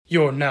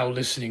You're now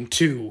listening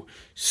to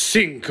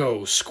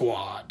CINCO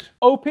SQUAD.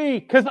 OP,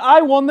 because I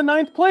won the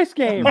 9th place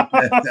game.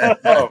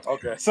 Oh,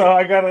 okay. So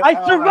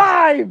I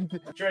survived.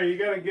 Trey, you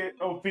gotta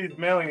get OP's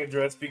mailing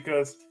address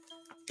because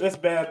this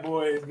bad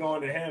boy is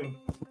going to him.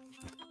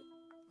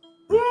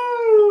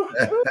 Woo!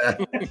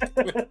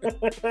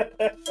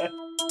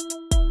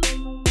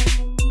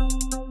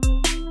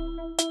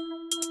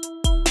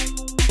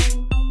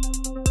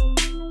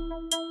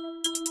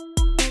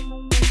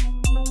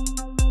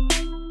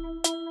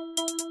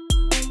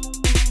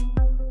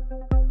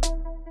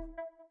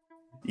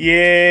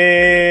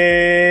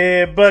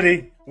 Yeah,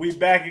 buddy. We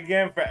back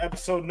again for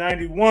episode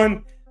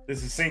 91.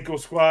 This is CINCO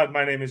SQUAD.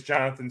 My name is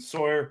Jonathan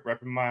Sawyer,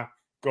 repping my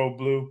Go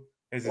Blue.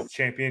 This is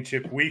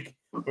championship week.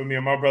 With me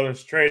and my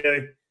brothers, Trey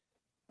Day,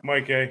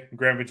 Mike A, and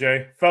Grandpa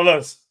J.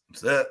 Fellas,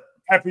 what's up?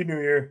 Happy New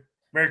Year.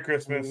 Merry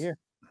Christmas. New Year.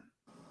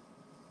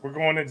 We're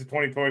going into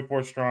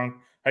 2024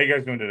 strong. How you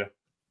guys doing today?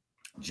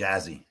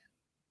 Jazzy.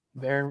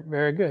 Very,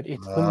 very good.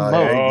 It's the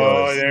there he most.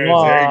 goes. There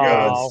he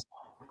goes.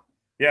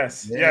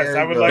 Yes, There yes.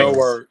 I he would goes. like No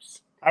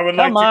words. I would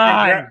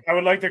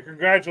like to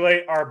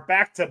congratulate our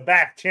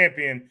back-to-back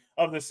champion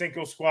of the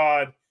CINCO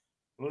SQUAD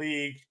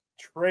League,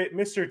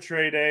 Mr.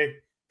 Trey Day.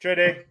 Trey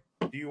Day,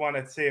 do you want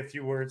to say a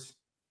few words?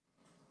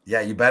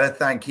 Yeah, you better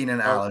thank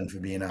Keenan Allen for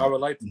being out. I would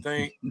like to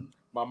thank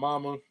my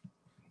mama.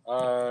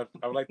 I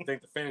would like to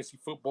thank the fantasy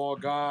football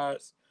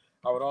guys.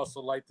 I would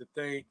also like to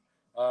thank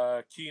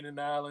Keenan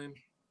Allen.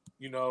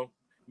 You know,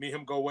 me and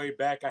him go way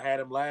back. I had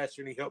him last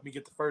year, and he helped me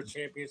get the first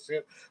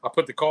championship. I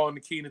put the call in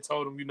the Keenan,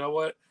 told him, you know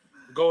what?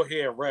 Go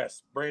ahead,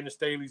 rest. Brandon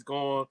Staley's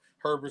gone.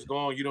 Herbert's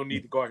gone. You don't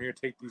need to go out here and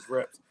take these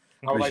reps.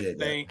 I would like to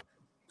thank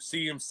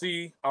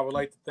CMC. I would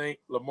like to thank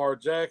Lamar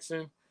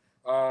Jackson.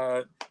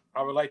 I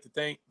would like to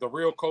thank the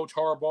real Coach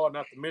Harbaugh,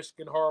 not the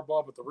Michigan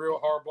Harbaugh, but the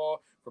real Harbaugh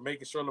for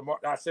making sure Lamar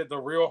 – I said the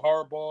real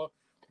Harbaugh,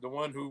 the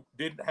one who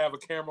didn't have a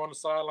camera on the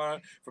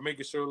sideline, for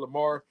making sure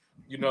Lamar,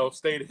 you know,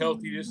 stayed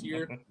healthy this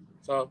year.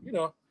 So, you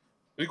know,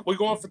 we're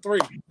going for 3.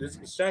 This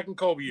is Shaq and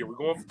Kobe year. We're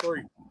going for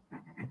 3.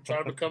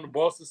 Trying to become the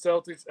Boston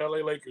Celtics, LA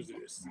Lakers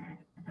is.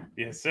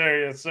 Yes,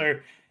 sir. Yes,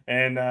 sir.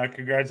 And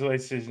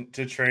congratulations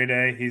to Trey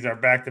Day. He's our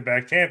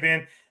back-to-back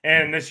champion.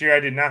 And this year I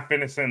did not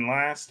finish in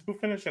last. Who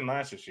finished in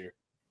last this year?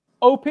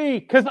 OP,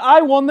 because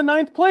I won the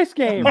 9th place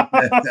game.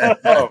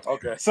 Oh,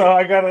 okay. So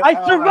I got to.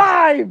 I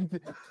survived.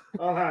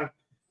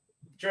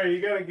 Trey,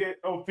 you got to get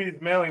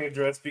OP's mailing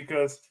address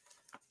because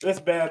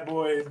this bad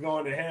boy is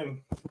going to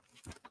him.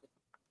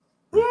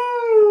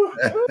 Woo!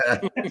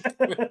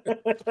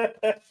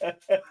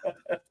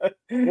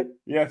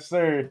 Yes,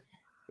 sir.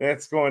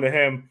 That's going to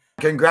him.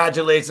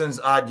 Congratulations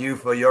on you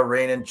for your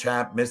reigning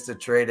champ, Mr.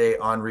 Trey Day,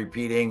 on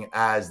repeating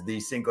as the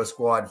CINCO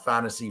SQUAD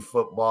Fantasy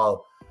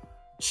Football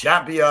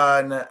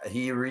champion.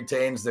 He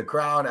retains the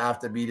crown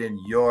after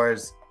beating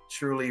yours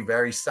truly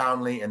very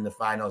soundly in the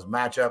finals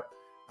matchup.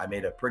 I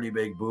made a pretty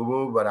big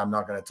boo-boo, but I'm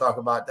not going to talk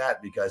about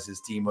that because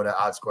his team would have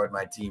outscored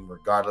my team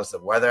regardless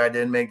of whether I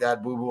didn't make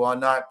that boo-boo or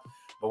not.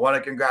 But want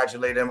to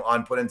congratulate him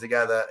on putting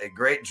together a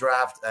great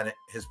draft, and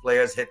his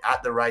players hit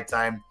at the right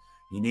time.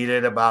 He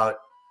needed about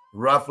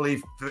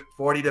roughly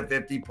 40 to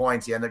 50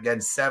 points. He ended up getting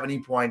 70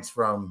 points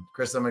from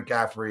Christian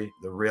McCaffrey,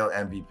 the real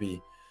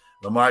MVP.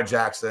 Lamar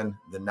Jackson,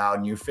 the now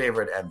new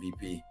favorite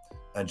MVP.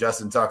 And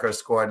Justin Tucker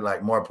scored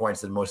like more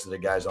points than most of the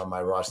guys on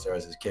my roster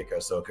as his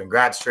kicker. So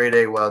congrats, Trey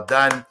Day. Well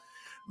done.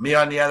 Me,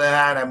 on the other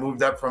hand, I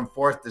moved up from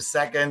 4th to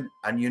 2nd.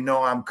 And you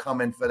know I'm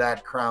coming for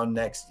that crown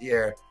next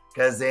year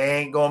because there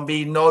ain't going to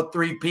be no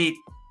three-peat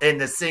in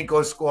the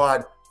CINCO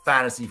SQUAD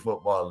Fantasy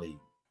Football League.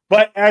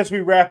 But as we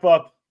wrap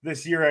up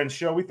this year-end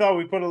show, we thought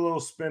we'd put a little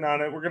spin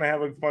on it. We're going to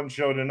have a fun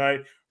show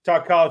tonight.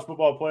 Talk college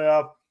football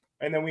playoff.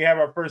 And then we have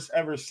our first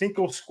ever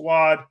CINCO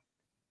SQUAD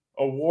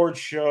award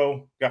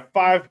show. Got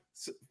five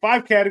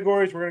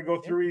categories. We're going to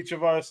go through each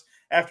of us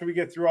after we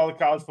get through all the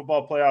college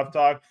football playoff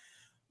talk.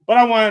 But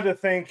I wanted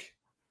to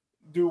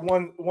do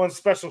one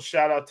special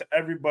shout out to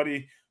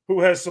everybody who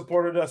has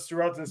supported us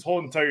throughout this whole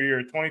entire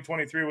year.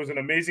 2023 was an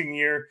amazing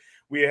year.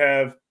 We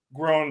have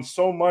grown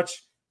so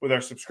much with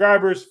our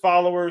subscribers,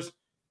 followers,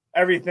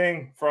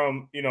 everything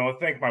from, you know,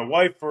 thank my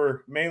wife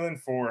for Malin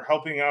for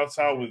helping us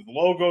out with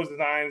logos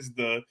designs,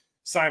 the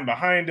sign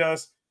behind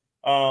us,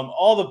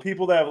 all the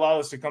people that have allowed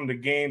us to come to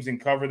games and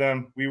cover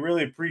them. We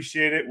really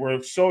appreciate it.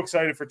 We're so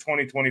excited for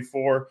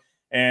 2024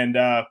 and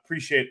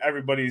appreciate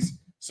everybody's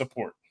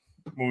support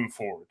moving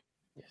forward.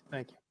 Yeah,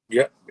 thank you.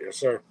 Yep. Yes,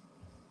 sir.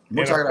 And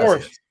of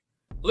course,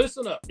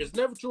 listen up. It's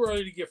never too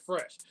early to get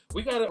fresh.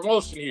 We got a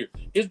promotion here.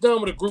 It's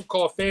done with a group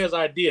called Fans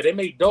Idea. They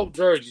make dope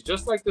jerseys,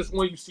 just like this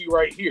one you see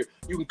right here.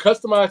 You can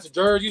customize the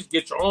jerseys,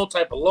 get your own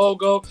type of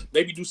logo,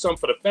 maybe do something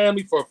for the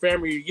family, for a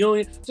family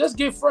reunion. Just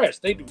get fresh.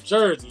 They do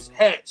jerseys,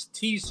 hats,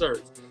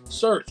 T-shirts,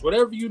 shirts,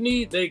 whatever you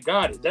need, they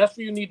got it. That's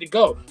where you need to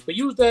go. But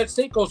use that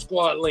CINCO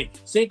SQUAD link,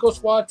 CINCO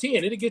SQUAD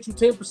 10. It'll get you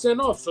 10%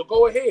 off. So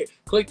go ahead,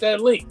 click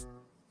that link.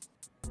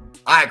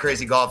 All right,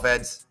 crazy golf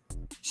heads.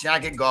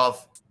 Shank and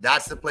Golf,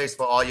 that's the place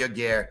for all your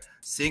gear.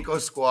 CINCO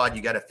Squad,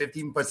 you got a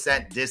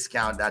 15%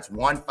 discount. That's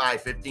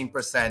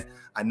 15%.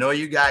 I know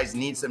you guys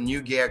need some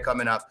new gear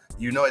coming up.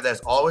 You know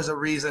there's always a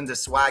reason to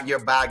swag your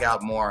bag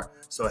out more.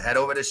 So head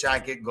over to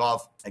Shankick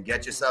Golf and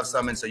get yourself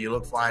something so you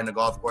look fly in the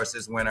golf course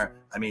this winter.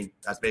 I mean,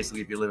 that's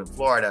basically if you live in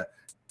Florida.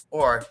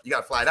 Or you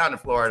got to fly down to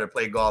Florida to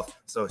play golf.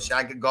 So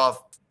Shankick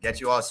Golf,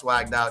 get you all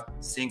swagged out.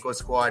 CINCO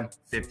Squad,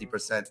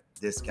 50%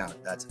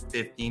 discount. That's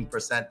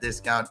 15%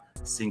 discount,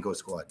 CINCO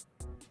Squad.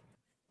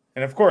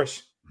 And of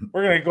course,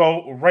 we're going to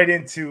go right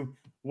into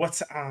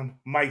what's on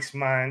Mike's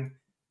mind,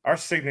 our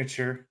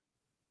signature,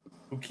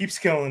 who keeps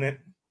killing it.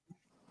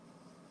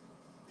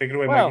 Take it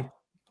away, Mikey.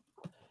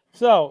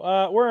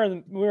 So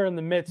we're in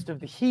the midst of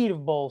the heat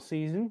of bowl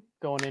season,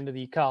 going into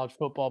the college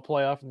football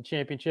playoff and the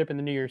championship and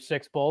the New Year's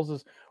Six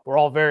bowls. We're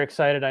all very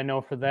excited, I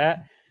know, for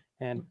that,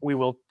 and we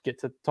will get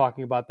to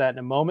talking about that in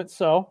a moment.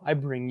 So I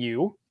bring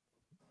you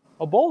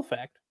a bowl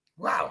fact.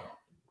 Wow.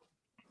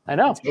 I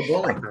know. Let's go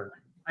bowling.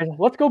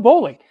 Let's go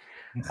bowling.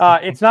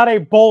 It's not a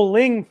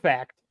bowling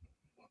fact.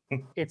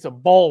 It's a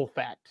bowl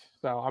fact.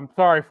 So I'm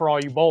sorry for all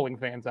you bowling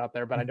fans out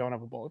there, but I don't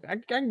have a bowl. I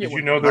can get Did one.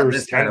 you know there was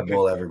this kind of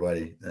bowl,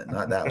 everybody?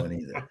 Not that one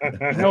either.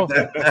 No,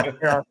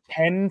 there are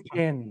 10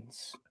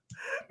 pins.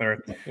 There are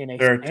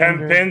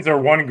 10 pins or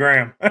 1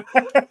 gram.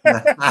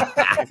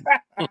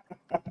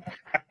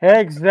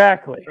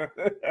 Exactly.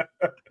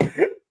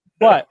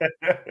 But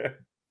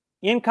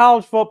in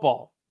college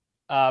football,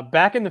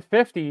 back in the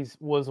 50s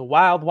was a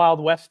wild,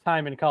 wild west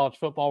time in college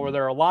football where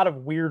there are a lot of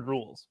weird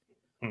rules.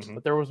 Mm-hmm.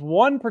 But there was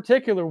one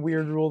particular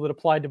weird rule that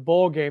applied to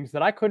bowl games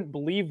that I couldn't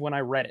believe when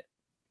I read it.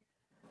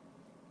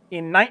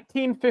 In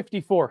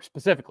 1954,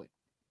 specifically,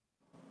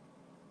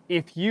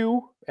 if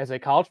you, as a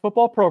college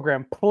football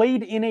program,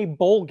 played in a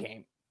bowl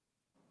game,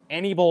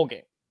 any bowl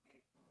game,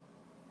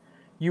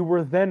 you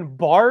were then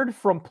barred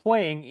from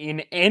playing in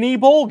any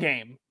bowl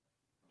game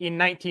in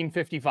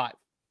 1955.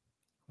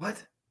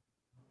 What?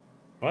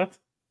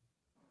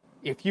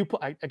 If you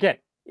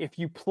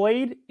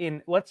played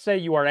in, let's say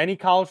you are any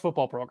college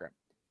football program,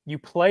 you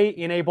play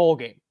in a bowl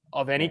game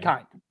of any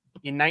kind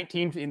in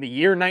the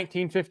year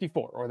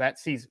 1954 or that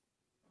season,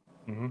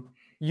 mm-hmm.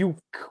 you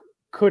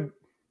could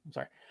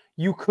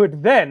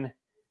then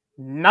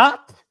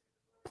not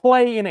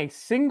play in a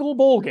single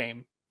bowl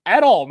game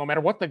at all, no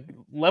matter what the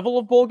level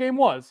of bowl game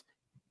was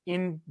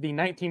in the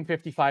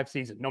 1955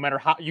 season. No matter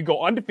how you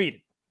go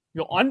undefeated,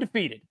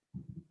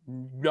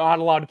 not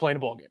allowed to play in a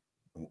bowl game.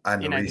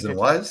 And the reason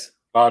was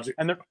logic.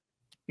 And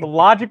the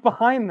logic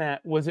behind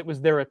that was it was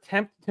their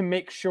attempt to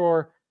make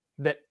sure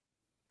that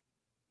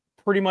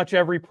pretty much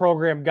every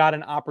program got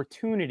an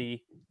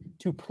opportunity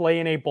to play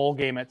in a bowl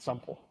game at some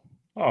point.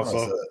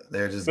 So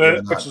they're just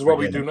which is what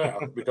we do now.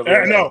 Because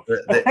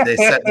they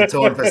set the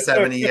tone for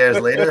 70 years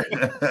later.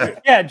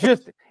 Yeah,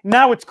 just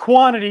now it's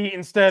quantity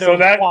instead of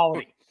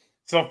quality.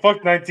 So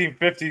fuck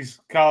 1950s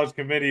college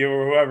committee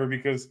or whoever,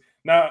 because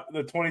now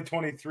the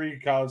 2023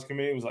 college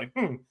committee was like,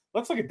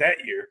 let's look at that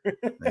year.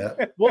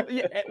 Yeah.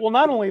 Well,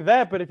 not only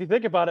that, but if you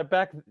think about it,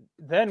 back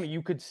then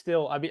you could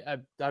still,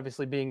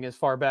 obviously being as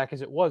far back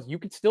as it was, you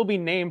could still be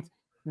named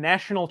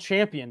national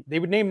champion. They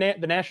would name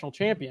the national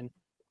champion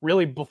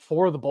really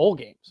before the bowl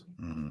games.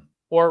 Mm-hmm.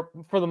 Or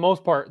for the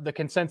most part, the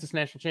consensus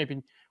national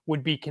champion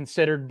would be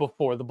considered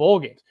before the bowl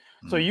games.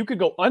 Mm-hmm. So you could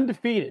go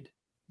undefeated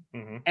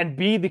and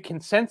be the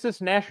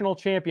consensus national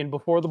champion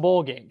before the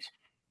bowl games,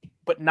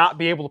 but not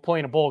be able to play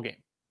in a bowl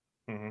game.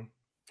 Mm-hmm.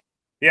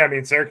 Yeah, I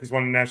mean, Syracuse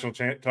won the national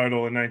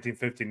title in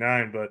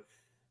 1959, but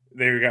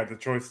they got the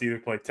choice to either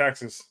play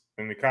Texas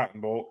in the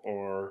Cotton Bowl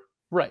or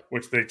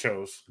which they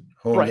chose.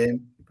 Home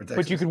game for Texas.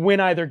 But you could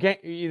win either game.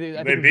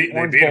 I think the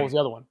Orange Bowl was the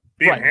other one.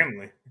 Beat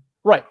Hamley.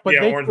 Right.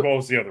 But Orange Bowl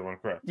was the other one,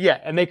 correct. Yeah,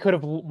 and they could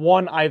have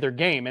won either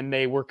game, and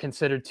they were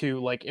considered to,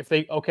 like,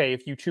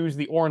 if you choose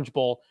the Orange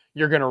Bowl,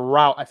 you're going to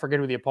rout, I forget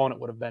who the opponent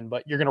would have been,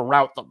 but you're going to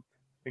rout them.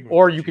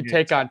 Or you could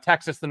take on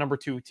Texas, the number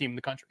 2 team in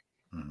the country.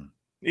 Mm-hmm.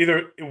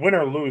 Either win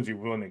or lose, you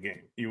win the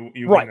game. You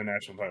win the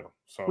national title.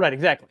 So right,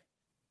 exactly.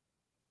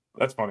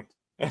 That's funny.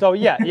 So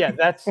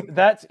that's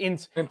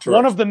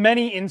one of the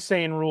many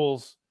insane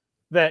rules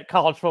that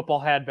college football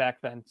had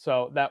back then.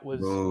 So that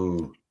was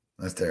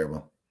that's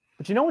terrible.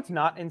 But you know what's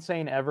not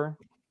insane ever?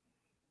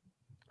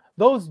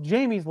 Those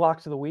Jamie's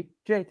locks of the week.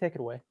 Jay, take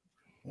it away.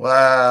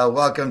 Well,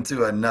 welcome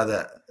to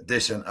another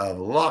edition of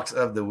Locks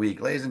of the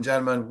Week. Ladies and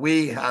gentlemen,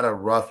 we had a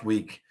rough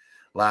week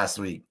last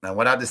week. Now,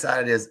 what I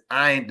decided is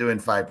I ain't doing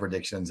 5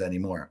 predictions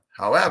anymore.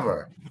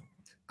 However,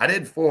 I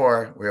did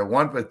 4. We were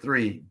 1 for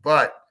 3,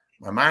 but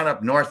my man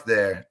up north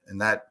there in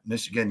that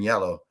Michigan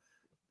yellow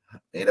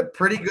made a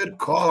pretty good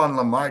call on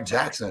Lamar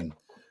Jackson,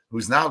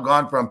 who's now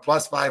gone from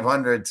plus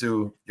 500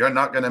 to you're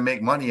not going to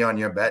make money on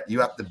your bet. You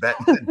have to bet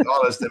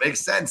dollars to make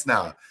sense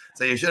now.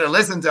 So you should have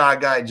listened to our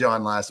guy,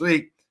 John, last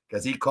week,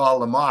 because he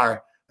called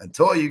Lamar and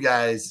told you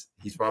guys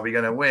he's probably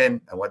going to win.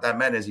 And what that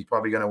meant is he's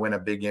probably going to win a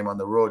big game on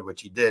the road,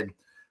 which he did.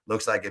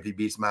 Looks like if he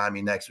beats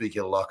Miami next week,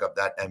 he'll lock up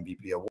that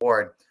MVP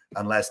award.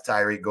 Unless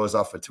Tyreek goes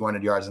off for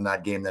 200 yards in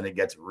that game, then it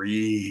gets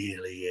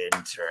really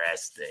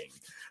interesting.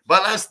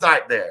 But let's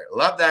start there.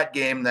 Love that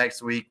game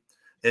next week.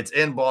 It's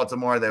in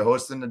Baltimore. They're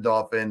hosting the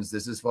Dolphins.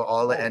 This is for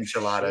all the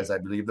enchiladas. Shit. I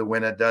believe the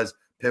winner does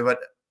pivot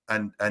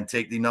and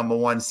take the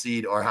 #1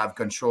 seed or have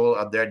control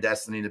of their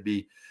destiny to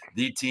be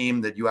the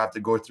team that you have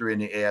to go through in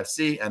the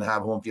AFC and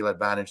have home field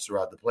advantage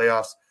throughout the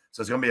playoffs.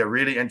 So it's going to be a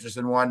really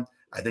interesting one.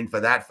 I think for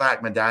that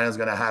fact, McDaniel's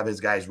going to have his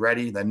guys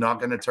ready. They're not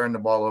going to turn the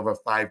ball over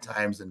 5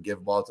 times and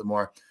give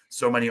Baltimore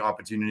so many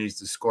opportunities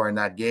to score in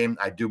that game.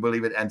 I do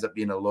believe it ends up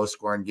being a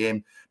low-scoring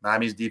game.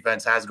 Miami's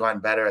defense has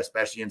gotten better,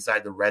 especially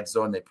inside the red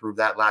zone. They proved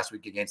that last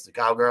week against the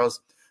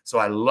Cowgirls. So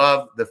I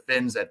love the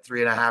Fins at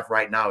 3.5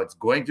 right now. It's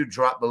going to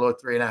drop below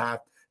 3.5.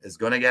 It's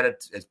going to get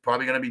it. It's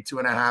probably going to be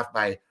 2.5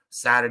 by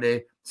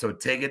Saturday. So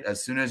take it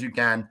as soon as you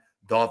can.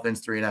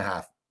 Dolphins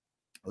 3.5.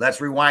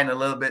 Let's rewind a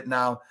little bit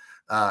now.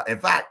 In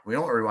fact, we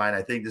don't rewind.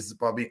 I think this is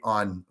probably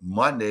on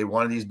Monday.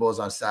 One of these bowls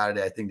on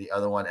Saturday. I think the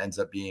other one ends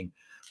up being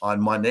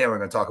on Monday. And we're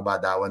going to talk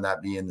about that one,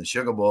 that being the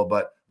Sugar Bowl.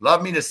 But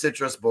love me the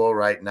Citrus Bowl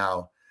right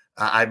now.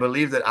 I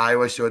believe that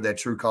Iowa showed their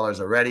true colors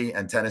already,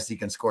 and Tennessee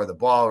can score the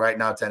ball. Right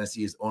now,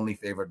 Tennessee is only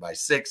favored by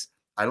 6.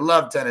 I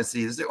love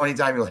Tennessee. This is the only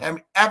time you'll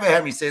ever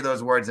have me say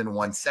those words in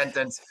one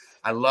sentence.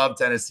 I love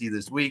Tennessee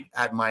this week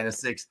at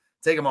 -6.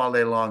 Take them all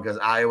day long because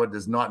Iowa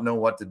does not know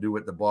what to do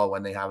with the ball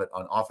when they have it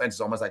on offense.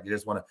 It's almost like you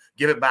just want to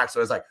give it back.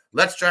 So it's like,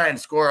 let's try and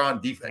score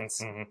on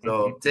defense.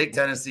 So take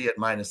Tennessee at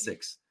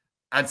 -6.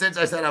 And since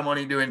I said I'm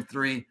only doing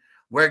 3,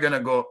 we're going to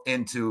go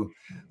into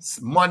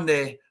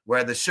Monday,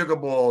 where the Sugar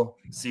Bowl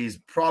sees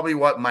probably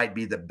what might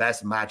be the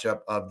best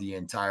matchup of the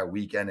entire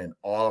weekend in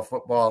all of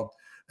football,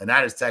 and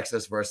that is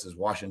Texas versus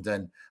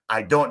Washington.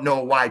 I don't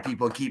know why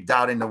people keep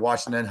doubting the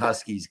Washington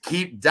Huskies.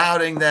 Keep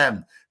doubting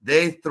them.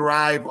 They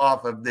thrive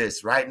off of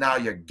this. Right now,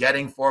 you're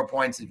getting 4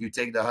 points if you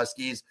take the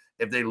Huskies.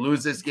 If they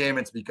lose this game,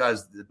 it's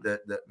because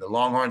the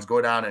Longhorns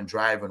go down and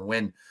drive and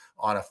win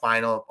on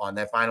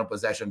their final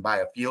possession by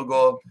a field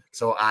goal.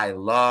 So I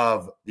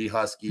love the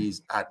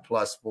Huskies at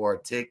 +4.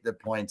 Take the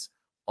points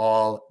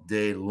all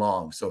day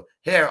long. So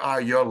here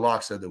are your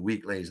locks of the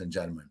week, ladies and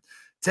gentlemen.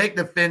 Take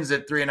the Fins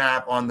at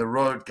 3.5 on the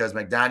road because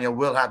McDaniel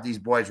will have these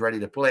boys ready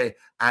to play,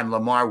 and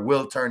Lamar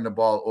will turn the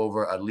ball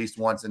over at least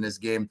once in this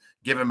game,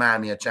 giving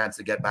Miami a chance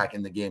to get back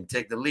in the game.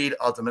 Take the lead.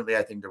 Ultimately,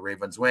 I think the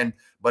Ravens win,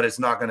 but it's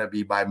not going to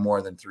be by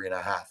more than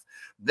 3.5.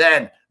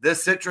 Then the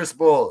Citrus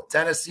Bowl.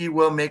 Tennessee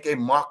will make a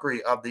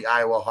mockery of the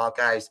Iowa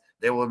Hawkeyes.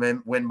 They will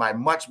win by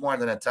much more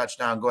than a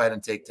touchdown. Go ahead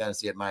and take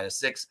Tennessee at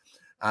 -6.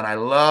 And I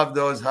love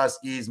those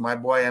Huskies. My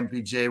boy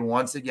MPJ,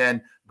 once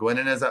again, going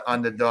in as an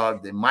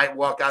underdog. They might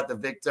walk out the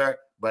victor,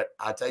 but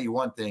I'll tell you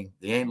one thing.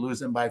 They ain't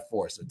losing by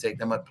 4, so take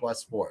them at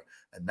 +4.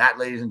 And that,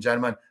 ladies and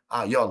gentlemen,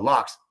 are your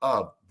locks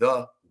of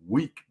the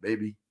week,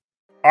 baby.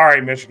 All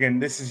right, Michigan,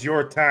 this is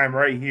your time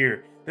right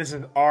here. This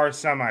is our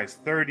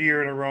semis, 3rd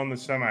year in a row in the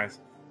semis.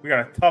 We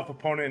got a tough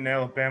opponent in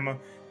Alabama,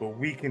 but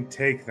we can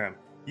take them.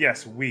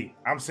 Yes, we.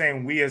 I'm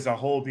saying we as a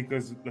whole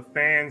because the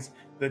fans,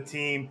 the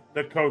team,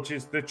 the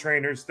coaches, the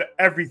trainers, the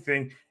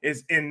everything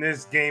is in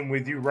this game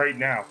with you right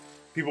now.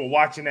 People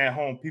watching at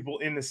home, people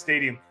in the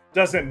stadium.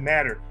 Doesn't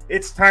matter.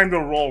 It's time to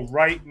roll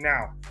right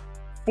now.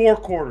 4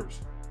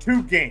 quarters,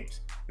 2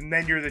 games, and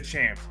then you're the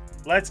champs.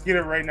 Let's get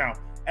it right now.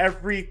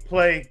 Every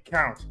play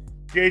counts.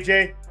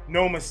 JJ,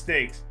 no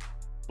mistakes.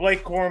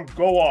 Blake Corum,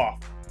 go off.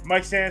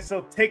 Mike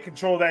Sansell, take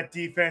control of that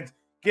defense.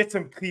 Get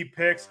some key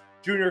picks.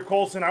 Junior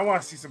Colson, I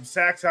want to see some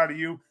sacks out of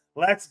you.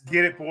 Let's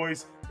get it,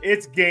 boys.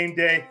 It's game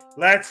day.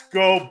 Let's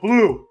go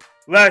blue.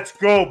 Let's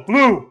go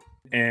blue.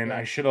 And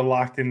I should have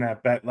locked in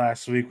that bet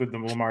last week with the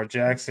Lamar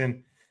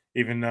Jackson,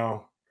 even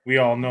though we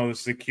all know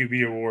this is a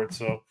QB award.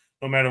 So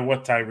no matter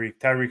what Tyreek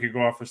could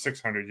go off for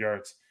 600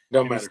 yards.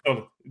 Don't matter.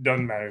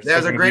 Doesn't matter. It's There's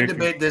still a gonna great be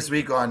debate this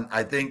week on,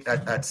 I think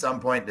at some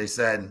point they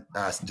said,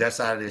 Jeff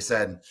Saturday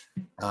said,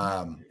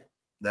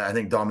 that I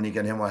think Dominique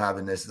and him were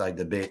having this like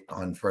debate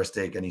on First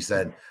Take, and he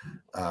said,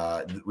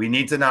 we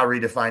need to now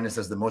redefine this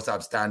as the most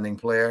outstanding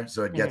player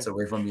so it gets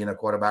away from being a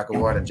quarterback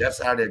award. And Jeff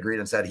Saturday agreed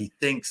and said he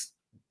thinks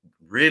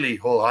really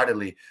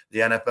wholeheartedly the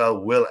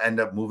NFL will end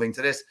up moving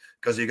to this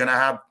because you're going to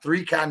have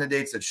 3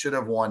 candidates that should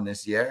have won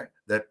this year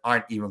that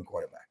aren't even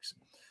quarterbacks.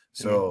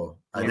 So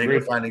I think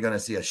we're finally going to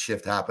see a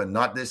shift happen,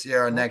 not this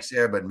year or next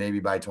year, but maybe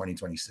by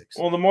 2026.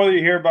 Well, the more that you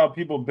hear about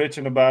people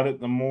bitching about it,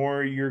 the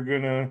more you're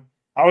going to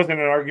 – I was in an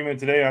argument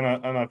today on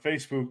a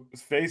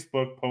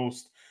Facebook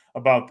post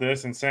about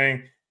this and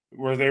saying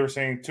where they were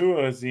saying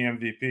Tua is the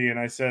MVP, and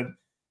I said,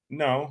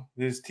 no,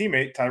 his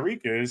teammate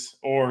Tyreek is,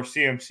 or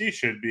CMC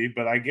should be,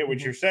 but I get what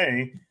you're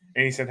saying.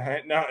 And he said,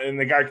 no, and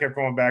the guy kept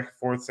going back and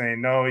forth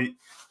saying, no,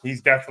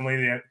 he's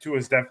definitely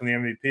Tua's definitely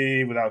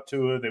MVP. Without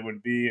Tua, they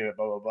wouldn't be, and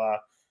blah, blah, blah.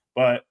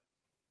 But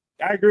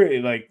I agree.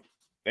 Like,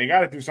 they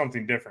got to do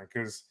something different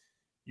because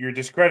you're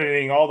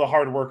discrediting all the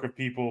hard work of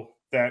people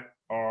that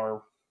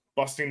are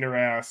busting their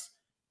ass,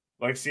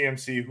 like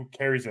CMC, who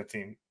carries that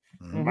team.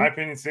 In my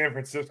opinion, San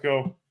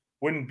Francisco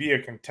wouldn't be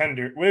a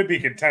contender. Would it be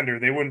a contender?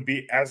 They wouldn't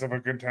be as of a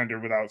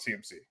contender without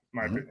CMC, in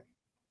my opinion.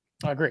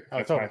 I agree.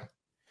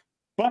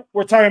 But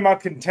we're talking about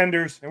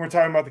contenders, and we're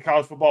talking about the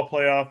college football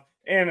playoff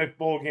and the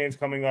bowl games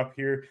coming up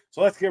here.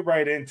 So let's get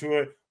right into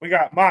it. We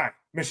got my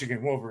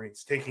Michigan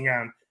Wolverines taking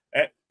on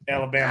at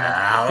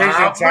Alabama.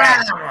 Crazy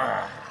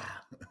time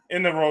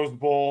in the Rose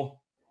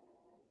Bowl.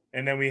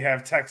 And then we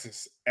have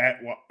Texas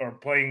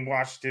playing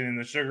Washington in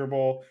the Sugar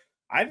Bowl.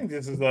 I think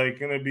this is like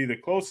going to be the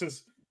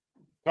closest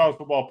college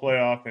football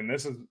playoff, and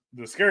this is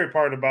the scary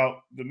part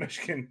about my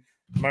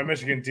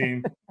Michigan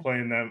team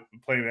playing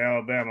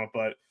Alabama.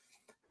 But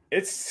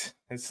it's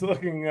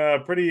looking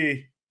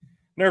pretty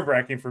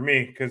nerve-wracking for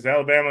me because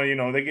Alabama,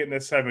 they get in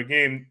this type of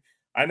game.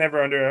 I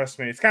never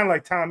underestimate. It's kind of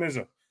like Tom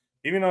Izzo,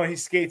 even though he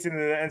skates into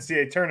the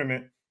NCAA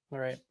tournament. All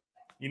right.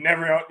 You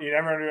never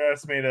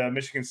underestimate a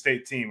Michigan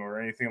State team or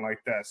anything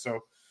like that.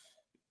 So,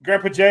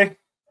 Grandpa Jay,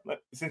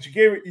 since you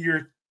gave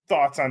your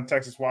thoughts on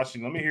Texas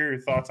Washington, let me hear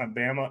your thoughts on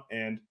Bama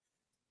and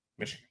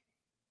Michigan.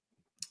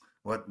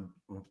 What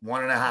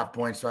 1.5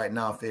 points right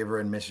now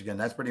favoring Michigan?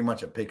 That's pretty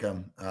much a pick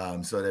 'em.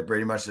 So they're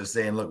pretty much just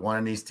saying, look, one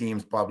of these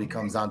teams probably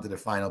comes down to the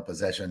final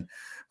possession.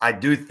 I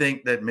do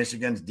think that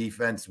Michigan's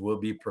defense will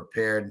be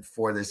prepared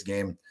for this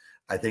game.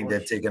 I think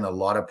they've taken a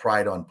lot of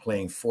pride on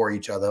playing for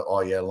each other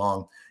all year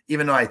long,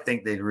 even though I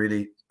think they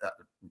really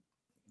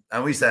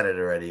and we said it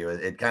already,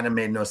 it kind of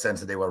made no sense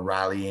that they were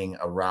rallying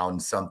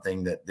around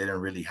something that didn't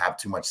really have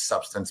too much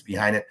substance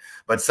behind it.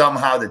 But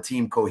somehow the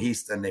team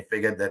cohesed and they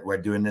figured that we're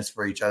doing this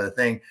for each other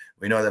thing.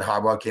 We know that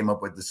Harbaugh came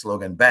up with the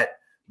slogan bet,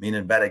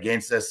 meaning bet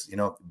against us,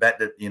 bet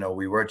that,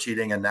 we were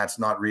cheating and that's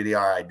not really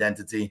our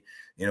identity.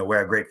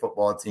 We're a great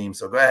football team.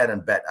 So go ahead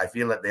and bet. I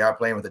feel that they are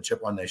playing with a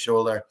chip on their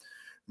shoulder.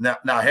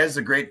 Now here's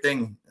the great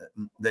thing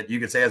that you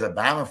could say as a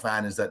Bama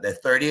fan is that they're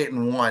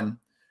 38-1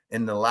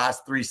 in the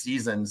last 3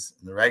 seasons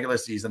in the regular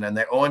season, and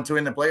they're 0-2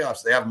 in the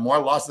playoffs. They have more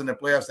losses in the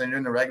playoffs than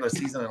in the regular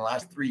season in the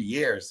last 3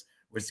 years,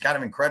 which is kind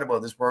of incredible.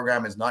 This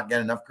program is not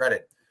getting enough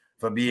credit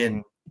for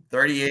being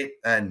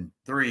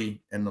 38-3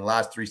 in the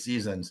last 3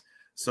 seasons.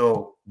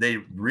 So they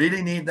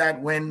really need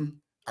that win.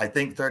 I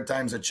think third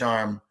time's a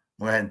charm.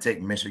 Go ahead and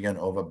take Michigan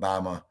over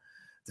Bama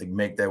to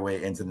make their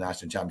way into the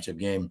national championship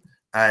game.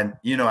 And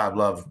I've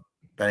loved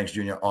Penix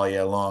Jr. all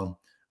year long.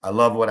 I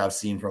love what I've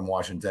seen from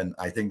Washington.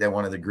 I think they're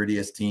one of the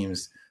grittiest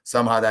teams.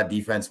 Somehow that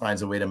defense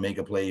finds a way to make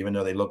a play, even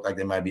though they look like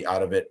they might be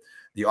out of it.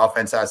 The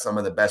offense has some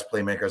of the best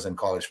playmakers in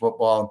college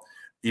football.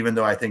 Even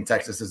though I think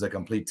Texas is a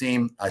complete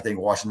team, I think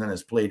Washington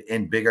has played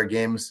in bigger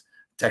games.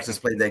 Texas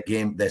played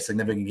their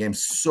significant game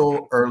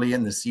so early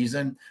in the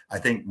season. I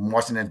think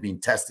Washington's being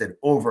tested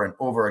over and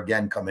over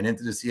again coming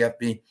into the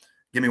CFP.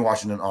 Give me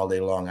Washington all day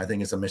long. I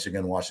think it's a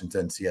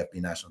Michigan-Washington CFP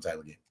national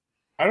title game.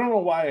 I don't know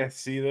why I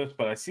see this,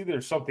 but I see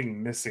there's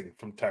something missing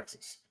from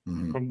Texas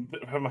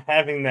from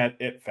having that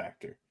it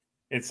factor.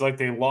 It's like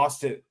they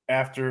lost it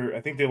after,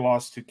 I think they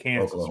lost to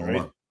Kansas, Oklahoma.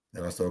 right?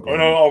 They lost to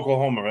Oklahoma. Oh, no,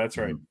 Oklahoma. That's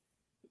right.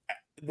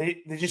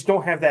 They just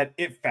don't have that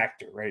it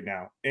factor right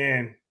now.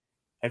 And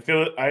I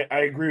feel I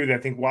agree with that.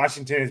 I think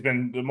Washington has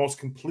been the most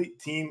complete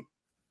team,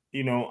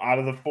 out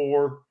of the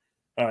 4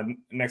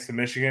 next to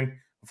Michigan,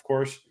 of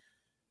course.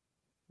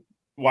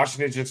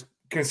 Washington just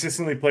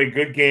consistently play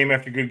good game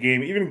after good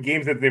game. Even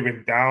games that they've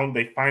been down,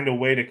 they find a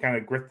way to kind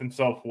of grit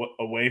themselves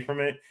away from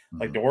it.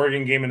 Like the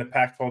Oregon game in the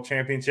Pac-12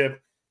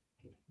 championship,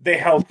 they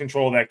held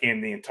control of that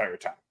game the entire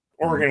time.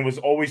 Oregon was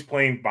always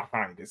playing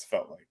behind, it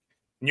felt like.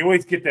 And you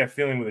always get that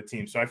feeling with a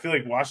team. So I feel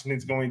like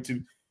Washington's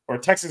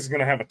Texas is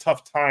going to have a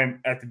tough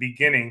time at the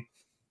beginning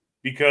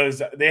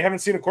because they haven't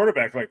seen a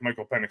quarterback like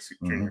Michael Penix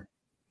Jr.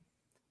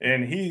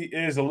 And he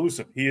is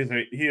elusive. He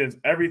is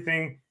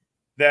everything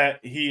that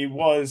he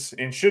was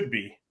and should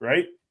be,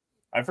 right?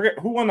 I forget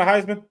who won the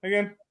Heisman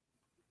again.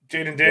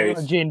 Jaden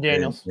Daniels. Jaden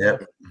Daniels.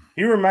 Yep.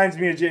 He reminds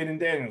me of Jaden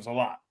Daniels a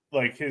lot.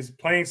 Like his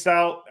playing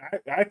style,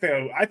 I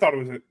thought it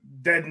was a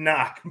dead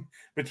knock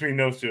between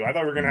those two. I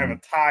thought we were going to have a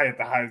tie at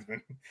the Heisman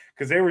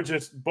because they were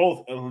just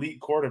both elite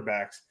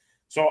quarterbacks.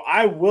 So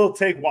I will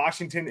take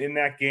Washington in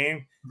that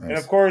game. Nice. And,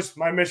 of course,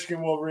 my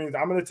Michigan Wolverines,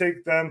 I'm going to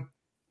take them.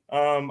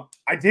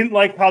 I didn't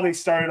like how they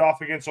started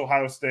off against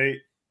Ohio State.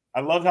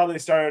 I loved how they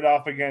started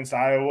off against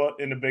Iowa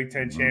in the Big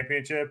Ten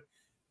championship.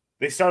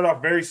 They started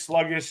off very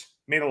sluggish,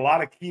 made a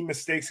lot of key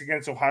mistakes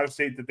against Ohio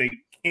State that they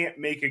can't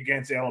make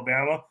against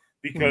Alabama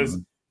because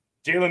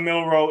Jalen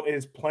Milroe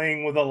is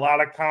playing with a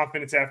lot of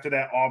confidence after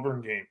that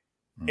Auburn game.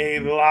 A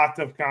lot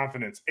of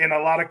confidence. And a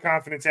lot of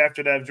confidence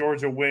after that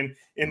Georgia win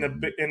in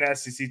the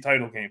SEC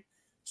title game.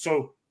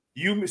 So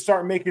you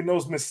start making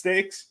those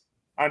mistakes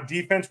on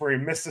defense where you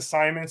miss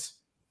assignments,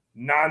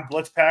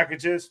 non-blitz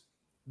packages,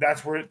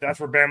 that's where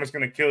Bama's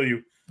going to kill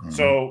you.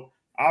 So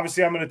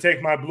obviously I'm going to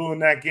take my blue in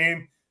that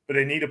game, but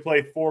they need to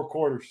play 4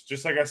 quarters.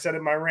 Just like I said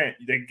in my rant,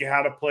 they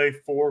got to play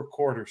 4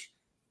 quarters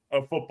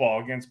of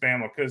football against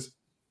Bama because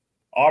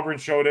Auburn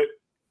showed it.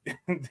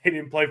 They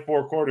didn't play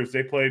 4 quarters.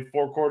 They played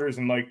 4 quarters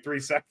in like 3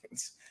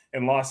 seconds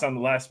and lost on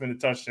the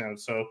last-minute touchdown.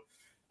 So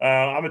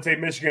I'm going to take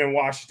Michigan and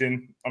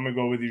Washington. I'm going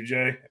to go with you,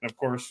 Jay. And, of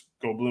course,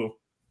 go blue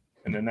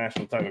in the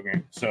national title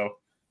game. So,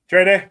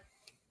 Trey Day.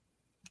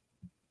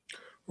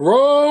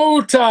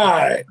 Roll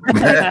Tide.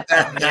 I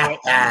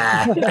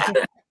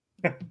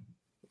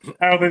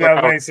don't think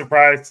that was any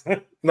surprise.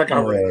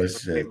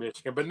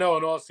 Michigan. But no,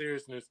 in all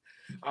seriousness,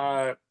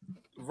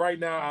 right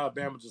now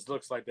Alabama just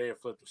looks like they have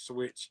flipped the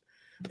switch.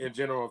 in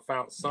general and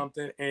found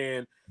something.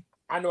 And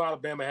I know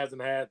Alabama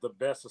hasn't had the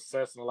best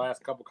success in the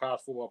last couple college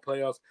football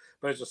playoffs,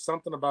 but it's just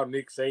something about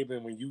Nick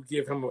Saban when you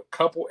give him a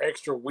couple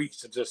extra weeks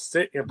to just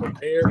sit and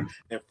prepare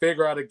and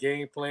figure out a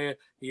game plan.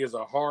 He is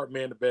a hard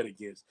man to bet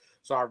against.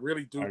 So I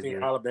really do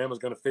think Alabama's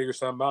going to figure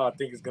something out. I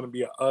think it's going to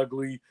be an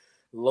ugly,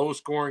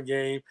 low-scoring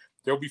game.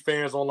 There'll be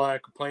fans online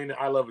complaining.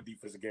 I love a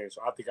defensive game,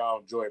 so I think I'll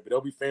enjoy it. But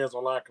there'll be fans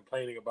online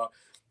complaining about,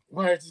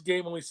 why is this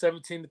game only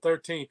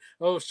 17-13?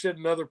 Oh, shit,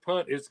 another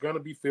punt. It's going to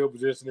be field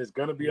position. It's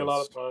going to be a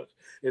lot of punts.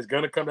 It's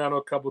going to come down to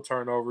a couple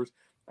turnovers.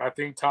 I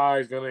think Ty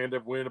is going to end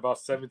up winning about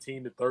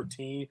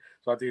 17-13.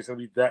 So I think it's going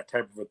to be that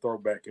type of a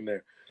throwback in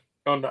there.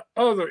 On the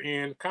other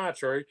end,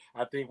 contrary,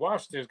 I think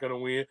Washington's going to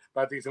win,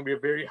 but I think it's going to be a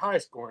very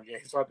high-scoring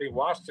game. So I think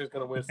Washington's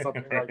going to win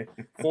something like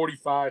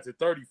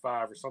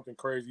 45-35 or something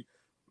crazy.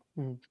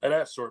 Of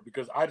that sort,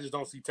 because I just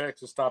don't see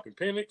Texas stopping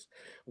Penix.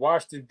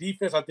 Washington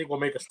defense, I think, will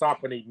make a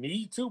stop when they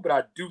need to, but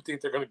I do think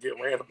they're going to get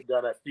ran up and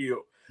down that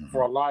field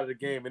for a lot of the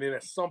game. And then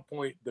at some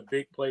point, the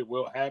big play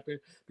will happen,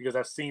 because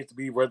that seems to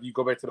be, whether you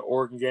go back to the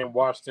Oregon game,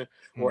 Washington,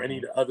 or any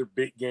of the other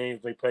big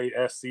games they played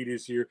SC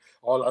this year,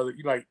 all the other,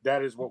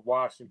 that is what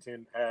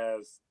Washington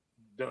has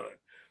done.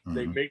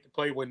 They make the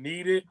play when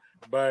needed,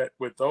 but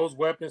with those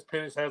weapons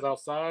Penix has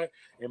outside,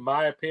 in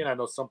my opinion, I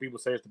know some people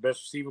say it's the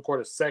best receiving corps,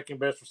 the second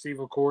best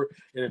receiving corps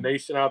in the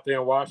nation out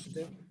there in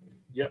Washington.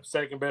 Yep,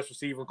 second best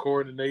receiving corps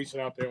in the nation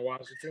out there in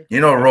Washington.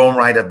 You know, Rome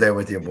right up there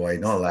with your boy.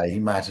 No lie, he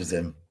matches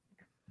him.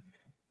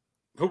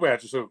 Who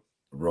matches who?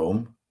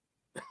 Rome.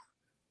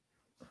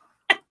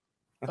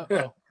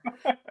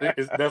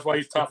 That's why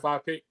he's top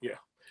 5 pick? Yeah.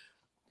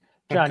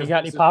 John, you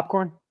got any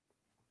popcorn?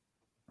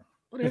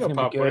 Well, no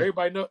popcorn.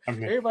 Everybody knows.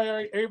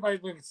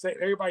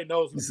 Everybody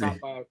knows who's top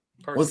 5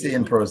 person. What's he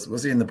in pros?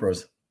 What's he in the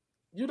pros?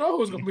 You know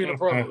who's going to be in the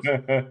pros.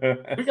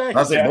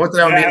 I say both of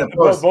them be in the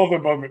pros. Both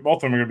of them are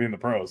going to be in the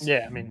pros.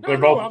 Yeah, I mean, they're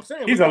both. I'm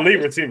saying, he's a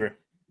lead receiver.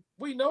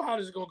 We know how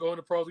this is going to go in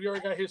the pros. We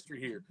already got history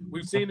here.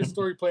 We've seen this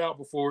story play out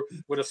before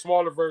with a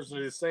smaller version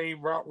of the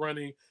same route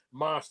running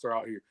monster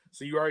out here.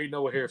 So you already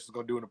know what Harris is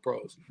going to do in the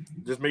pros.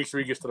 Just make sure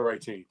he gets to the right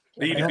team.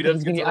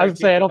 I would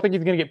say I don't think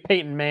he's going to get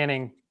Peyton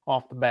Manning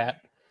off the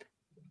bat.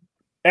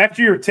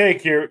 After your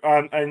take here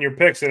on your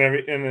picks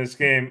in this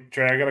game,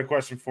 Trey, I got a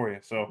question for you.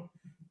 So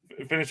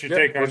finish your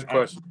take on the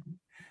question.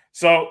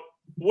 So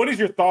what is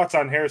your thoughts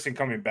on Harrison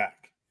coming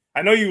back?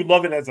 I know you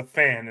love it as a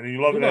fan, and you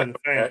love it as a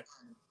fan.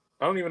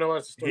 I don't even know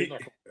what's the story.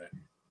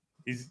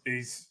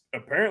 He's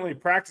apparently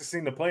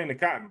practicing to play in the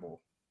Cotton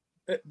Bowl.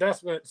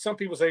 That's what some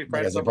people say.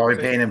 Because they're probably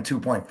paying him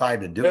 2.5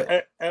 to do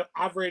it.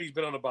 I've read he's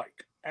been on the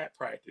bike at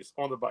practice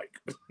on the bike.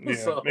 Yeah,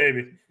 so,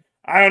 maybe.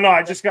 I don't know.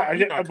 I just got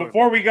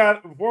before we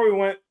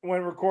went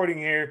recording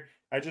here.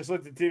 I just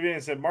looked at TV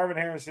and said Marvin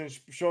Harrison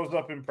shows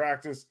up in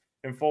practice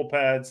in full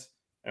pads,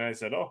 and I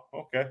said, "Oh,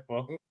 okay.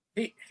 Well,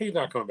 he's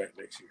not coming back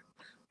next year."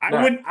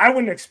 I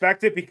wouldn't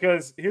expect it,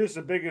 because here's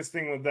the biggest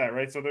thing with that,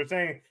 right? So they're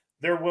saying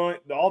they're willing.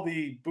 All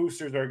the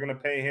boosters are going to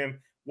pay him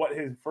what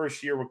his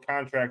first year with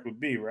contract would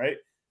be, right?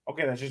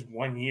 Okay, that's just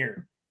 1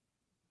 year.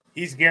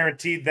 He's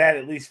guaranteed that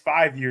at least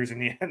 5 years in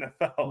the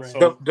NFL. Right.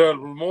 So the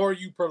more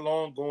you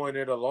prolong going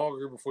there, the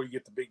longer before you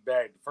get the big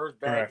bag. The first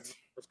bag is the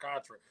first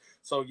contract.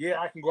 So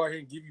yeah, I can go out here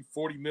and give you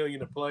 $40 million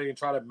to play and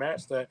try to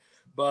match that,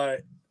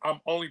 but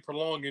I'm only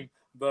prolonging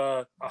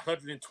the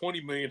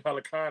 $120 million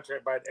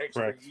contract by an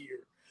extra year.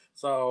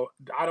 So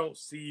I don't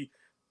see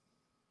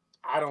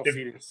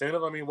the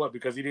incentive. I mean, what?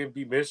 Because he didn't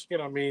beat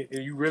Michigan? I mean,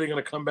 are you really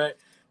going to come back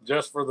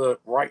just for the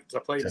right to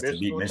play just Michigan?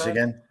 To beat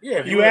Michigan?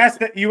 Yeah.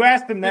 You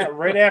asked him that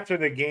right after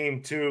the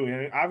game too,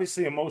 and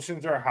obviously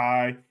emotions are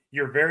high.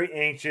 You're very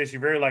anxious.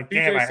 You're very like,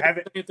 damn, I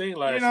haven't. Anything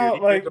last year. He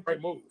made the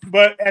right move.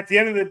 But at the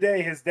end of the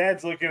day, his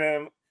dad's looking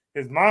at him,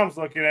 his mom's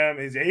looking at him,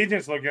 his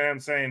agent's looking at him,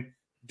 saying,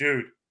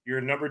 "Dude, you're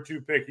a number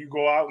 2 pick. You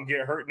go out and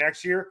get hurt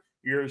next year,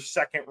 you're a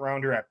second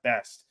rounder at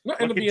best." No,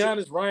 and to be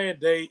honest, Ryan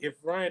Day, if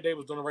Ryan Day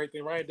was doing the right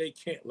thing, Ryan Day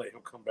can't let him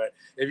come back.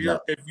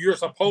 If you're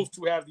supposed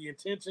to have the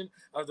intention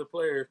of the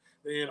player,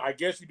 then I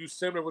guess you do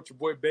similar what your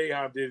boy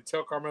Boeheim did.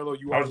 Tell Carmelo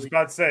you are. I was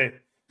about to say.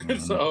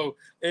 So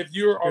if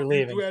you have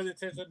the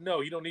intention,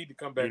 no, you don't need to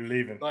come back. You're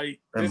leaving. Like,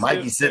 and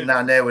Mikey's sitting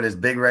down there with his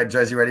big red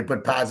jersey ready to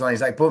put pads on.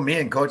 He's like, "Put me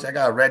in, coach. I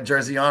got a red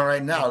jersey on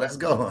right now. Let's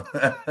go."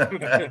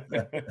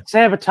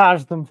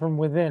 Sabotage them from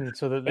within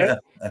so that they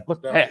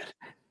look bad.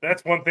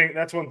 That's one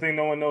thing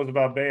no one knows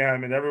about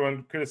Boeheim, and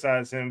everyone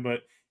criticized him,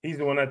 but he's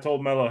the one that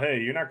told Melo, "Hey,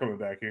 you're not coming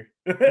back here."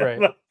 Right.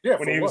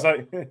 When he was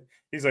like,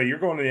 he's like, "You're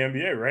going to the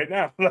NBA right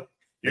now."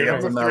 Big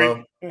up to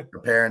Melo, the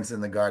parents in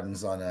the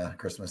gardens on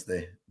Christmas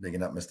Day,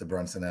 bigging up Mr.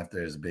 Brunson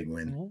after his big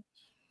win.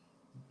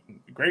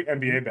 Great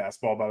NBA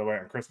basketball, by the way,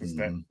 on Christmas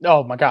Day.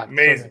 Oh my God,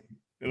 amazing!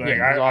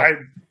 I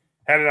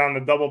had it on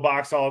the double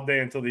box all day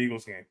until the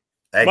Eagles game.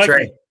 Hey, Mikey.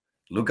 Trey,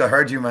 Luca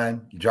heard you,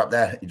 man. You dropped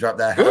that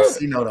half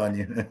C note on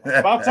you.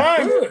 About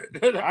time.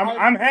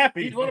 I'm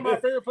happy. He's one of my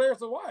favorite players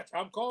to watch.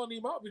 I'm calling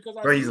him out because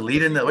he's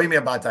leading the. What do you mean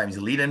about time? He's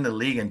leading the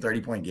league in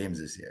 30-point games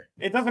this year.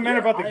 It doesn't matter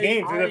about the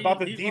games; it's about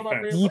the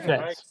defense.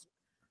 Defense.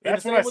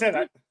 That's what I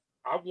said.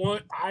 I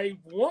want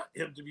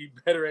him to be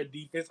better at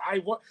defense.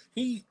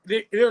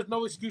 There's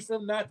no excuse for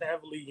him not to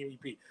have a league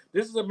MVP.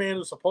 This is a man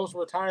who's supposed to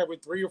retire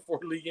with 3 or 4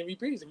 league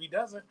MVPs. If he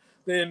doesn't,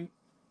 then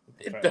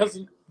it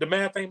doesn't. The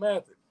math ain't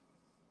math.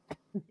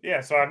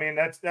 Yeah, so I mean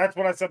that's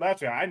what I said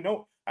last year. I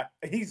know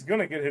he's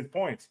gonna get his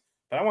points,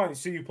 but I want to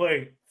see you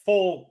play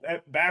full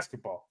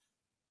basketball.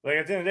 Like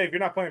at the end of the day, if you're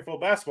not playing full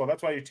basketball,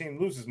 that's why your team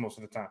loses most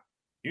of the time.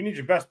 You need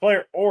your best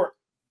player or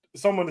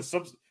someone to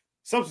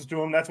substitute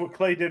him. That's what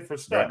Clay did for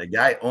Steph. The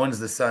guy owns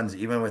the Suns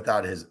even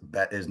without his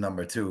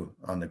number 2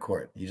 on the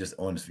court. He just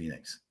owns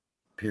Phoenix.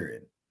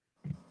 Period.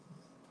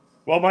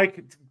 Well,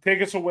 Mike,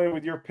 take us away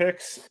with your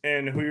picks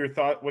and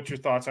what your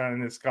thoughts are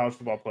in this college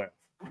football playoff.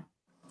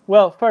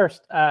 Well,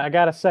 first, I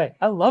gotta say,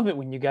 I love it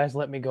when you guys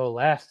let me go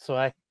last, so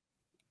I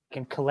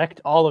can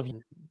collect all of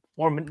you,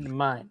 form it into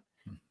mine.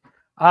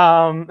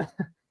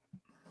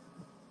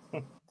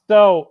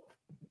 So,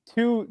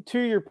 to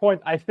your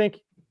point, I think,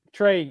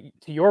 Trey,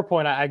 to your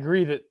point, I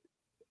agree that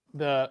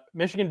the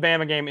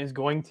Michigan-Bama game is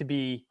going to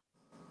be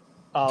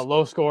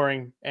low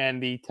scoring,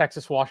 and the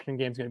Texas-Washington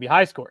game is going to be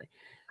high scoring,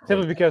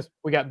 simply because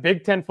we got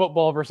Big Ten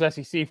football versus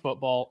SEC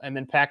football, and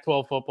then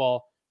Pac-12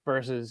 football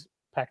versus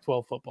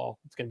Pac-12 football.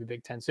 It's going to be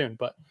Big Ten soon,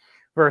 but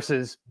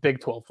versus Big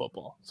 12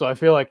 football. So I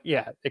feel like,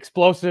 yeah,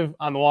 explosive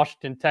on the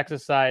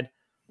Washington-Texas side,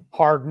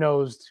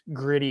 hard-nosed,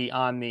 gritty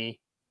on the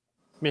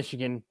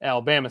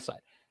Michigan-Alabama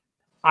side.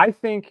 I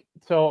think,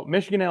 so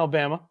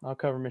Michigan-Alabama, I'll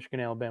cover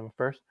Michigan-Alabama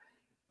first.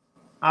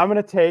 I'm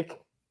going to take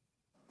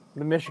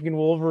the Michigan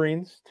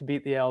Wolverines to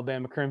beat the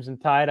Alabama Crimson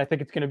Tide. I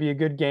think it's going to be a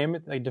good game,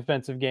 a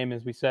defensive game,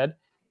 as we said.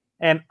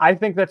 And I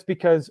think that's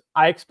because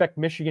I expect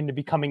Michigan to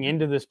be coming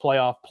into this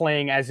playoff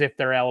playing as if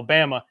they're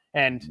Alabama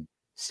and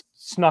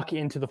snuck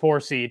into the 4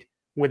 seed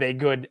with a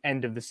good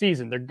end of the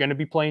season. They're going to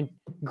be playing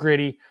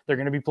gritty. They're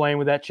going to be playing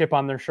with that chip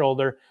on their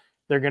shoulder.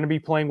 They're going to be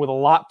playing with a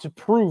lot to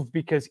prove,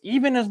 because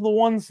even as the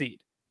 1 seed,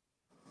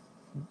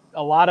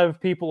 a lot of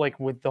people, like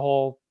with the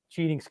whole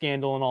cheating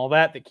scandal and all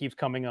that keeps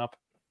coming up,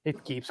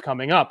 it keeps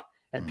coming up.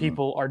 And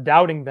people are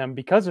doubting them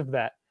because of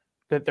that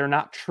they're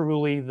not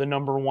truly the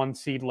number 1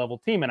 seed level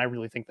team. And I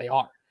really think they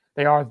are.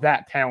 They are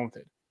that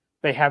talented.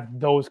 They have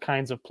those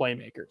kinds of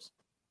playmakers.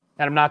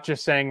 And I'm not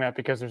just saying that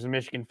because there's a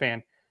Michigan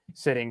fan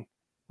sitting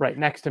right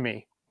next to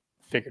me,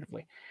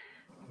 figuratively.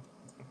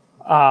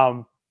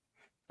 I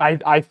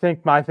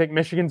think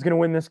Michigan's going to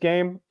win this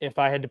game. If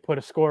I had to put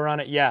a score on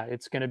it, yeah,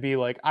 it's going to be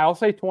like, I'll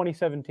say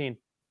 2017.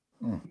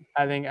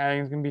 I think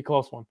it's going to be a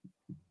close one.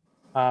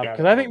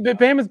 Because I think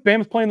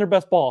Bama's playing their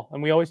best ball,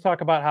 and we always talk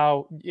about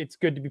how it's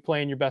good to be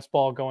playing your best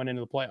ball going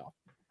into the playoff.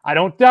 I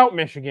don't doubt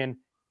Michigan,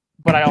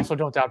 but I also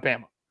don't doubt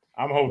Bama.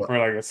 I'm hoping for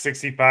like a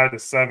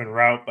 65-7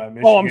 route by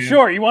Michigan. Oh, I'm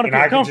sure you want to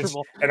feel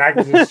comfortable. I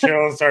can just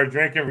chill and start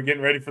drinking. We're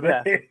getting ready for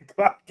the 8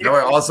 o'clock game. Now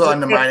we're also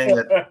undermining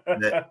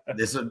that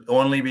this would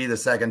only be the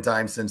second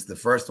time since the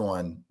first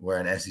one where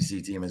an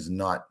SEC team is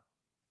not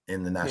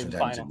in the national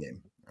championship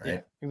game. Right?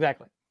 Yeah,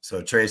 exactly.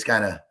 So Trey's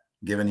kind of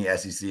giving the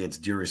SEC its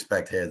due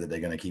respect here that they're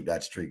going to keep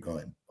that streak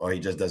going, or he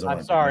just doesn't want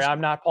to. I'm sorry, I'm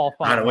not Paul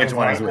Fine. I don't know which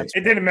one is which.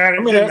 It didn't matter.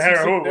 It didn't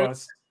matter who it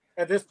was.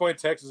 At this point,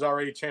 Texas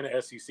already chanted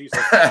SEC.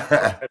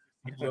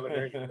 So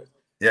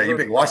yeah, you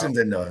picked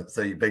Washington though,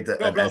 so you picked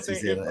an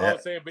SEC. I'm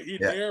saying, but in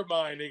their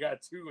mind, they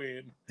got 2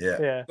 in.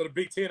 Yeah. So the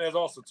Big Ten has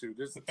also 2.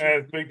 This is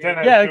Big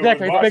Ten. Yeah,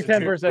 exactly. It's Big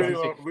Ten versus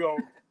SEC. We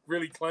don't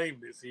really claim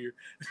this here.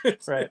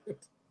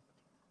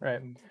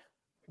 Right.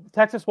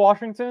 Texas,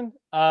 Washington,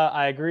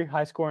 I agree.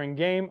 High scoring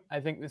game. I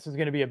think this is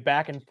going to be a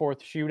back and forth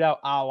shootout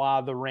a la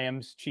the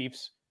Rams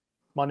Chiefs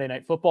Monday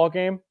Night Football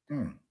game.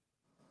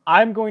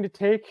 I'm going to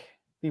take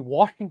the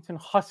Washington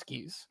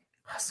Huskies.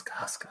 Husk.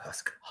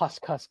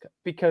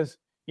 Because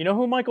you know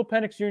who Michael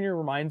Penix Jr.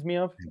 reminds me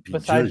of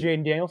besides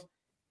Jaden Daniels?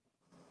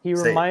 He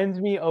reminds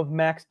me of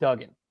Max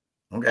Duggan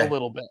a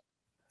little bit.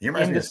 He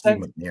reminds me of Steve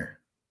McNair.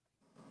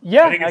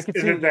 Yeah, I could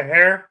see. Is it the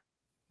hair?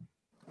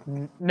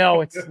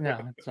 No, it's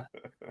not.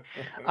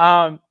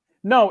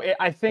 No,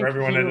 I think he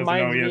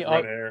reminds me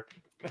of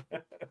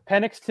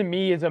Penix. To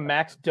me, is a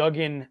Max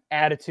Duggan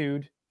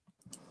attitude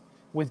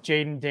with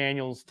Jaden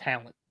Daniels'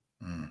 talent,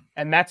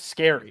 and that's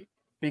scary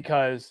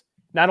because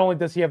not only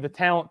does he have the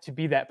talent to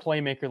be that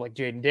playmaker like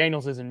Jaden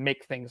Daniels is and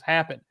make things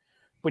happen,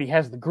 but he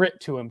has the grit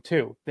to him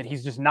too that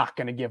he's just not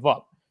going to give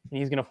up and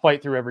he's going to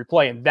fight through every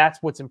play, and that's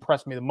what's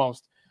impressed me the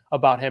most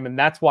about him, and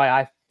that's why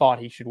I thought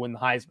he should win the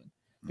Heisman.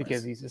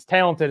 Because he's as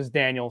talented as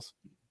Daniels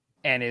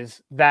and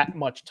is that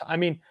much. I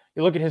mean,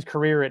 you look at his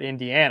career at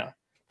Indiana,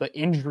 the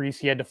injuries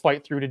he had to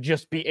fight through to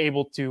just be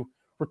able to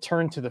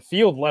return to the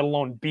field, let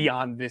alone be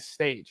on this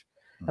stage.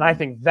 And I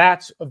think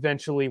that's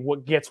eventually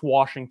what gets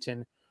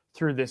Washington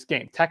through this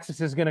game.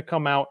 Texas is going to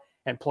come out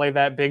and play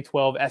that Big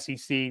 12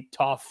 SEC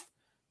tough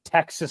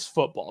Texas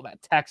football,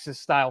 that Texas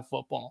style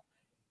football.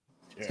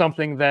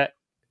 Something that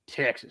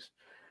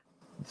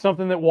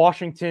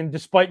Washington,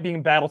 despite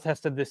being battle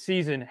tested this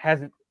season,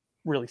 hasn't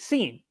really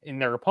seen in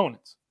their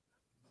opponents.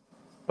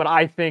 But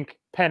I think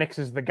Penix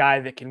is the guy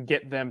that can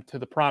get them to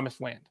the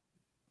promised land.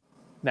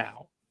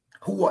 Now.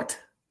 What?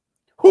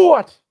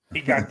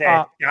 He got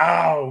that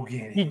dog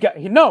in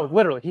it.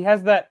 Literally. He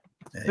has that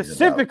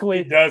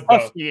specifically He does,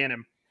 husky in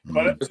him.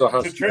 But It's a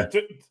husky.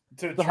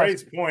 to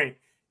Trey's point,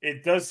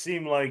 it does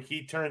seem like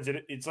he turns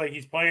it. It's like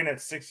he's playing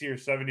at 60 or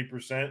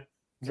 70%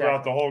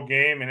 throughout the whole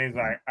game, and he's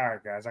like, "All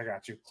right, guys, I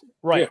got you."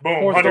 Right. Yeah,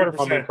 Boom, 100%.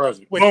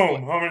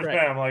 Boom, 100%. Right.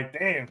 I'm like,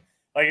 damn.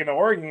 Like in the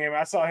Oregon game,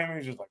 I saw him. He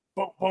was just like,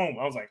 boom, boom.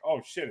 I was like,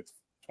 oh shit, it's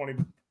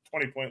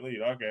 20-point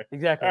lead. Okay,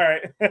 Exactly. all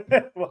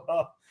right.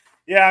 Well,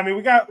 yeah. I mean,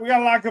 we got a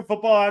lot of good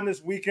football on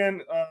this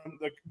weekend.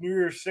 The New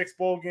Year's Six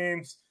bowl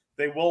games,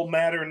 they will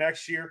matter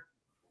next year,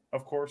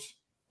 of course.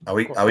 Are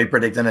we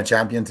predicting a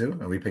champion too?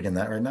 Are we picking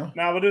that right now?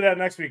 No, we'll do that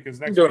next week because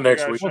next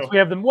week. Once we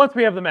have the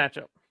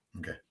matchup.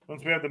 Okay.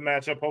 Once we have the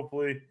matchup,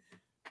 hopefully,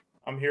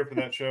 I'm here for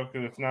that show.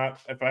 Because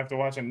if I have to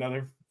watch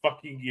another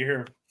fucking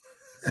year,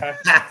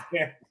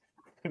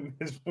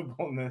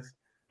 miserableness.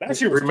 That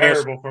shit was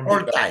terrible for me.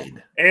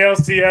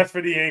 ALCS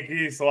for the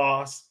Yankees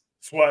lost,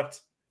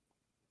 swept.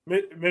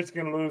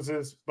 Michigan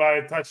loses by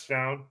a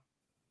touchdown.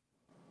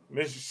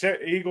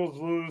 Eagles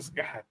lose.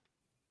 God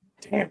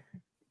damn.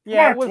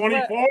 Yeah,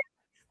 24.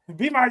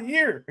 Be my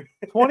year.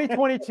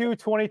 2022,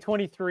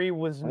 2023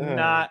 was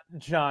not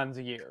John's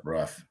year.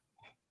 Rough.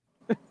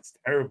 It's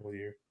a terrible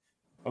year.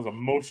 I was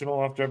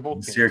emotional after both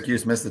games.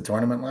 Syracuse missed the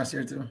tournament last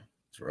year too.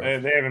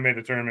 They haven't made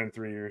the tournament in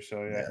 3 years,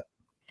 so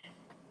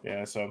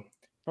yeah. So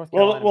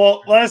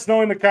well, let us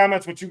know in the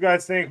comments what you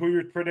guys think, who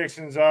your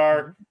predictions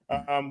are.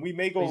 We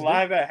may go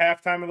live at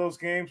halftime of those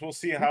games. We'll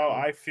see how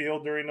I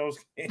feel during those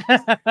games.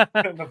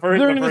 the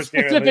first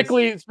game,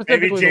 specifically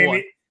maybe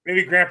Jamie.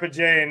 Maybe Grandpa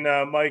Jay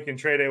and Mike and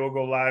Trey Day will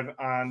go live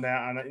on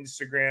that on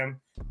Instagram.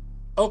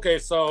 Okay,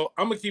 so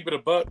I'm gonna keep it a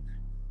buck.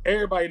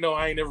 Everybody know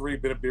I ain't never really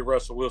been a big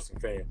Russell Wilson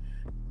fan.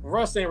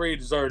 Russ ain't really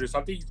deserve this.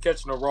 I think he's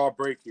catching a raw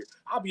break here.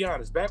 I'll be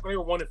honest. Back when they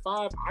were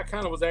 1-5, I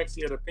kind of was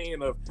actually at an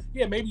opinion of,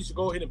 maybe you should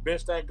go ahead and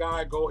bench that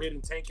guy, go ahead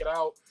and tank it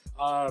out.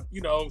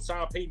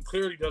 Sean Payton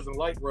clearly doesn't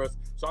like Russ,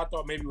 so I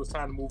thought maybe it was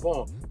time to move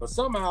on. But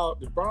somehow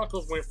the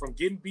Broncos went from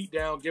getting beat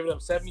down, giving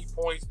up 70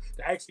 points,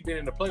 to actually being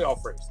in the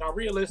playoff race. Now,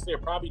 realistically,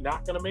 they're probably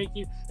not going to make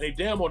it, and they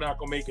damn well not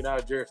going to make it out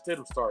of Jarrett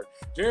Stidham's start.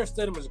 Jarrett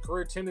Stidham is a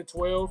career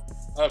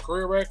 10-12,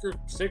 career record,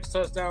 6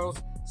 touchdowns,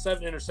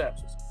 7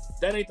 interceptions.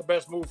 That ain't the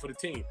best move for the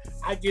team.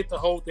 I get the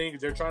whole thing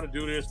because they're trying to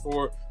do this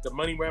for the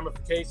money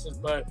ramifications,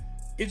 but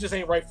it just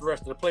ain't right for the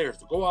rest of the players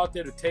to go out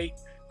there to take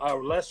a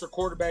lesser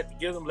quarterback to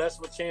give them less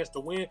of a chance to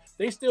win.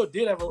 They still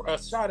did have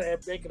a shot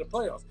at making the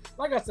playoffs.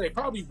 Like I said, they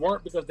probably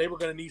weren't because they were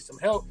going to need some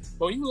help.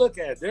 But when you look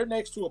at it, their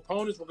next two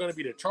opponents were going to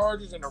be the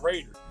Chargers and the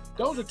Raiders.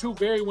 Those are two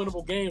very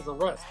winnable games for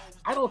Russ.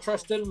 I don't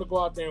trust Stidham to go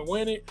out there and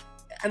win it.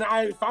 And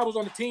if I was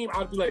on the team,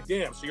 I'd be like,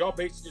 damn, so y'all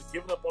basically just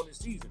giving up on this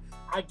season.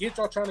 I get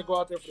y'all trying to go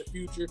out there for the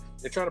future.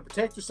 They're trying to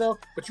protect yourself,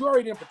 but you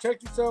already didn't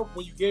protect yourself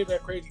when you gave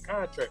that crazy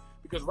contract.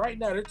 Because right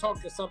now they're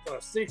talking something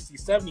of 60,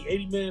 70,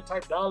 80 million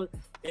type dollar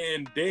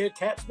in dead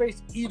cap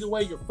space. Either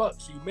way, you're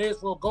fucked. So you may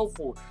as well go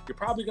for it. You're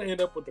probably going to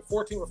end up with the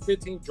 14th or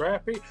 15th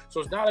draft pick.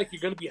 So it's not like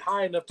you're going to be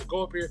high enough to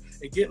go up here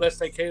and get, let's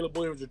say, Caleb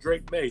Williams or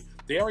Drake May.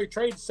 They already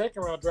traded the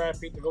second round draft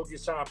pick to go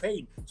get Sean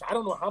Payton. So I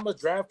don't know how much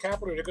draft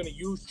capital they're going to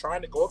use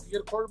trying to go up to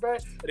get a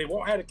quarterback, and they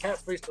won't have the cap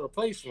space to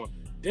replace one.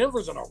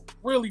 Denver's in a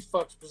really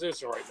fucked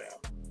position right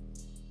now.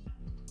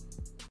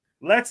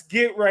 Let's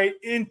get right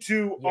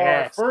into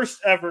our first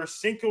ever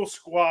CINCO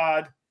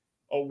Squad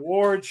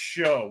Awards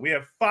show. We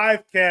have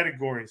 5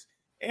 categories,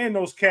 and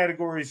those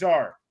categories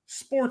are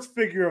Sports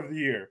Figure of the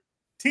Year,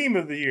 Team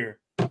of the Year,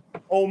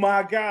 Oh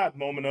My God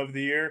Moment of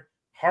the Year,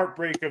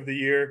 Heartbreak of the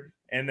Year,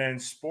 and then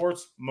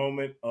Sports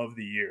Moment of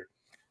the Year.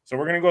 So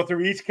we're going to go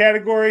through each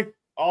category.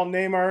 I'll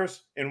name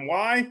ours and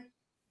why.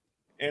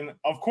 And,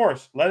 of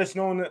course, let us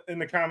know in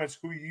the comments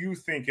who you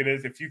think it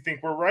is. If you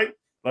think we're right,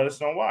 let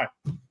us know why.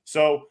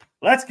 So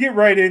let's get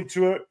right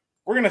into it.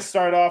 We're going to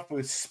start off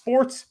with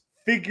Sports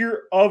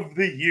Figure of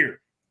the Year.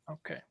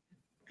 Okay.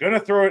 Going to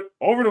throw it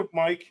over to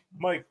Mike.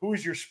 Mike, who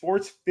is your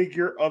Sports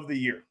Figure of the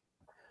Year?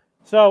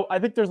 So I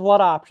think there's a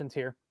lot of options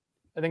here.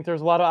 I think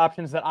there's a lot of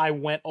options that I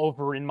went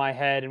over in my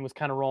head and was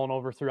kind of rolling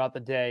over throughout the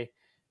day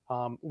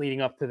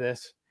leading up to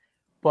this.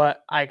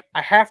 But I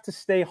have to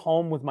stay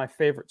home with my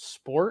favorite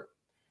sport,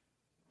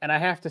 and I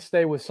have to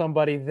stay with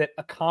somebody that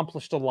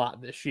accomplished a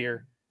lot this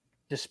year,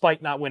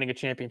 despite not winning a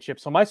championship.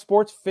 So my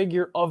Sports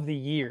Figure of the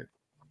Year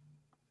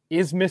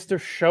is Mr.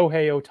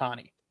 Shohei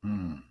Ohtani,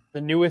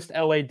 the newest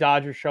LA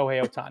Dodger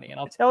Shohei Ohtani. And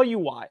I'll tell you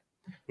why.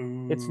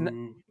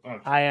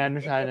 I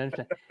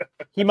understand.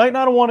 He might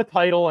not have won a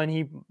title, and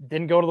he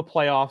didn't go to the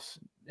playoffs,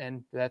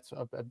 and that's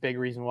a big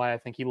reason why I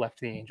think he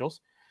left the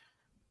Angels.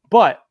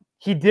 But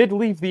he did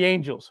leave the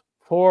Angels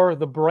for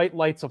the bright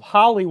lights of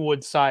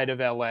Hollywood side of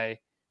LA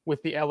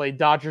with the LA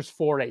Dodgers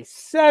for a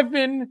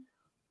 $700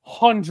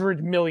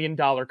 million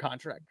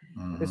contract.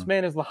 This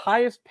man is the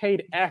highest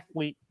paid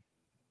athlete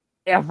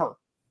ever.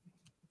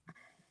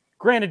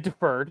 Granted,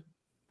 deferred,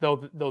 though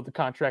the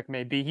contract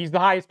may be. He's the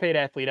highest paid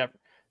athlete ever.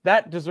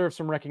 That deserves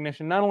some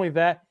recognition. Not only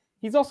that,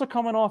 he's also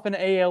coming off an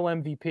AL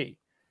MVP.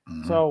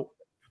 So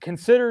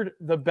considered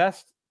the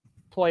best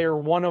player,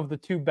 one of the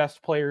 2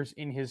 best players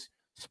in his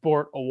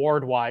sport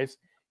award-wise,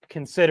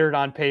 considered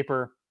on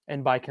paper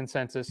and by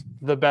consensus,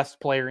 the best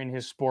player in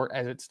his sport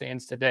as it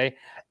stands today,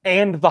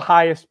 and the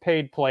highest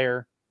paid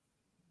player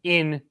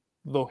in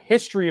the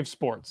history of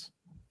sports,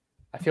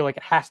 I feel like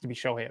it has to be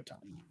Shohei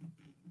Ohtani,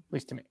 at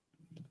least to me.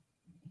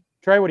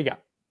 Trey, what do you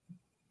got?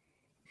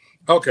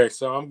 Okay,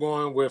 so I'm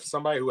going with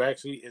somebody who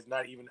actually is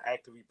not even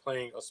actively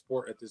playing a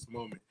sport at this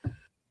moment.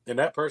 And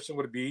that person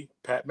would be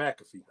Pat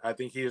McAfee. I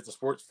think he is the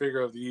sports figure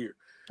of the year.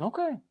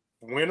 Okay.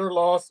 Win or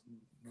loss,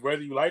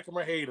 whether you like him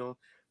or hate him,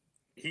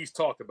 he's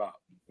talked about.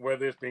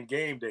 Whether it's been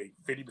game day,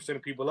 50%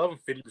 of people love him,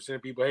 50%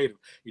 of people hate him.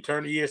 You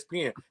turn to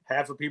ESPN,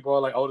 half of people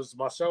are like, oh, this is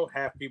my show,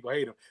 half people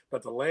hate him.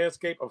 But the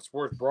landscape of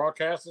sports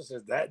broadcasting,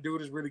 since that dude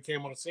has really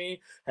came on the scene,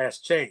 has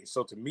changed.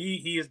 So to me,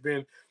 he has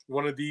been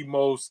one of the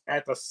most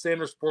at the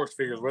center sports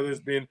figures, whether it's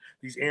been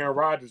these Aaron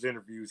Rodgers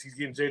interviews, he's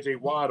getting J.J.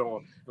 Watt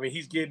on. I mean,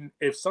 he's getting,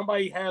 if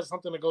somebody has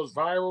something that goes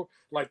viral,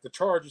 like the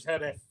Chargers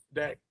had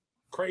that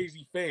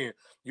crazy fan,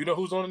 you know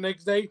who's on the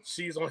next day?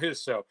 She's on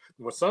his show.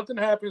 When something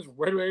happens,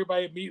 where do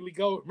everybody immediately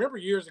go? Remember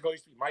years ago, it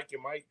used to be Mike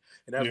and Mike,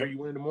 and that's where you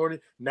went in the morning.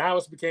 Now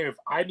it's became, if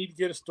I need to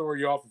get a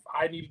story off, if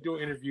I need to do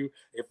an interview,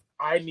 if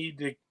I need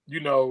to,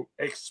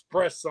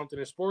 express something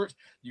in sports,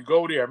 you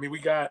go there. I mean, we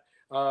got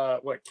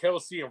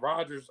Kelsey and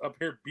Rogers up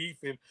here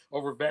beefing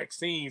over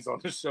vaccines on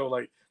the show.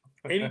 Like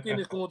anything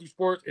that's going through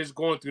sports is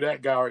going through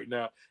that guy right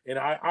now. And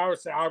I would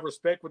say I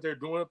respect what they're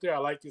doing up there. I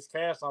like his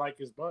cast. I like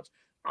his bunch.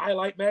 I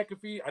like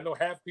McAfee. I know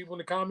half people in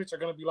the comments are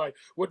going to be like,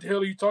 what the hell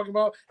are you talking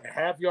about? And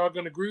half y'all are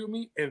going to agree with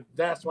me. And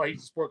that's why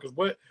he's a sport.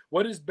 Because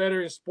what is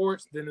better in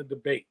sports than a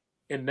debate?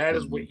 And that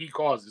is what he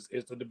causes,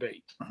 is the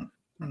debate.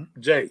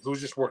 Jay,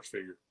 who's your sports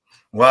figure?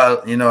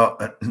 Well,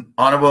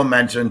 honorable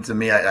mention to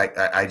me.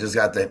 I just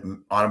got the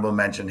honorable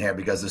mention here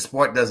because the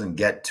sport doesn't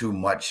get too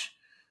much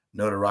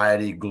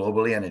notoriety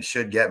globally, and it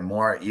should get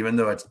more, even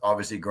though it's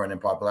obviously growing in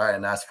popularity.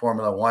 And that's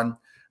Formula One,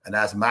 and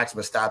that's Max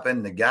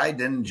Verstappen. The guy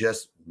didn't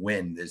just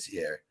win this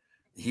year.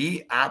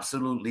 He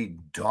absolutely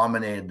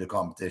dominated the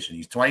competition.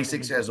 He's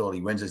 26 years old.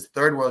 He wins his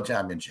third world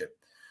championship.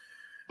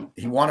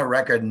 He won a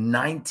record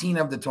 19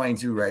 of the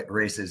 22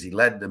 races. He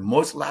led the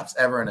most laps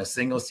ever in a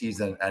single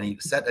season, and he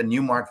set a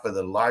new mark for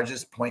the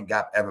largest point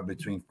gap ever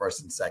between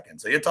first and second.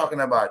 So you're talking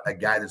about a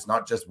guy that's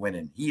not just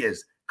winning. He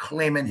is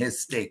claiming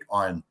his stake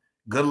on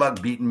good luck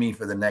beating me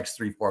for the next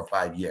 3, 4,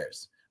 5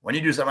 years. When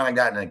you do something like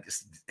that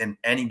in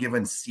any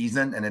given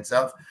season in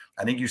itself,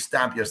 I think you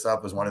stamp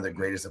yourself as one of the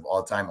greatest of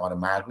all time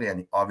automatically.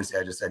 And obviously,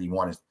 I just said he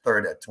won his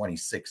third at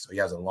 26, so he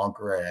has a long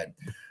career ahead.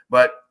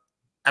 But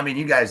I mean,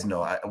 you guys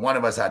know, one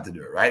of us had to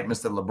do it, right?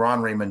 Mr.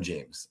 LeBron Raymond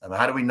James. I mean,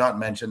 how do we not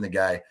mention the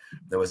guy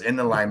that was in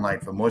the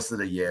limelight for most of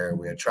the year?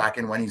 We are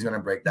tracking when he's going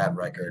to break that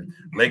record.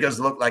 Lakers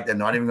look like they're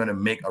not even going to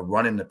make a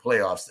run in the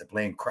playoffs. They're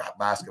playing crap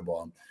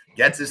basketball.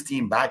 Gets his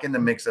team back in the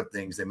mix of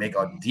things. They make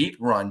a deep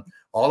run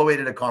all the way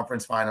to the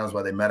conference finals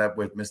where they met up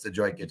with Mr.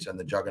 Jokic and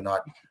the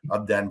juggernaut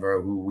of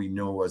Denver, who we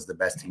knew was the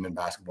best team in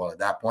basketball at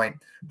that point.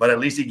 But at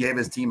least he gave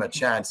his team a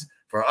chance,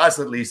 for us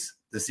at least,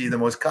 to see the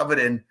most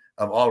coveted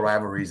of all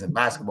rivalries in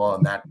basketball,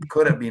 and that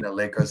could have been a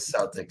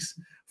Lakers-Celtics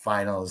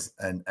finals,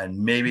 and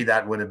maybe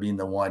that would have been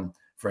the one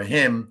for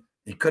him.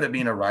 It could have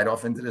been a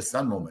write-off into the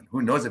sun moment.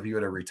 Who knows if he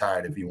would have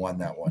retired if he won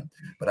that one.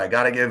 But I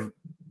got to give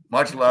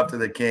much love to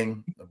the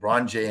king,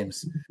 LeBron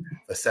James,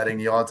 for setting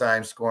the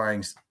all-time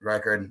scoring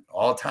record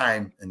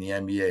all-time in the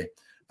NBA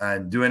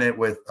and doing it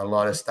with a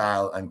lot of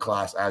style and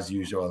class as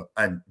usual.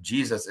 And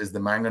Jesus, is the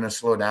man going to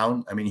slow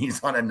down? I mean,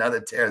 he's on another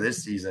tear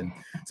this season.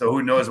 So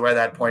who knows where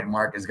that point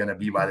mark is going to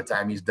be by the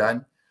time he's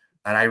done.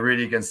 And I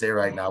really can say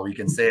right now, we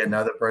can say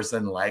another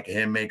person like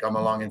him may come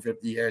along in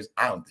 50 years.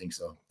 I don't think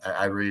so.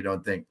 I really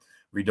don't think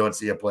we don't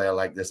see a player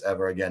like this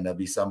ever again. There'll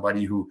be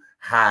somebody who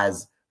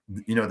has,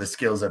 the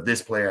skills of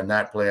this player and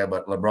that player,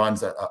 but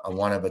LeBron's a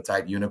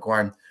one-of-a-type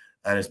unicorn.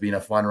 And it's been a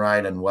fun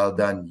ride and well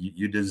done.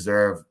 You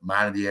deserve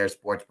Man of the Year,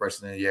 Sports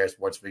Person of the Year,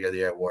 Sports Figure of the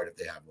Year award if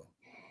they have one.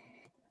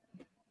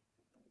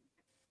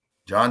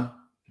 John?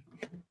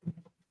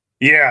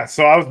 Yeah,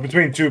 so I was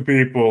between two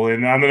people,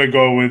 and I'm going to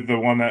go with the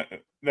one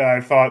that I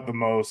thought the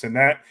most, and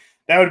that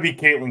would be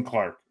Caitlin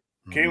Clark.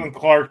 Mm-hmm. Caitlin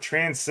Clark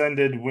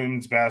transcended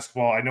women's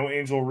basketball. I know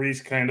Angel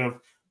Reese kind of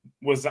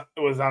was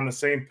on the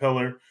same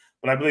pillar,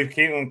 but I believe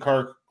Caitlin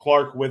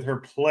Clark, with her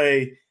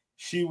play,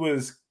 she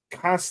was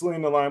constantly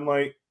in the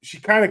limelight. She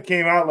kind of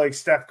came out like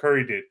Steph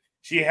Curry did.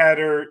 She had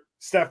her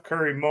Steph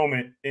Curry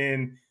moment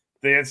in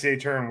the NCAA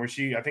tournament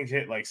where I think she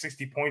hit like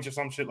 60 points or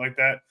some shit like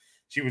that.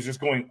 She was just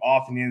going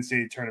off in the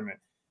NCAA tournament.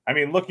 I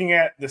mean, looking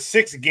at the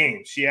 6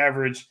 games, she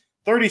averaged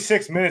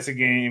 36 minutes a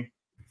game,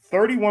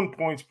 31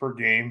 points per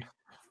game,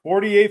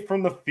 48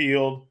 from the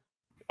field,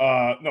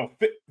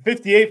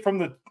 58 from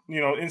the,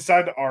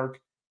 inside the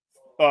arc,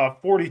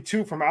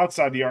 42 from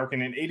outside the arc,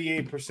 and then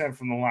 88%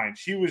 from the line.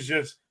 She was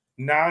just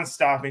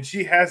nonstop, and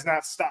she has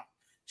not stopped.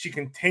 She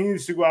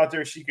continues to go out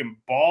there. She can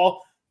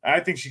ball.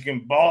 I think she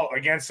can ball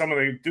against some of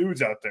the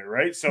dudes out there,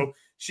 right? So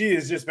she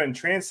has just been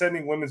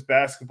transcending women's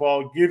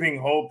basketball, giving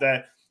hope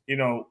that,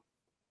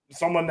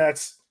 someone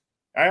that's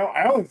 –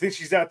 I don't think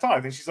she's that tall.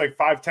 I think she's like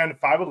 5'10",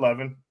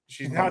 5'11".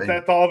 She's not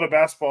that tall of a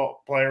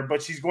basketball player,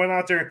 but she's going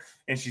out there,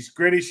 and she's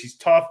gritty. She's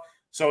tough.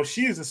 So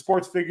she is the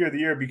sports figure of the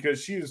year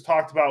because she was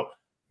talked about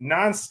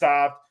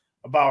nonstop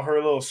about her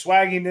little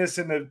swagginess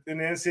in the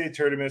NCAA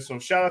tournament. So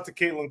shout out to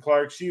Caitlin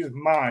Clark. She is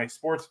my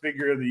sports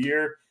figure of the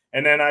year.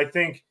 And then I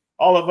think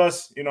all of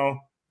us,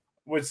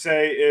 would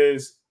say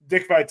is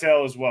Dick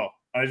Vitale as well.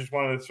 I just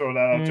wanted to throw that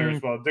out there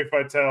as well. Dick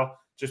Vitale,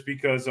 just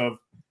because of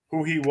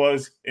who he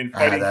was in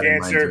fighting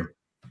cancer.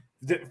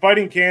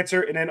 Fighting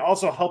cancer, and then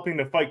also helping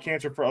to fight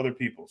cancer for other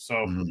people.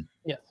 So,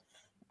 yes.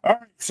 All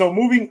right. So,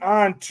 moving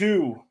on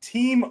to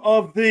Team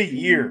of the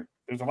Year.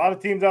 There's a lot of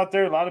teams out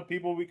there, a lot of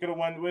people we could have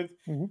won with.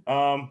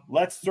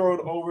 Let's throw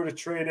it over to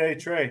Trey Day.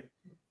 Trey,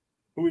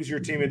 who is your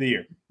Team of the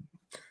Year?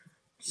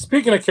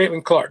 Speaking of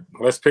Caitlin Clark,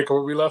 let's pick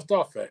where we left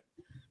off at.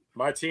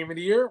 My Team of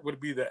the Year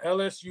would be the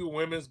LSU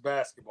women's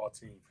basketball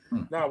team.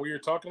 Now, we are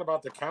talking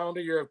about the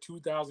calendar year of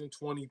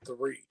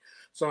 2023.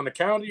 So, in the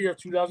calendar year of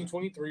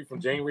 2023,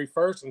 from January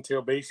 1st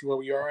until basically where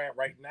we are at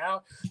right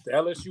now, the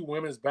LSU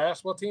women's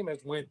basketball team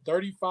has went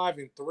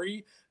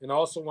 35-3 and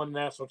also won the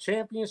national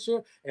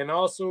championship and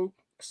also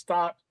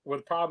stopped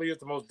what probably is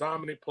the most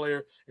dominant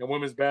player in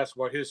women's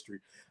basketball history.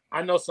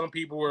 I know some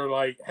people were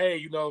like,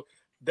 hey,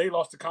 they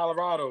lost to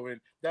Colorado and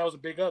that was a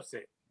big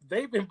upset.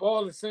 They've been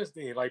balling since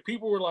then. Like,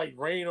 people were like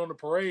rain on the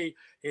parade,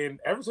 and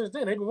ever since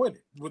then they've been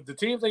winning. With the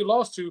teams they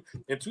lost to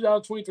in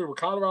 2023 with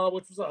Colorado,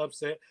 which was an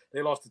upset,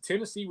 they lost to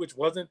Tennessee, which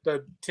wasn't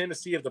the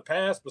Tennessee of the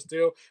past, but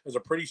still was a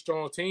pretty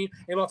strong team.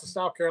 They lost to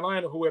South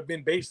Carolina, who have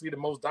been basically the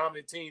most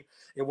dominant team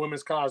in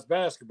women's college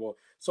basketball.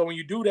 So when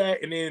you do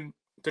that, and then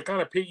to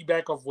kind of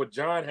piggyback off what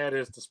John had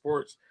as the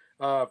sports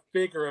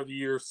figure of the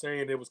year,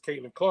 saying it was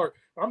Caitlin Clark.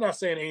 I'm not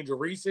saying Angel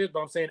Reese is, but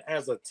I'm saying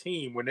as a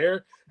team, when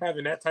they're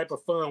having that type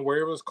of fun,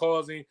 where it was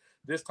causing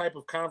this type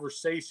of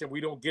conversation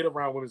we don't get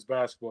around women's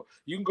basketball.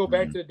 You can go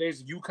back to the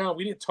days of UConn.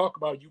 We didn't talk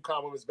about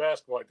UConn women's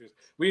basketball like this.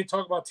 We didn't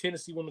talk about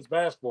Tennessee women's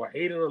basketball.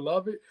 Hate it or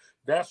love it,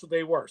 that's what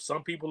they were.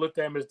 Some people looked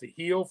at them as the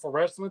heel for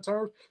wrestling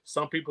terms.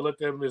 Some people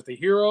looked at them as the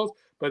heroes,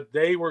 but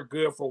they were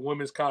good for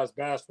women's college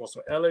basketball.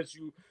 So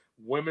LSU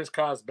women's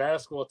college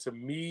basketball, to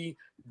me,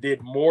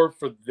 did more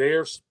for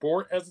their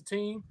sport as a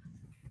team,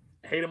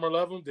 hate them or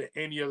love them, than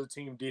any other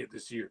team did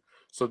this year.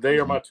 So they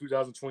are my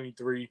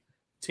 2023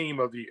 Team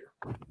of the Year.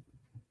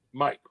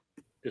 Mike,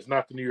 it's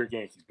not the New York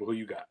Yankees, but who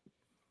you got?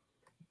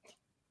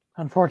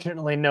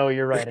 Unfortunately, no,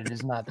 you're right. It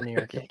is not the New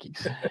York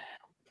Yankees.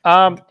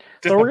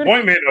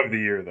 Disappointment of the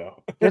year,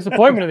 though.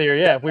 Disappointment of the year,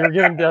 yeah. If we were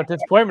given the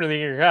disappointment of the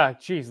year,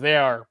 geez, they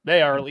are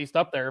at least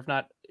up there, if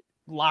not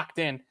locked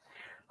in.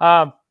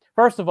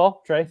 First of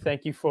all, Trey,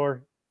 thank you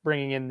for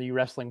bringing in the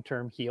wrestling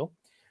term heel.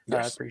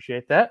 I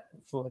appreciate that.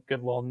 It's a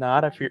good little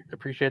nod. I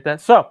appreciate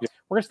that. So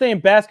we're going to stay in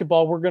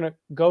basketball. We're going to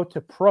go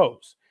to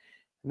pros.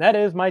 And that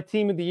is, my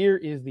Team of the Year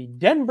is the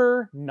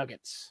Denver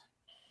Nuggets.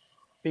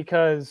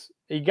 Because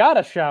you got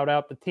to shout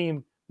out the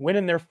team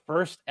winning their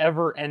first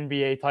ever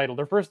NBA title,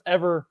 their first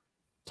ever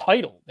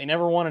title. They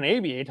never won an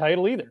ABA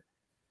title either.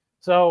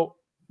 So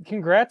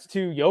congrats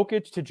to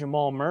Jokic, to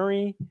Jamal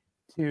Murray,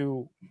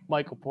 to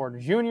Michael Porter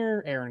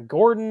Jr., Aaron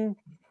Gordon,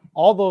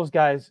 all those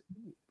guys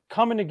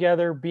coming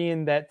together,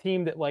 being that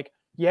team that, like,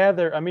 in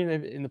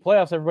the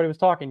playoffs, everybody was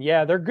talking,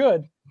 they're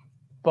good,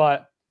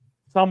 but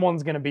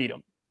someone's going to beat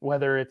them.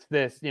 Whether it's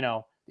this,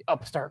 the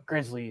upstart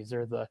Grizzlies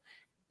or the,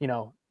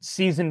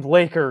 seasoned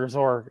Lakers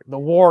or the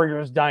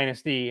Warriors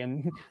dynasty.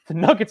 And the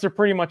Nuggets are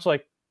pretty much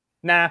like,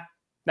 nah,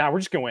 we're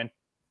just going to win.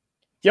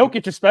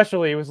 Jokic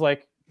especially was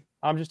like,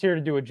 I'm just here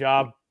to do a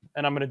job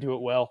and I'm going to do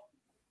it well.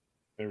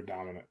 They were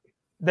dominant.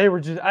 They were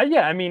just,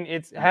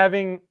 it's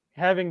having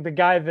the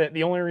guy that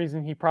the only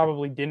reason he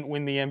probably didn't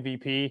win the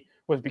MVP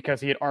was because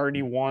he had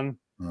already won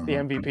the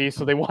MVP.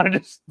 So they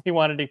wanted to,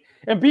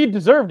 and Embiid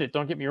deserved it.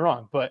 Don't get me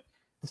wrong. But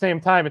at the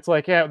same time, it's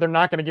like, they're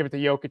not going to give it to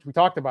Jokic. We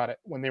talked about it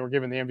when they were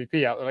giving the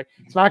MVP out. They're like,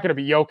 it's not going to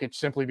be Jokic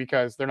simply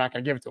because they're not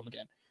going to give it to him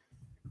again.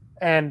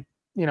 And,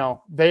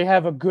 they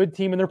have a good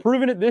team, and they're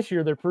proving it this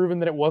year. They're proving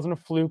that it wasn't a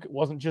fluke. It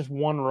wasn't just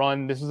one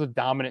run. This is a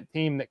dominant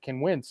team that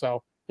can win.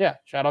 So,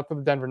 shout out to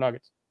the Denver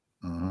Nuggets.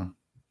 John,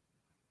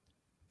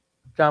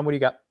 what do you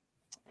got?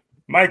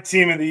 My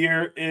Team of the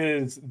Year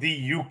is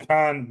the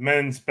UConn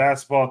men's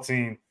basketball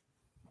team.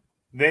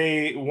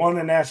 They won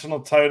the national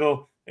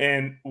title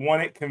and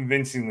won it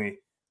convincingly.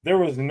 There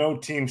was no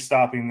team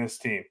stopping this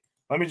team.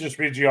 Let me just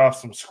read you off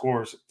some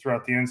scores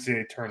throughout the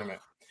NCAA tournament.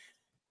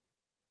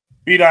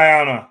 Beat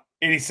Iona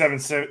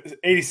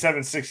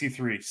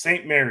 87-63.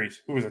 St.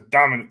 Mary's, who was a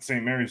dominant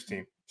St. Mary's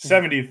team,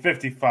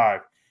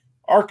 70-55.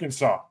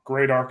 Arkansas,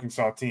 great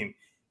Arkansas team,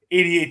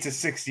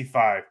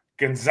 88-65.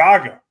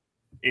 Gonzaga,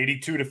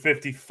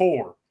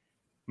 82-54.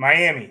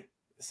 Miami,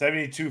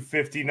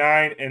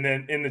 72-59. And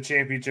then in the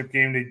championship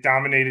game, they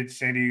dominated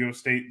San Diego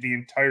State the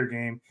entire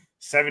game,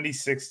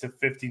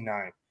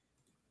 76-59.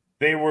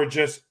 They were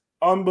just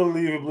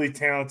unbelievably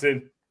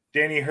talented.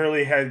 Danny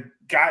Hurley had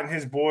gotten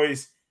his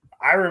boys.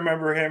 I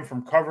remember him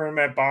from covering him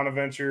at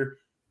Bonaventure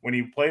when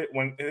he played,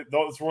 when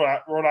those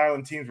Rhode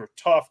Island teams were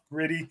tough,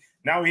 gritty.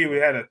 Now he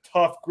had a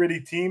tough, gritty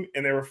team,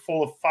 and they were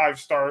full of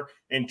 5-star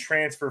and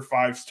transfer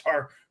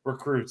 5-star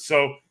recruits.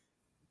 So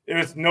it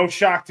was no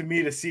shock to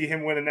me to see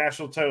him win a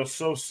national title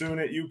so soon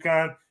at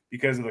UConn,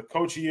 because of the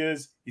coach he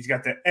is. He's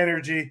got the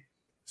energy.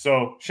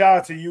 So shout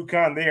out to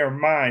UConn. They are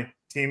my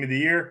team of the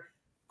year.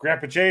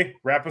 Grandpa Jay,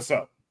 wrap us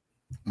up.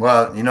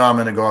 Well, I'm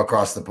going to go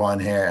across the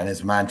pond here, and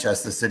it's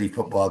Manchester City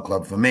Football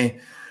Club for me.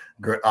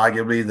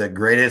 Arguably the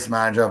greatest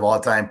manager of all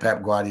time,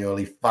 Pep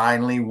Guardiola,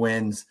 finally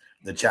wins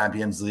the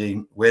Champions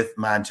League with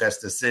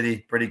Manchester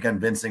City. Pretty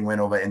convincing win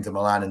over Inter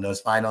Milan in those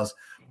finals.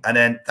 And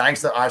then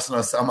thanks to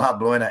Arsenal somehow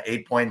blowing an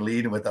 8-point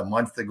lead with a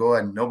month to go,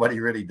 and nobody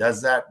really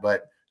does that,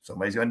 but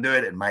somebody's going to do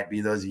it. It might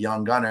be those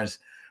young gunners.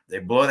 They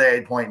blow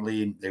their 8-point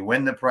lead. They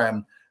win the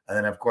Prem. And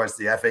then, of course,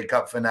 the FA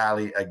Cup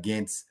finale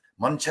against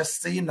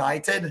Manchester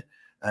United.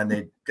 And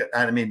they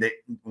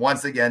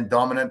once again,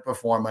 dominant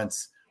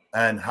performance.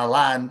 And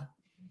Haaland,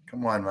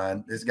 come on,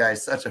 man. This guy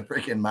is such a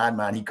freaking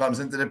madman. He comes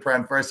into the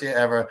Prem first year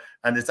ever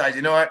and decides,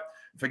 you know what?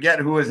 Forget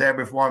who was there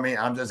before me.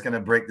 I'm just going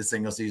to break the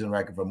single season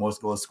record for most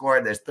goals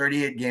scored. There's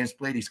 38 games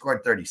played. He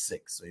scored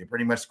 36. So you're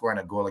pretty much scoring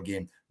a goal a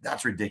game.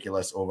 That's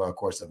ridiculous over a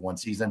course of one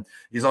season.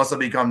 He's also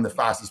become the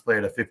fastest player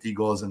to 50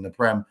 goals in the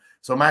Prem.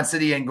 So Man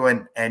City ain't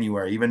going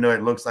anywhere, even though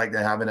it looks like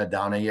they're having a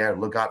downer year.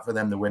 Look out for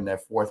them to win their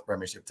 4th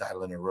Premiership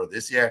title in a row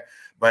this year.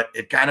 But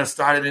it kind of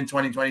started in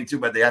 2022,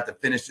 but they had to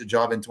finish the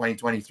job in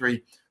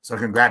 2023. So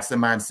congrats to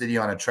Man City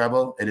on a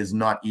treble. It is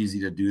not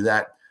easy to do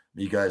that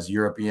because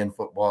European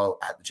football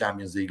at the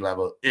Champions League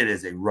level, it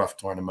is a rough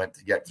tournament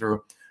to get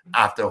through.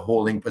 After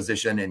holding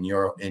position in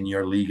your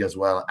league as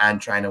well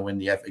and trying to win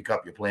the FA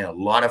Cup, you're playing a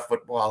lot of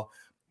football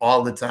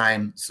all the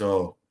time.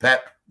 So,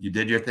 Pep, you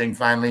did your thing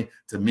finally.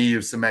 To me,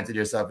 you've cemented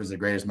yourself as the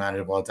greatest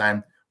manager of all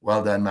time.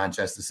 Well done,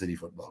 Manchester City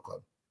Football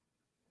Club.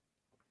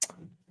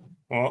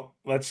 Well,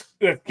 let's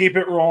keep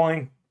it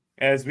rolling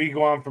as we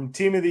go on from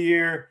Team of the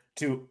Year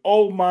to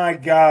Oh My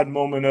God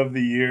Moment of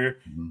the Year.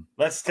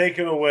 Let's take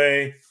it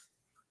away.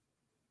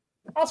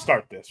 I'll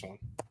start this one.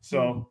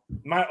 So,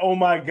 my Oh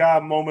My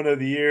God Moment of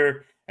the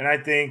Year, and I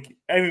think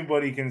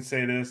everybody can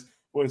say this,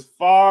 was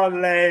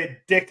Farley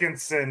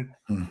Dickinson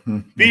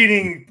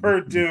beating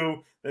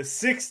Purdue, the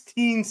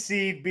 16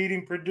 seed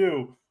beating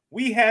Purdue.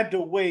 We had to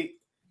wait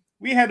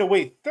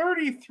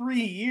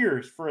 33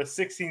 years for a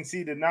 16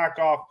 seed to knock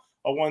off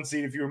a 1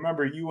 seed. If you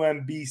remember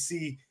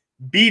UMBC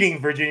beating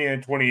Virginia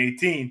in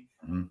 2018.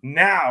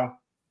 Now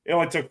it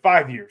only took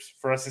 5 years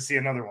for us to see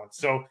another one.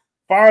 So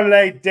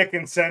Farley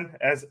Dickinson,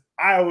 as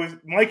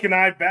Mike and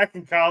I back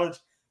in college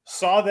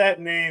saw that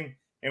name,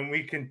 and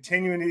we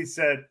continually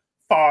said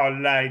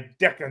Farley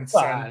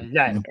Dickinson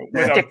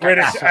with a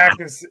British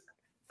accent.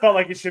 Felt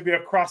like it should be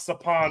across the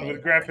pond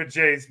with Grandpa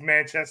Jay's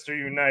Manchester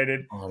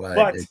United.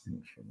 But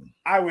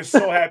I was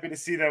so happy to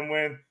see them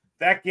win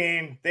that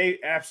game. They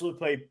absolutely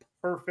played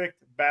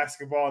perfect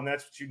basketball, and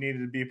that's what you needed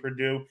to be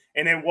Purdue.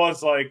 And it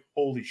was like,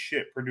 holy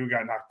shit, Purdue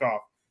got knocked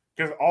off.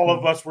 Because all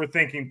of us were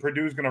thinking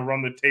Purdue's going to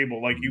run the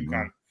table like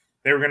UConn.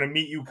 They were going to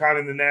meet UConn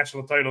in the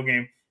national title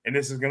game, and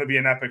this is going to be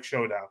an epic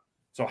showdown.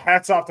 So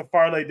hats off to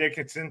Farley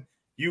Dickinson.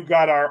 You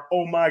got our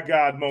oh my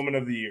God moment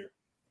of the year.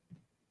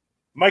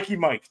 Mikey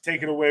Mike,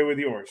 take it away with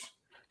yours.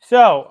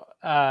 So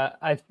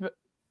I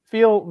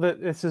feel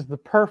that this is the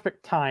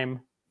perfect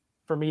time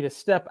for me to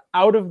step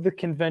out of the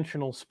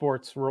conventional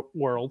sports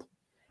world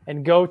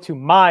and go to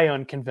my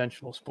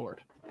unconventional sport,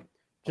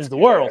 which is the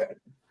world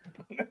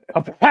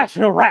of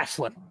professional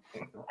wrestling.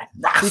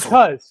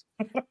 Because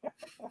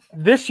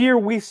this year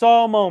we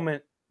saw a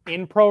moment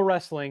in pro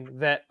wrestling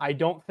that I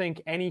don't think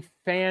any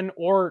fan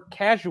or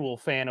casual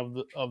fan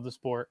of the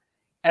sport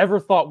ever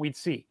thought we'd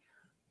see.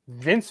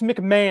 Vince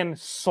McMahon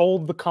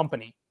sold the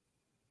company.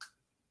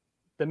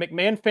 The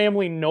McMahon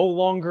family no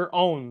longer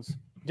owns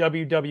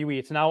WWE.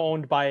 It's now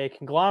owned by a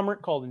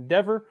conglomerate called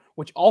Endeavor,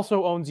 which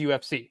also owns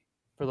UFC,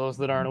 for those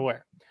that aren't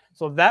aware.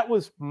 So that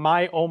was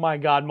my oh my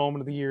God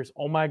moment of the year.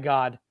 Oh my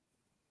God,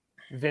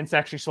 Vince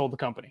actually sold the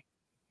company.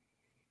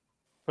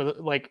 For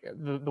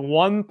the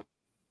one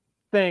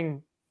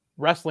thing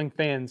wrestling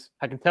fans,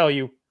 I can tell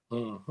you,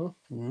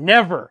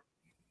 never,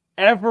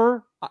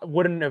 ever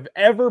wouldn't have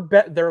ever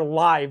bet their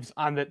lives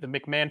on that the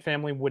McMahon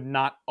family would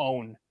not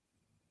own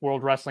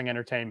World Wrestling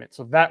Entertainment.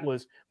 So that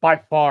was by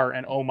far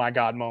an oh my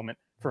God moment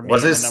for me.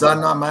 Was his son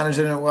not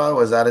managing it well?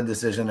 Was that a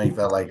decision that he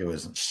felt like it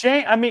was?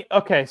 Shane, I mean,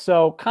 okay,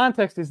 so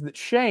context is that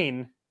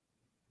Shane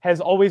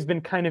has always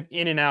been kind of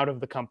in and out of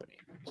the company.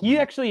 He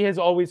actually has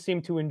always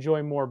seemed to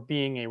enjoy more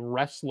being a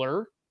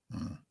wrestler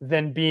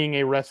than being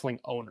a wrestling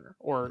owner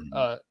or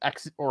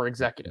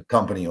executive.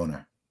 Company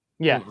owner.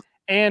 Yeah.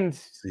 And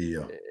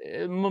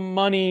CEO.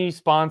 Money,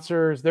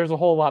 sponsors, there's a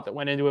whole lot that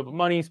went into it, but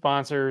money,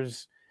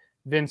 sponsors,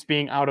 Vince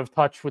being out of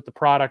touch with the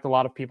product, a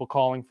lot of people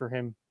calling for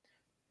him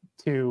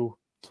to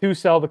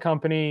sell the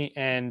company,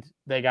 and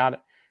they got it,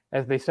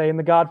 as they say in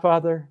The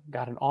Godfather,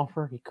 got an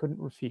offer he couldn't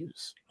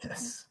refuse.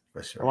 Yes,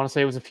 for sure. I want to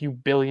say it was a few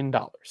 $1 billion.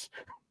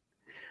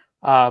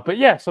 But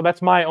yeah, so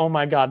that's my oh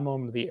my God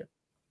moment of the year.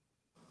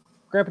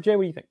 Grandpa Jay,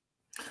 what do you think?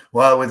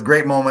 Well, with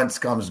great moments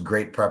comes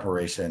great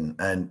preparation.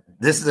 And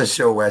this is a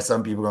show where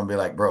some people are going to be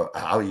like, bro,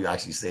 how are you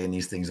actually saying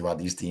these things about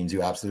these teams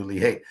you absolutely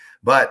hate?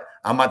 But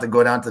I'm about to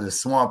go down to the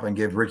swamp and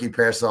give Ricky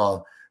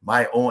Pearsall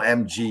my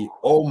OMG.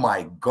 Oh,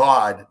 my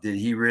God, did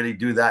he really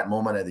do that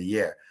moment of the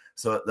year?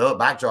 So the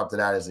backdrop to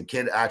that is the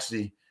kid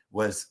actually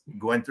was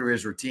going through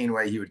his routine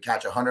where he would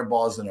catch 100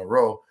 balls in a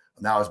row.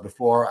 And that was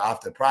before or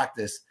after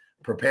practice,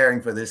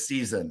 preparing for this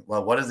season.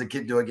 Well, what does the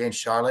kid do against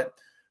Charlotte?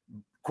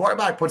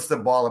 Quarterback puts the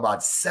ball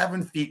about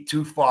 7 feet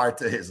too far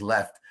to his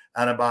left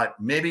and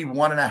about maybe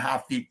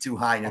 1.5 feet too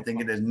high. And you're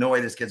thinking there's no way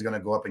this kid's going to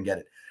go up and get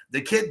it.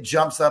 The kid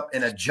jumps up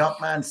in a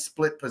jump man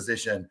split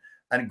position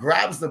and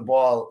grabs the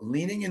ball,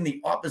 leaning in the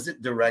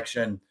opposite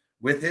direction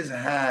with his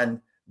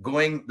hand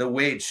going the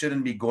way it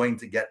shouldn't be going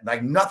to get.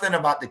 Like nothing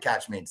about the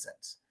catch made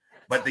sense.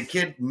 But the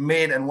kid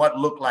made and what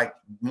looked like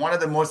one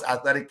of the most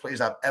athletic plays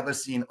I've ever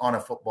seen on a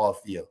football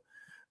field.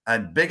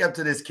 And big up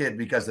to this kid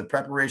because the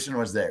preparation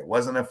was there. It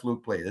wasn't a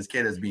fluke play. This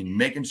kid has been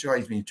making sure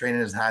he's been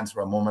training his hands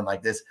for a moment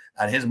like this.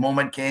 And his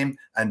moment came,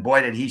 and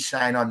boy, did he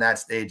shine on that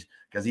stage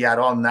because he had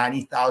all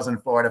 90,000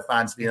 Florida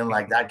fans feeling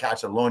like that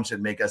catch alone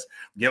should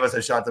give us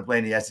a shot to play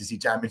in the SEC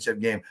championship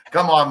game.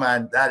 Come on,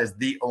 man. That is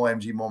the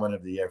OMG moment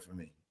of the year for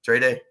me. Trey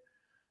Day.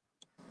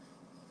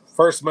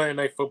 First Monday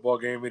Night Football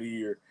game of the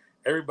year.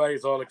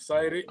 Everybody's all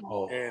excited,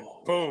 and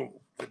boom,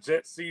 the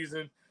Jets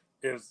season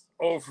is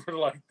over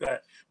like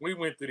that. We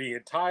went through the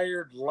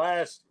entire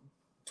last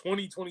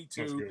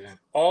 2022,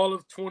 all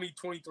of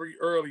 2023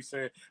 early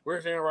saying,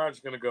 where's Aaron Rodgers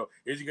going to go?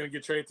 Is he going to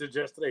get traded to the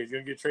Jets today? He's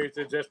going to get traded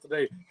to the Jets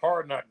today.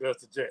 Hard Knock does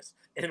the Jets.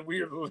 And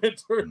we're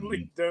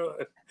literally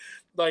done.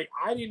 Like,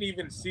 I didn't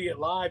even see it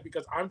live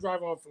because I'm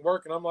driving home from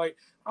work, and I'm like,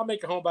 I'll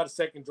make it home by the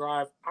second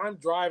drive. I'm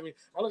driving.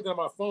 I looked at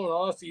my phone, and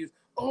all I see is,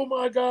 oh,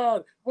 my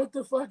God, what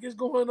the fuck is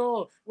going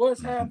on?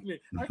 What's happening?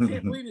 I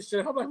can't believe this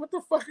shit. I'm like, what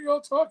the fuck are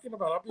y'all talking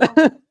about?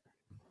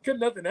 Could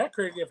nothing that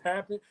crazy have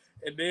happened.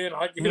 And then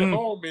I get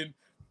home, and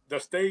the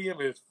stadium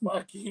is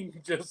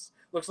fucking just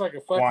looks like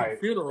a fucking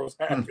funeral's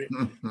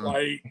happened.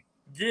 Like,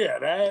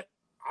 yeah,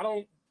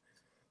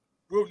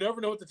 we'll never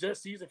know what the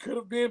Jets season could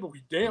have been, but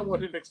we damn well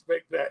didn't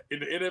expect that.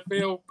 In the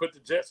NFL, put the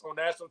Jets on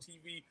national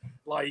TV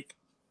like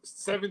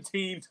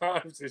 17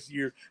 times this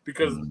year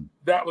because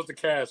that was the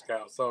cash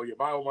cow. So, yeah,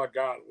 oh my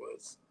God,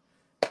 was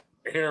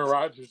Aaron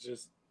Rodgers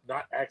just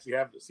not actually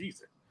having the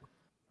season.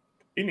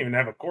 He didn't even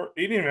have a court.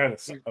 He didn't even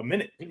have a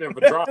minute. He never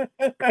dropped.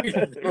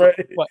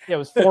 Right. What? It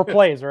was 4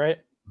 plays, right?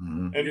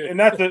 And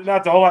not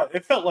the whole lot.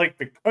 It felt like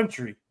the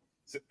country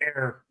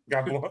air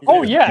got blown.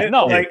 Oh yeah,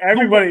 no, like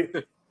everybody.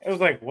 It was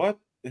like, what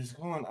is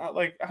going on?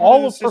 Like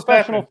all of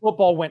professional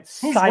football went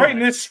Who's silent. writing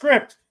this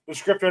script? The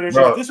script writer.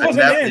 This wasn't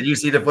in. Did you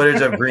see the footage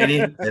of Greeny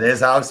in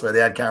his house where they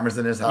had cameras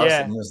in his house?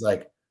 Yeah. And he was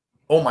like,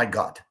 oh my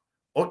God.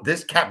 Oh,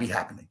 this can't be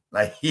happening.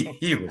 Like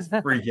he was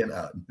freaking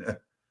out.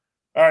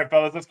 All right,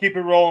 fellas, let's keep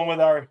it rolling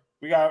with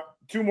we got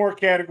 2 more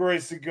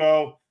categories to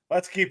go.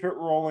 Let's keep it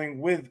rolling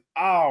with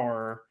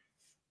our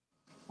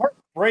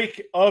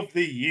heartbreak of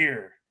the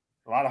year.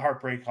 A lot of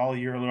heartbreak all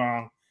year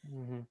long.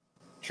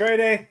 Trey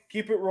Day,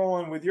 keep it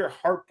rolling with your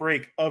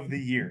heartbreak of the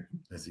year.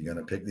 Is he going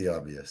to pick the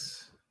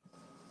obvious?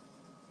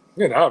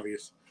 Yeah,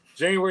 obvious.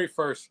 January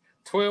 1st,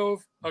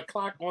 12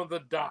 o'clock on the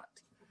dot.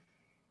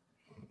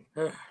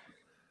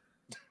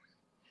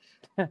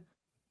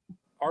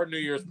 Our New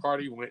Year's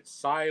party went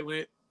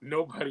silent.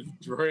 Nobody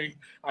drank.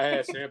 I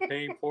had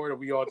champagne poured, and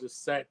we all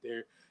just sat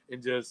there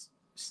and just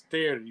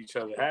stared at each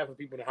other. Half the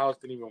people in the house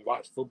didn't even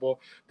watch football,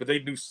 but they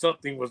knew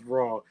something was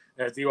wrong.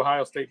 As the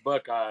Ohio State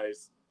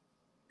Buckeyes,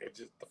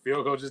 the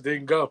field goal just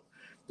didn't go.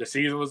 The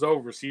season was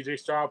over. C.J.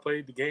 Stroud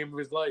played the game of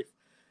his life.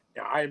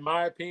 Now, in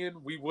my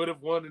opinion, we would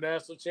have won the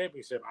national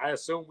championship. I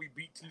assume we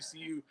beat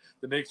TCU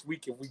the next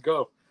week if we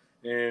go.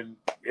 And,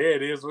 yeah,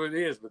 it is what it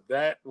is. But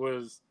that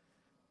was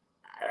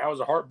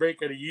a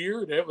heartbreak of the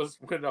year. That was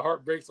one of the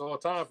heartbreaks of all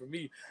time for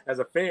me as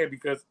a fan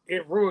because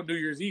it ruined New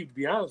Year's Eve, to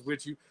be honest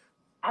with you.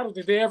 I don't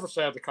think they ever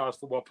should have the college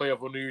football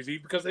playoff on New Year's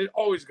Eve because they're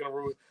always going to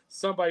ruin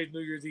somebody's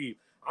New Year's Eve.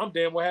 I'm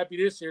damn well happy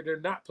this year they're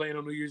not playing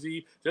on New Year's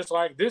Eve. Just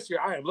like this year,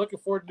 I am looking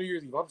forward to New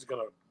Year's Eve. I'm just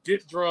going to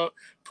get drunk,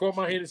 pour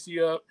my Hennessy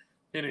up,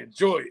 and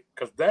enjoy it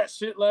because that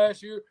shit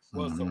last year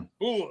was some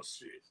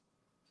bullshit.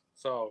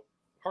 So,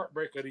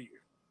 heartbreak of the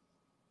year.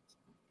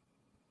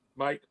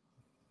 Mike,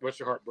 what's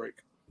your heartbreak?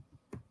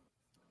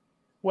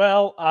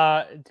 Well,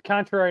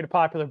 contrary to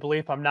popular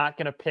belief, I'm not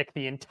going to pick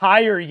the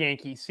entire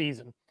Yankee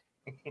season.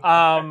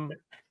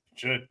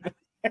 Should.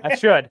 I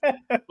should,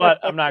 but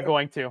I'm not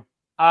going to.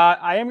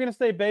 I am going to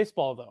say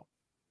baseball,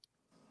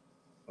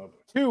 though.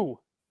 2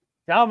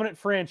 dominant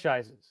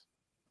franchises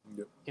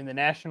in the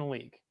National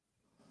League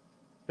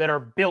that are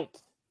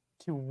built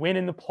to win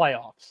in the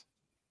playoffs.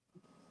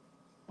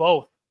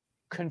 Both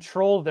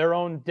control their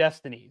own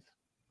destinies.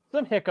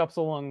 Some hiccups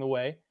along the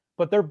way,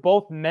 but they're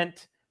both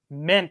meant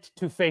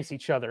to face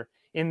each other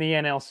in the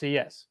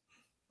NLCS.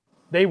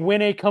 They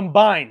win a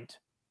combined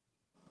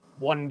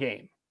 1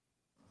 game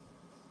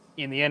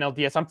in the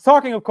NLDS. I'm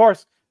talking, of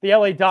course, the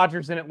LA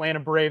Dodgers and Atlanta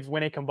Braves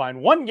win a combined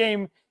 1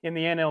 game in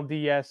the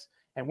NLDS,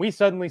 and we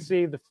suddenly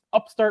see the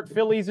upstart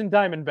Phillies and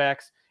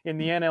Diamondbacks in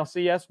the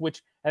NLCS,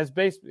 which as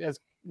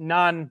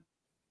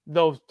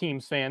those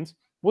teams fans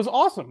was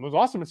awesome. It was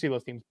awesome to see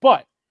those teams.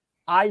 But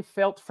I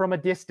felt from a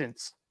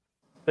distance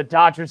the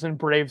Dodgers and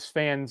Braves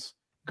fans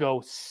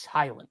go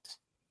silent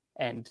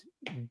and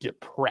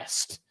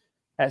depressed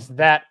as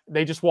that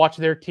they just watched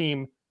their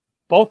team,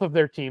 both of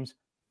their teams,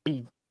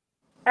 be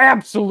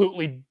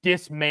absolutely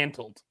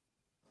dismantled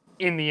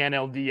in the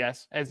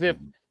NLDS, as if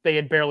they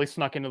had barely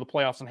snuck into the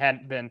playoffs and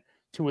hadn't been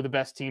two of the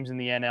best teams in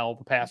the NL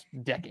the past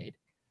decade.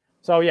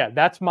 So yeah,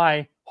 that's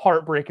my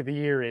heartbreak of the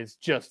year, is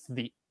just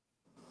the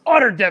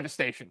utter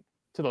devastation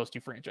to those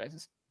two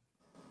franchises.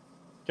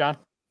 John?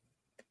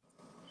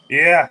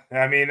 Yeah,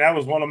 I mean, that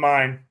was one of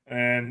mine,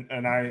 and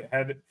I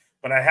had,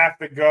 but I have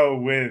to go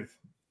with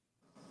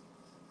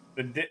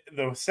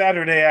the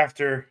Saturday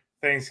after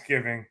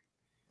Thanksgiving,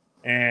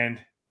 and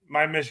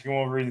my Michigan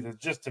Wolverines have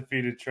just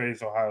defeated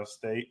Trey's Ohio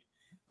State,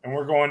 and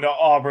we're going to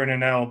Auburn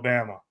and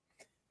Alabama.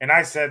 And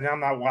I said, I'm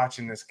not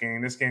watching this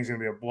game. This game's going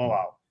to be a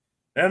blowout.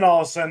 Then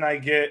all of a sudden I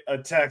get a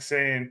text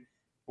saying,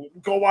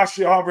 go watch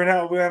the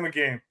Auburn-Alabama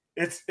game.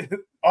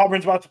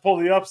 Auburn's about to pull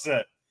the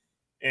upset.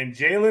 And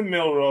Jalen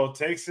Milroe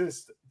takes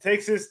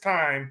his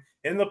time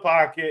in the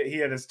pocket. He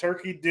had his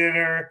turkey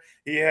dinner.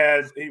 He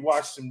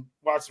watched some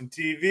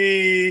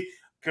TV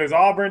because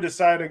Auburn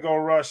decided to go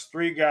rush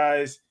three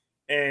guys,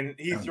 and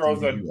he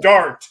throws a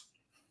dart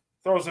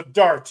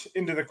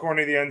into the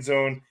corner of the end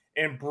zone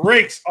and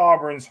breaks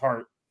Auburn's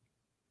heart.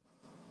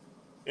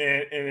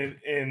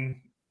 And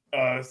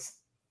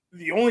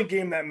the only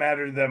game that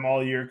mattered to them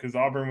all year, because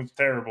Auburn was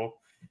terrible,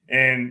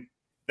 and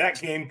that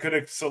game could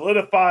have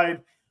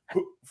solidified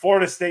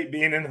Florida State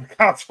being in the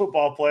college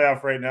football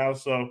playoff right now.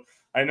 So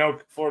I know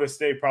Florida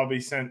State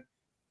probably sent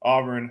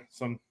Auburn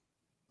some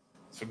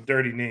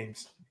dirty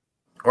names.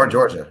 Or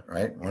Georgia,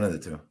 right? One of the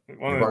two.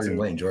 One of the two.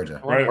 Playing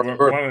Georgia. Right, one of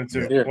the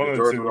two. Yeah, One of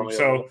the two.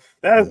 So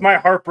that is my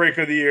heartbreak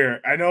of the year.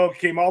 I know it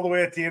came all the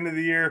way at the end of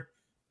the year,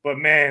 but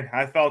man,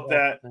 I felt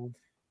that. And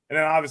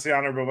then obviously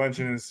honorable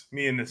mention is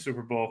me in the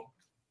Super Bowl.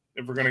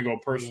 If we're gonna go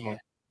personal,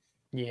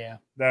 yeah,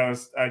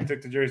 I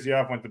took the jersey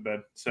off, went to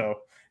bed. So,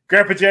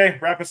 Grandpa Jay,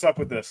 wrap us up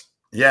with this.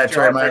 Yeah,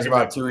 Trey, mine's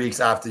about 2 weeks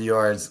after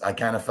yours. I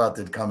kind of felt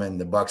it coming.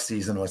 The Bucs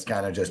season was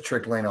kind of just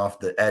trickling off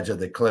the edge of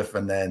the cliff,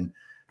 and then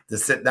to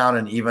sit down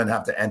and even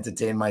have to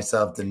entertain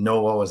myself to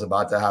know what was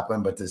about to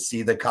happen, but to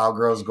see the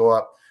Cowgirls go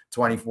up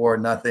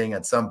 24-0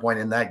 at some point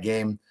in that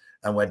game,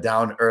 and we're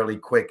down early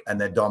quick,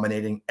 and they're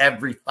dominating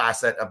every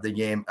facet of the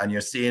game, and you're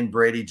seeing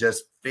Brady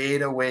just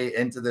fade away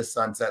into the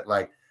sunset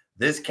like,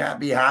 this can't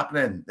be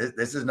happening.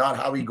 This is not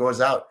how he goes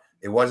out.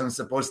 It wasn't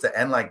supposed to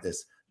end like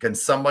this. Can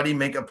somebody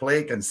make a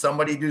play? Can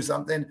somebody do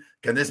something?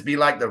 Can this be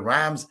like the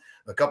Rams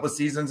a couple of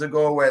seasons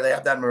ago where they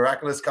have that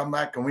miraculous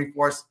comeback? Can we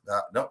force?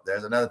 No,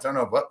 there's another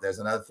turnover. Oh, there's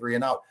another 3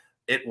 and out.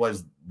 It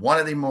was one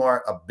of the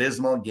more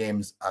abysmal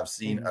games I've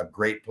seen a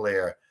great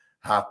player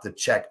have to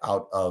check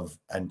out of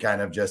and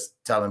kind of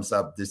just tell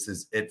himself, this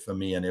is it for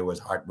me. And it was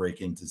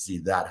heartbreaking to see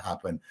that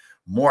happen.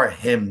 More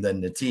him than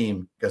the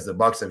team, because the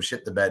Bucs have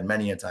shit the bed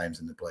many a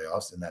times in the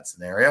playoffs in that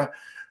scenario.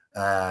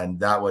 And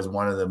that was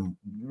one of the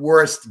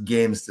worst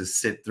games to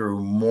sit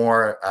through,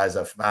 more as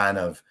a fan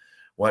of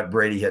what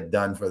Brady had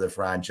done for the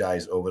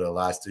franchise over the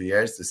last 2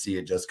 years, to see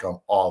it just come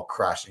all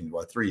crashing,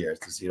 well, 3 years,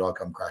 to see it all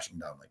come crashing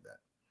down like that.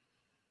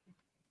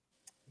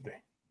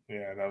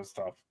 Yeah, that was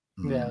tough.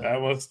 Yeah,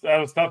 that was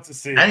tough to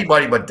see.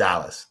 Anybody but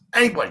Dallas.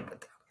 I was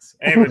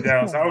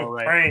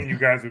praying you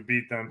guys would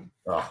beat them.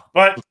 Oh.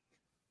 But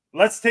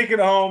let's take it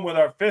home with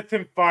our fifth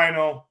and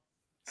final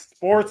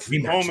sports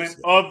moment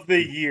of the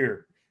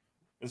year.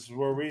 This is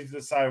where we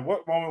decide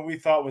what moment we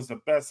thought was the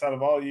best out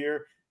of all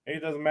year. And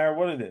it doesn't matter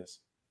what it is.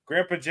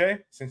 Grandpa Jay,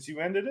 since you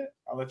ended it,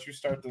 I'll let you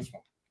start this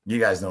one. You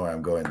guys know where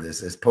I'm going.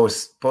 This is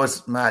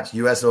post-match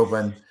U.S.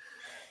 Open,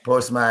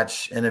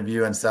 post-match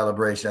interview and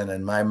celebration.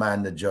 And my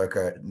man, the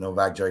Joker,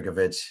 Novak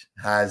Djokovic,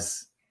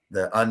 has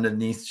the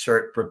underneath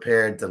shirt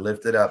prepared to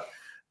lift it up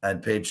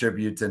and pay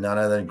tribute to none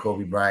other than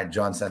Kobe Bryant.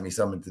 John sent me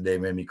something today,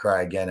 made me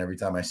cry again. Every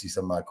time I see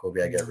something about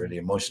Kobe, I get really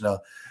emotional.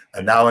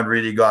 And that one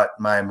really got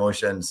my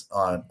emotions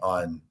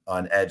on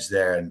edge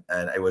there.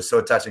 And it was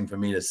so touching for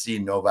me to see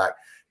Novak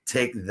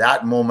take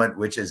that moment,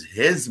 which is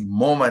his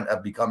moment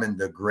of becoming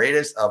the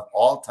greatest of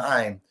all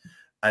time,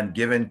 and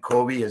giving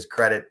Kobe his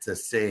credit to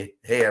say,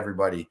 hey,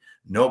 everybody,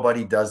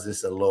 nobody does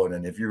this alone.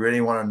 And if you really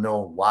want to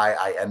know why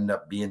I end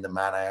up being the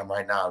man I am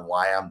right now and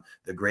why I'm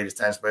the greatest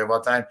tennis player of all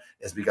time,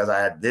 it's because I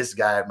had this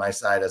guy at my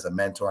side as a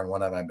mentor and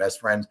one of my best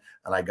friends,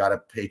 and I got to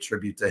pay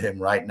tribute to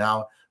him right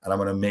now. And I'm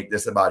going to make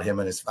this about him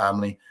and his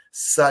family.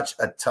 Such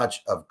a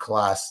touch of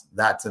class.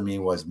 That to me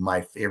was my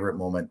favorite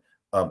moment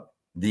of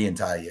the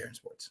entire year in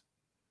sports.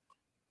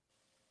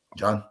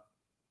 John?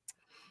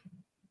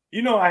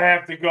 You know I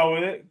have to go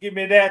with it. Give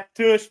me that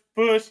tush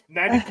push,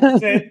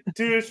 90%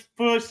 tush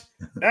push.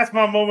 That's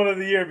my moment of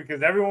the year,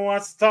 because everyone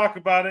wants to talk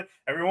about it.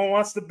 Everyone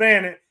wants to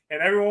ban it.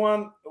 And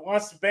everyone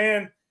wants to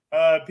ban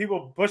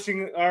people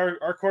pushing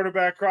our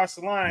quarterback across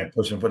the line. Yeah,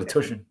 pushing for the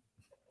tuition.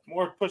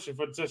 More pushing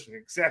for the tuition,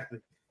 exactly.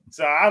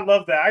 So I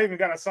love that. I even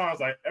got a song. I was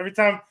like, every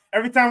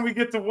time we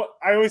get to,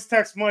 I always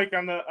text Mike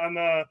on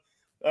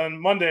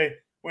Monday.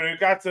 When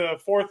it got to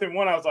 4th and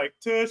 1, I was like,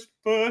 tush,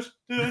 push,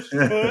 tush,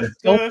 push,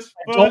 tush, push.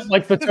 I don't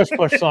like the tush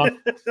push song.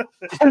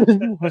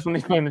 That's when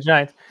he's playing the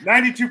Giants.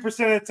 92% of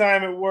the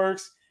time it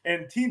works,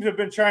 and teams have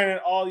been trying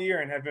it all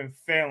year and have been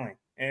failing.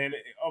 And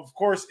of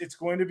course, it's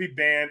going to be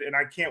banned, and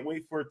I can't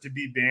wait for it to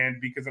be banned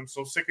because I'm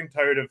so sick and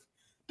tired of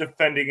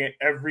defending it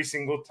every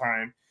single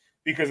time.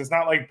 Because it's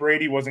not like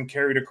Brady wasn't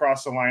carried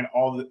across the line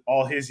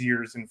all his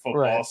years in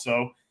football. Right.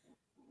 So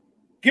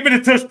give it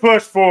a tush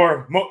push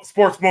for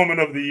sports moment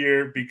of the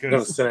year because I'm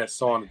gonna send that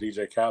song to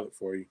DJ Khaled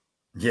for you.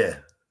 Yeah.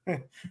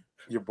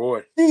 Your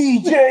boy.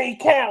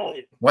 DJ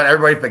Khaled. What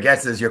everybody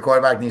forgets is your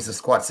quarterback needs to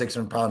squat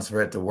 600 pounds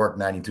for it to work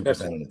 92%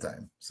 of the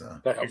time.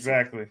 So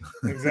exactly.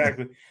 And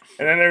then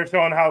they're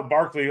showing how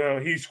Barkley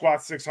he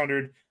squats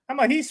 600. I'm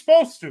like, he's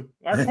supposed to.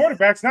 Our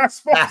quarterback's not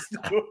supposed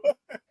to.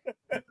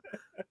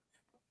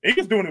 He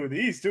was doing it with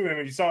ease too. And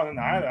when you saw it in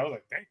the highlight, I was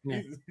like,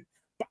 dang.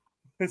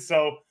 Yeah.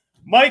 So,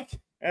 Mike,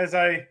 as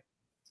I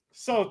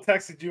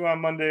texted you on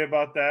Monday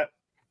about that,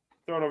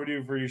 throw it over to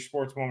you for your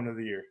sports moment of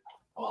the year.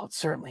 Well, it's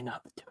certainly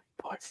not the tipping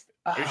point.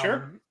 Are you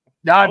sure?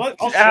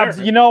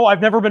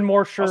 I've never been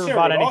more sure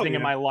about anything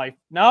in my life.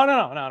 No,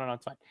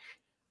 it's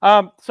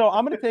fine. So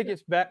I'm going to take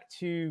us back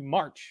to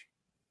March.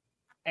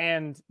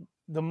 And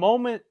the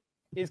moment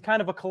is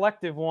kind of a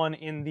collective one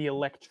in the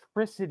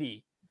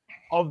electricity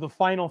of the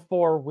Final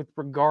Four with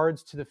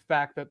regards to the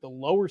fact that the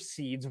lower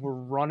seeds were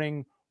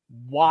running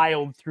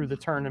wild through the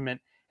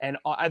tournament. And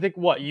I think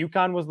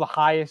UConn was the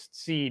highest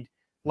seed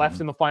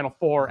left in the Final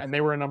Four, and they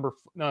were number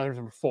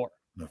 4.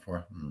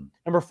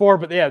 Number 4,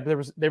 but yeah,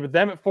 they were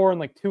them at 4 and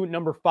like 2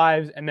 number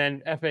 5s, and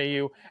then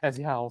FAU as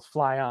the Owls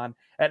fly on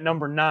at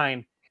number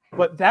 9.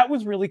 But that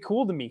was really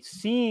cool to me,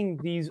 seeing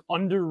these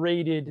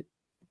underrated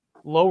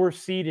lower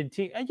seeded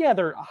teams. Yeah,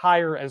 they're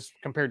higher as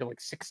compared to like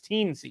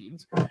 16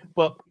 seeds,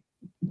 but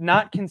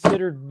not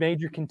considered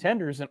major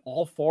contenders, and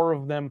all 4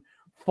 of them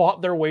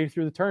fought their way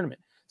through the tournament.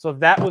 So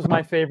that was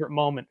my favorite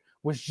moment,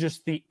 was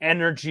just the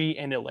energy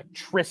and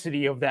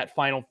electricity of that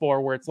Final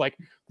Four, where it's like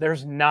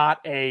there's not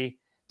a,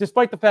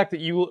 despite the fact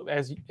that you,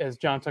 as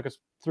John took us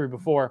through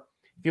before,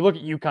 if you look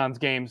at UConn's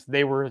games,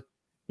 they were,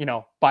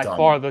 by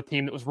far the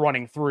team that was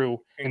running through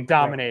and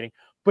dominating.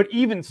 But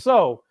even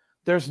so,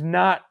 there's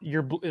not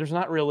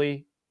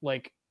really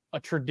like a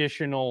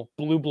traditional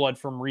blue blood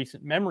from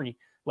recent memory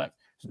left.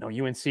 There's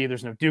no UNC,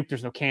 there's no Duke,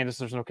 there's no Kansas,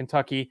 there's no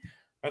Kentucky.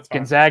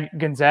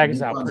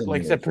 Gonzaga's out.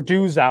 Like I said,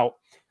 Purdue's out.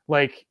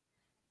 Like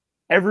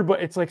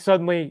everybody, it's like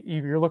suddenly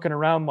you're looking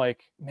around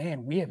like,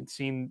 man, we haven't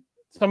seen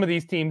some of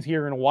these teams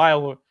here in a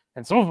while,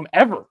 and some of them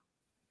ever.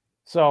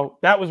 So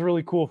that was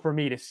really cool for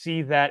me to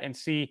see that, and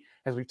see,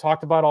 as we've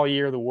talked about all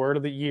year, the word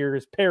of the year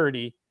is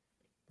parity.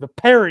 The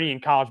parity in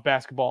college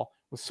basketball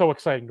was so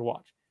exciting to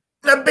watch.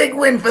 A big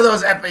win for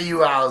those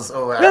FAU Owls.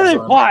 Oh, really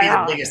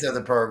the biggest of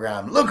the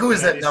program. Look who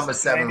is at number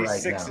 7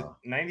 right now.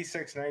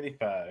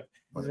 96-95.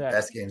 One of the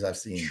best games I've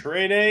seen.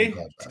 Trey Day,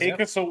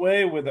 take us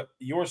away with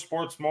your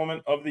sports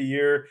moment of the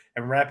year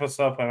and wrap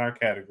us up on our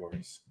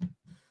categories.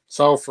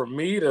 So for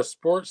me, the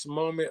sports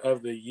moment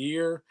of the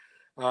year,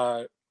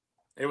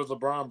 it was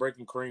LeBron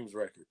breaking Kareem's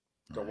record.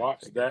 To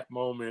watch that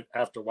moment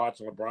after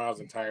watching LeBron's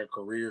entire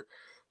career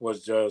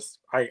was just,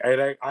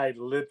 I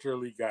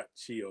literally got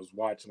chills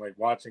watching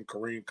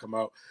Kareem come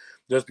out,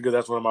 just because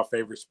that's one of my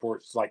favorite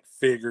sports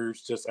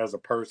figures, just as a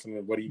person,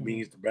 and what he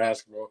means to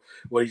basketball,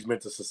 what he's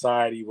meant to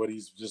society, what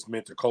he's just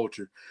meant to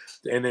culture.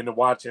 And then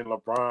watching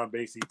LeBron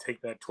basically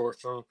take that torch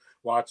from him,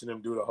 watching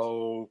him do the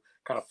whole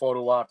kind of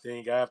photo op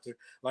thing after.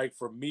 Like,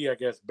 for me, I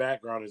guess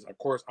background is, of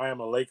course, I am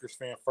a Lakers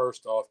fan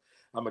first off.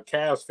 I'm a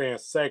Cavs fan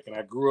second.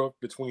 I grew up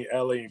between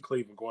LA and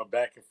Cleveland, going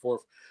back and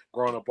forth,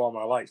 growing up all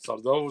my life. So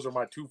those are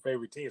my 2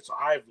 favorite teams. So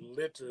I've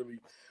literally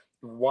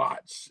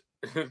watched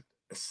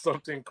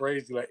something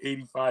crazy like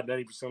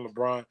 85-90%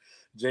 LeBron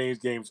James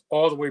games,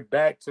 all the way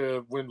back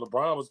to when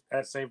LeBron was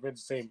at St. Vincent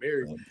St.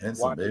 Mary,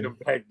 watching him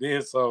back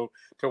then. So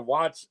to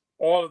watch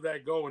all of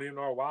that go, and in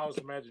our wildest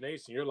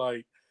imagination, you're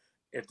like,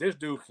 if this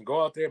dude can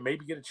go out there,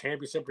 maybe get a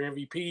championship or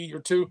MVP or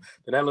 2,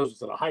 then that lives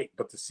to the hype.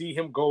 But to see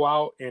him go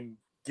out and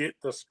get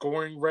the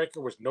scoring record,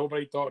 which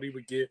nobody thought he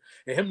would get,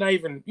 and him not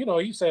even,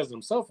 he says it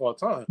himself all the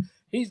time,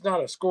 he's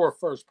not a score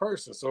first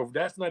person. So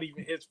that's not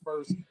even his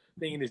first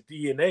thing in his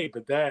DNA.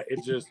 But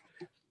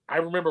I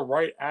remember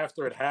right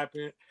after it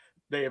happened,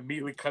 they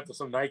immediately cut to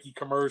some Nike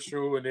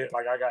commercial, and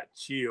I got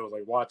chills,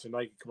 watching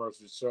Nike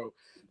commercials show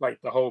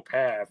the whole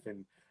path.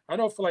 And I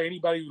know for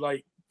anybody who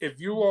if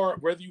you are,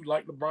 whether you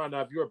like LeBron, now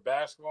if you're a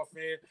basketball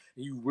fan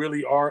and you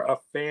really are a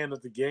fan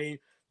of the game,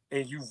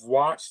 and you've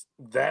watched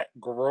that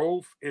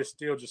growth, it's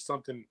still just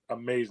something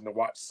amazing to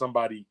watch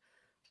somebody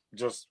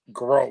just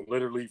grow,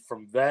 literally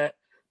from that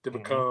to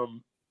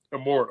become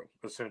immortal,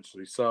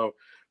 essentially. So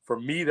for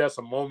me, that's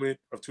a moment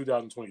of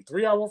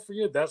 2023 I won't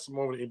forget. That's a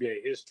moment in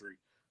NBA history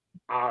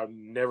I'll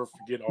never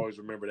forget and always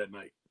remember that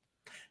night.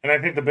 And I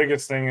think the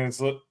biggest thing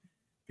is,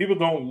 people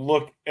don't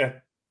look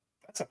at,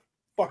 that's a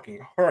fucking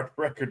hard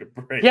record to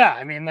break. Yeah,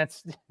 I mean,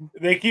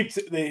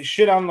 they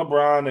shit on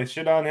LeBron, they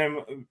shit on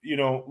him,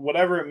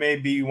 whatever it may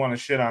be you want to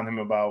shit on him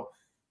about.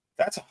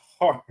 That's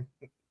hard.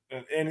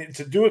 And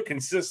to do it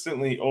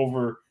consistently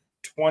over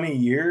 20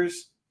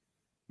 years,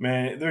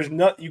 man,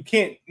 you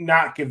can't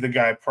not give the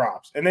guy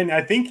props. And then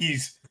I think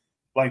he's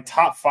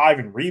top 5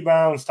 in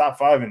rebounds, top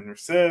 5 in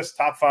assists,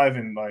 top 5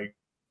 in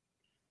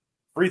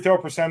free throw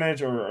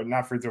percentage, or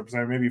not free throw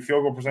percentage, maybe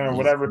field goal percentage or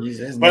whatever.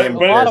 His But- name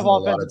but- appears in a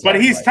lot of of But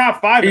times, he's like-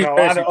 top 5 in He's a lot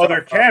of basically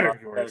other top five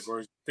categories.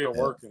 Still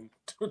Yeah. working.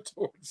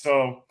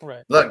 So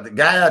Right. Look, the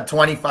guy at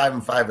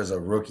 25-5 as a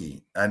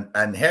rookie.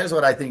 And here's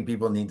what I think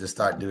people need to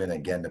start doing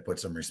again to put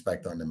some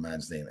respect on the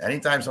man's name.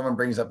 Anytime someone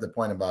brings up the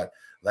point about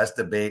let's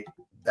debate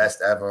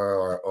best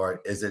ever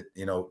or is it,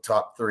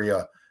 top 3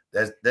 or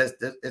there's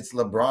it's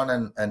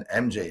LeBron and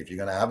MJ. If you're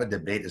going to have a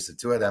debate, it's the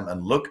two of them,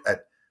 and look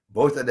at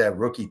both of their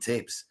rookie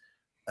tapes.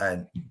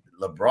 And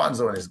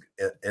LeBron's one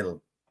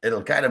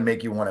it'll kind of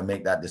make you want to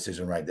make that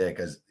decision right there,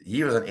 because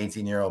he was an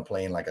 18-year-old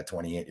playing like a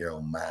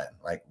 28-year-old man.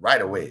 Like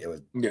right away, it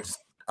was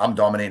I'm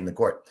dominating the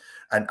court.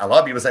 And a lot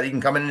of people said he can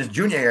come in his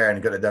junior year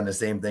and could have done the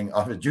same thing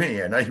off his junior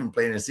year, not even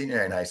playing his senior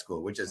year in high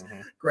school, which is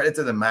credit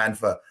to the man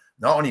for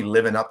not only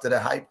living up to the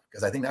hype,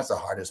 because I think that's the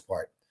hardest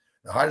part.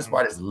 The hardest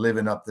part is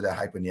living up to the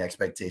hype and the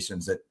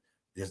expectations that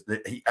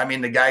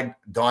the guy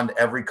donned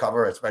every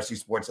cover, especially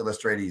Sports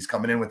Illustrated. He's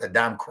coming in with a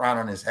damn crown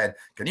on his head.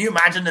 Can you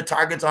imagine the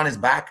targets on his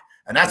back?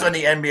 And that's when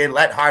the NBA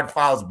let hard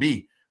fouls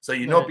be. So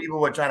people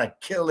were trying to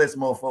kill this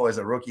mofo as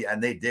a rookie,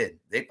 and they did.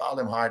 They fouled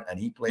him hard, and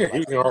he played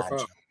like a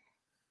man.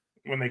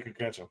 When they could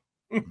catch him.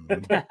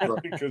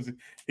 Because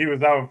he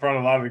was out in front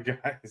of a lot of the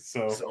guys.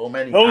 So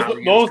many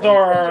those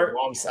are our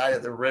wrong side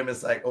of the rim.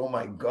 It's like, oh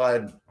my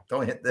God,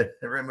 don't hit the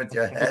rim with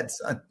your head,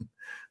 son.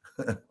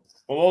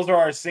 Well, those are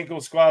our Cinco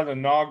Squad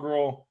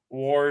inaugural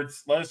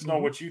awards. Let us know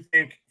what you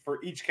think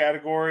for each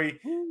category.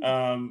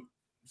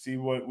 See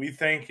what we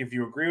think. If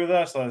you agree with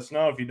us, let us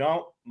know. If you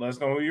don't, let us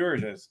know who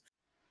yours is.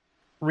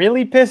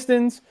 Really,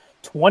 Pistons,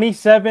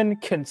 27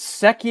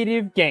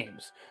 consecutive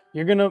games.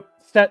 You're going to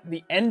set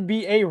the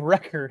NBA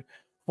record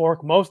for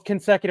most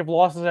consecutive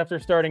losses after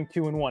starting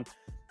 2-1.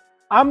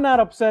 I'm not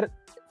upset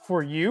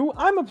for you.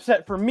 I'm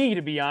upset for me,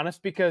 to be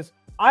honest, because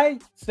I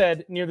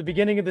said near the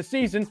beginning of the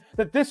season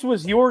that this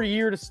was your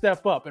year to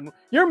step up, and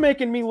you're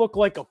making me look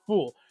like a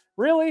fool.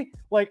 Really?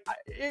 Like,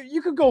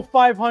 you could go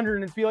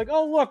 500 and be like,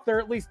 oh, look, they're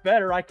at least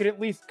better. I could at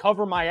least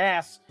cover my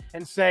ass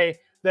and say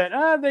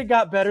that they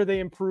got better, they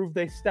improved,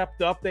 they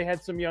stepped up, they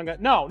had some young guys.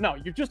 No,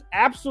 you're just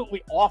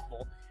absolutely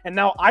awful. And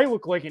now I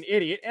look like an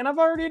idiot, and I've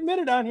already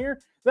admitted on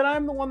here that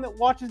I'm the one that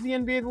watches the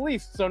NBA the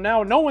least. So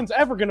now no one's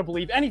ever going to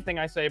believe anything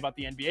I say about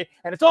the NBA,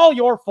 and it's all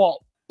your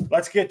fault.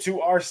 Let's get to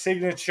our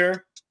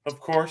signature, of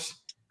course,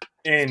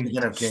 in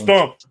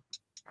Stump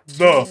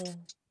the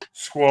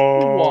Squad.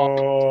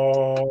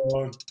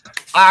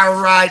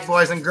 All right,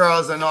 boys and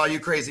girls, and all you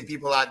crazy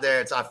people out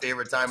there, it's our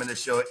favorite time in the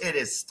show. It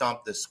is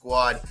Stump the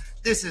Squad.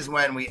 This is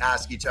when we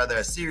ask each other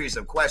a series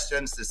of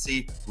questions to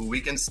see who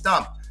we can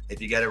stump.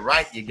 If you get it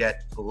right, you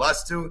get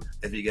 +2.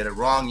 If you get it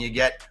wrong, you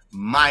get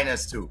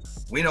 -2.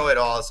 We know it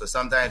all, so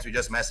sometimes we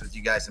just mess with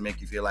you guys to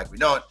make you feel like we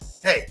don't.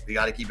 Hey, we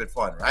got to keep it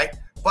fun, right?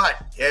 But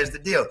here's the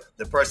deal.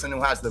 The person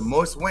who has the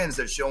most wins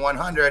at Show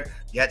 100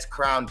 gets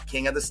crowned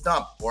King of the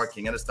Stump or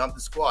King of the Stump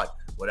the Squad.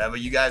 Whatever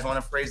you guys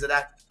want to phrase it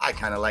at. I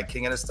kind of like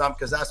King of the Stump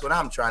because that's what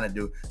I'm trying to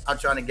do. I'm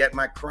trying to get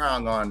my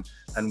crown on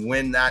and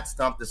win that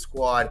Stump the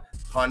Squad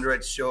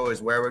 100th show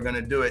is where we're going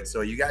to do it.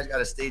 So you guys got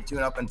to stay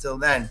tuned up until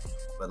then.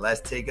 But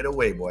let's take it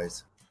away,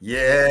 boys.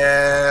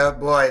 Yeah,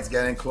 boy, it's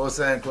getting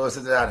closer and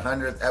closer to that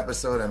 100th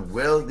episode. And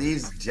will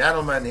these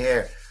gentlemen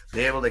here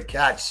be able to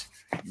catch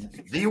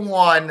the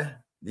one,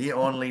 the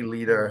only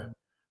leader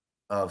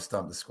of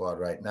Stump the Squad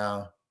right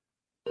now?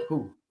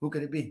 Who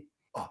could it be?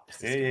 Oh,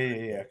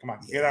 yeah. Come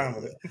on, get on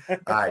with it.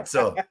 All right,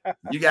 so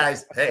you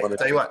guys, hey, I'll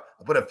tell you what,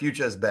 I'll put a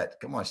futures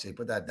bet. Come on, Shay,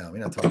 put that down. We're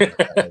not talking about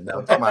that right now.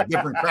 We're talking about a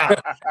different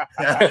crowd.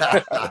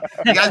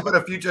 You guys put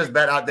a futures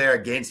bet out there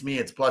against me.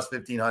 It's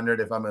 +1,500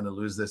 if I'm going to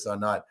lose this or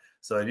not.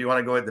 So if you want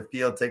to go with the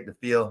field, take the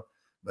field.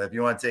 But if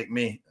you want to take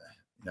me,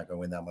 you're not going to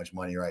win that much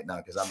money right now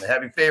because I'm the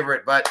heavy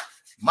favorite. But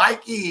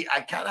Mikey,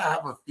 I kind of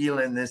have a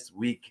feeling this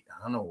week.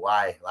 I don't know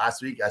why.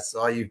 Last week I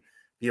saw you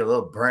feel a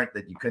little burnt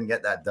that you couldn't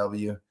get that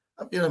W.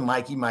 I'm feeling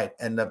Mikey might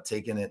end up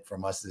taking it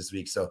from us this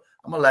week. So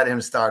I'm going to let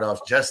him start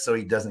off just so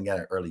he doesn't get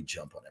an early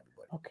jump on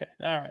everybody. Okay.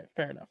 All right.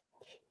 Fair enough.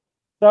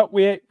 So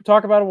we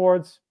talk about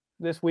awards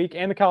this week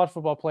and the college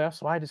football playoffs.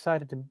 So I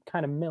decided to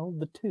kind of meld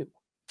the two.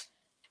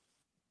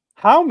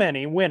 How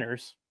many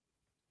winners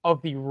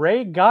of the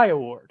Ray Guy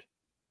Award,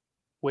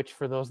 which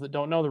for those that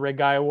don't know, the Ray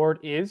Guy Award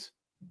is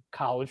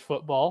college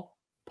football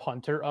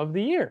punter of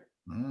the year.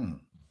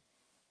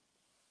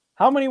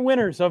 How many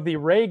winners of the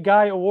Ray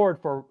Guy Award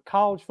for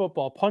college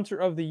football punter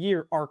of the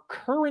year are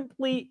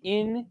currently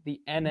in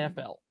the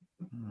NFL?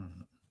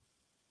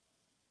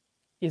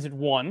 Is it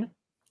 1,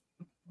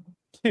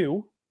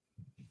 2,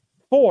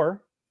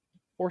 4,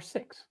 or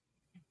 6?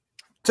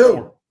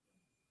 2.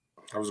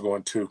 I was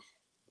going 2.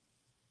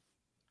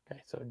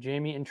 Okay, so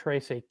Jamie and Trey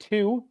say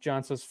 2.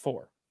 John says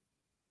 4.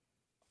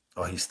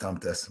 Oh, he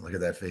stumped us. Look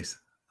at that face.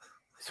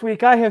 This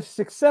week I have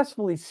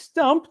successfully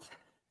stumped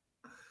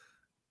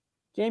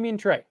Jamie and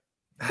Trey.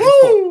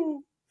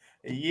 Woo!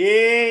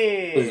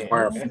 Yeah.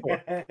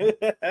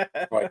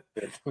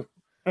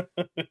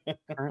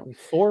 Currently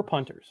 4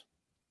 punters.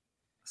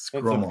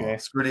 Screw them all.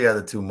 Screw the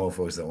other 2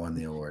 mofos that won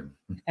the award.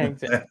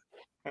 Exactly.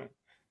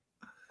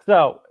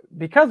 So,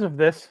 because of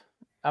this,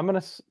 I'm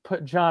gonna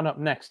put John up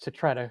next to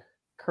try to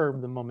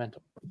curb the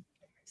momentum.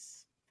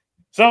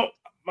 So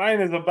mine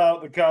is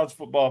about the college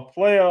football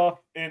playoff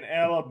in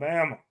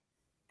Alabama.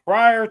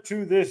 Prior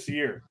to this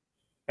year,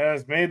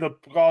 has made the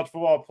college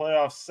football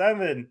playoff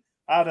 7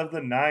 out of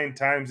the 9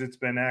 times it's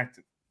been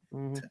active.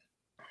 Mhm.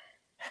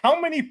 How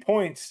many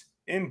points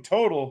in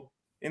total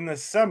in the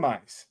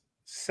semifinals,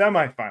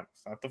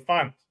 not the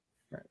finals,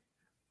 Right.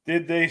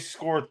 did they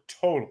score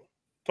total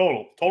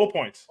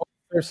points?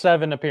 There's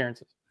 7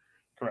 appearances.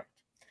 Correct.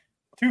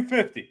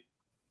 250,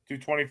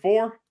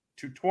 224,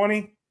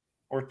 220,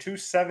 or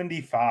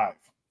 275?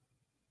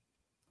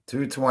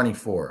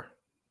 224.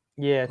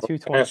 Yeah,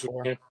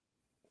 224.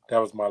 That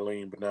was my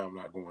lean, but now I'm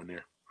not going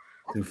there.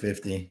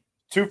 250.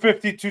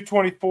 250,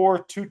 224,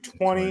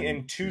 220,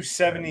 and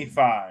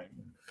 275.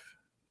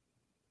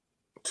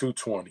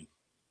 220.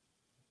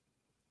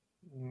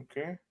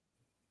 Okay.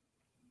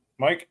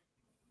 Mike?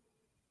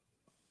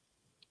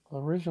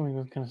 Well, originally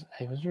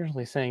I was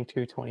originally saying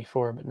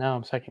 224, but now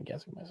I'm second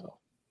guessing myself.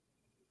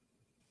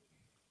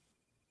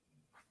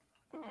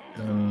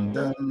 Dun,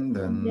 dun,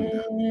 dun,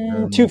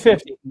 dun,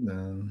 250.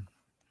 dun.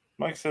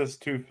 Mike says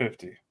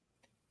 250.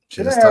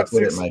 Should have stuck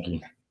with it, Today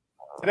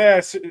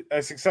Mikey. I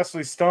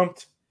successfully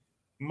stumped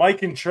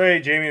Mike and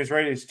Trey. Jamie is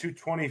right. It's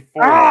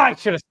 224. I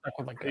should have stuck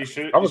with my gut. You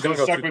should I was have going to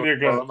go stuck with your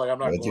 224. gut. I'm like, I'm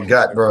not What going you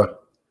got, bro?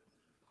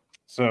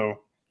 So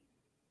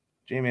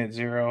Jamie at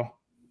 0,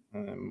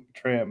 and then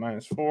Trey at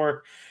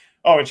 -4.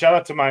 Oh, and shout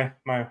out to my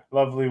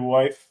lovely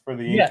wife for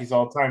the Yankees Yes.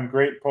 all-time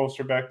great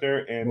poster back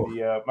there, and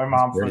my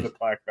mom for pretty. the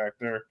plaque back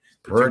there.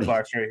 The Pretty. 2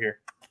 plaques right here.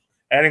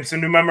 Adding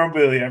some new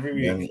memorabilia every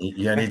week.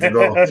 You need to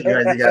go.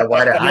 You got a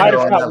wider Wide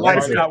angle on that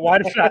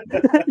wide laser. shot.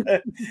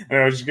 And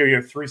I was just gonna get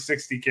a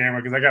 360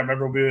 camera because I got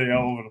memorabilia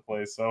all over the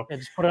place. So, Yeah,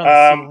 just put it on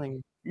the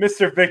ceiling.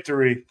 Mr.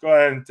 Victory, go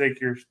ahead and take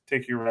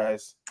your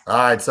rise. All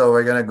right, so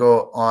we're gonna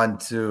go on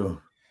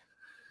to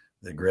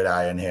the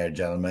gridiron here,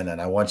 gentlemen,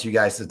 and I want you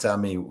guys to tell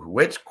me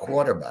which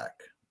quarterback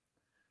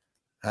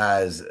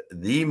has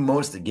the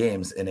most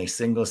games in a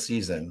single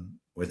season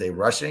with a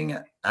rushing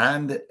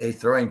and a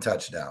throwing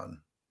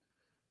touchdown.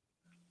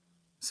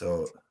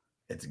 So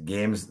it's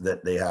games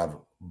that they have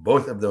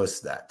both of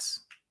those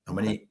stats. How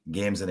many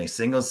games in a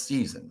single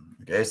season?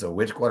 Okay, so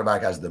which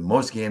quarterback has the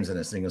most games in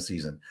a single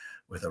season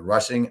with a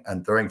rushing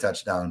and throwing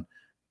touchdown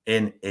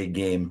in a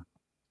game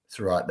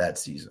throughout that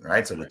season,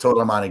 right? So the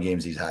total amount of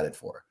games he's had it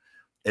for.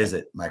 Is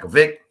it Michael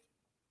Vick?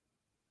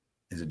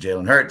 Is it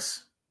Jalen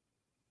Hurts?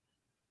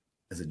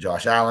 Is it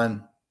Josh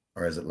Allen?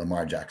 Or is it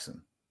Lamar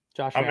Jackson?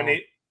 Josh How Allen.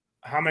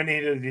 many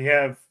did he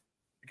have?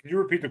 Can you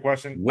repeat the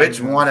question?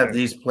 Which one of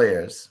these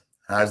players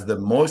has the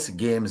most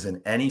games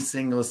in any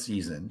single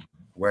season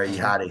where he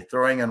had a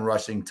throwing and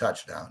rushing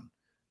touchdown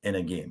in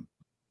a game?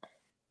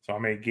 So how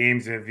many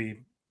games have he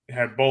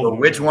had both? So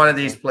which one of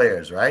these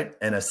players, right,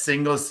 in a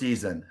single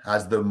season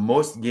has the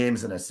most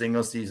games in a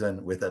single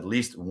season with at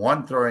least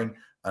one throwing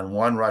and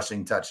one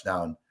rushing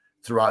touchdown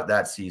throughout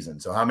that season?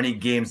 So how many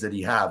games did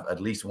he have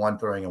at least one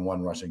throwing and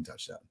one rushing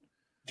touchdown?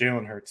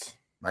 Jalen Hurts.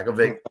 Michael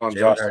Vick,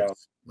 Jalen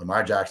Hurts,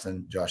 Lamar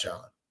Jackson, Josh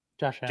Allen.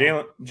 Josh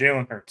Allen.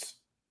 Jalen Hurts.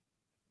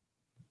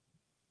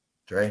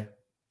 Trey?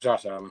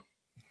 Josh Allen.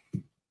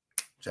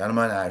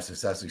 Gentlemen, I have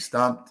successfully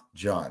stumped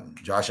John.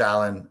 Josh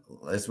Allen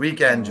this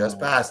weekend just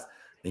passed.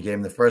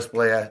 Became the first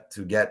player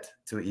to get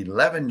to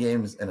 11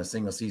 games in a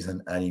single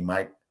season, and he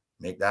might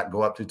make that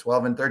go up to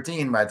 12 and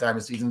 13 by the time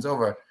the season's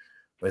over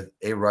with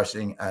a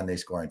rushing and a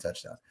scoring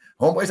touchdown.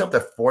 Homeboy's up to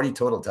 40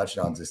 total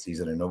touchdowns this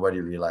season, and nobody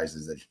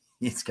realizes that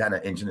he's kind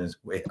of inching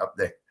his way up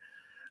there.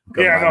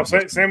 Yeah, no,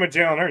 same with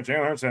Jalen Hurts.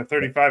 Jalen Hurts at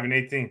 35 and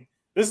 18.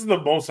 This is the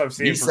most I've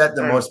seen. He set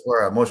the most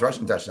for most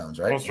rushing touchdowns,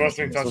 right? Most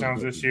rushing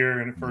touchdowns this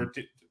year, and for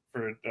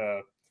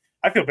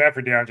I feel bad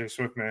for DeAndre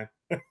Swift, man.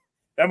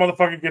 That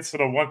motherfucker gets to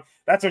the one.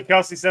 That's what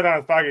Kelsey said on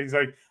his pocket. He's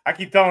like, I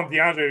keep telling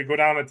DeAndre to go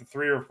down at the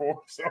 3 or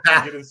 4 so he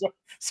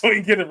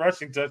can get a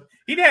rushing touch.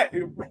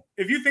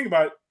 If you think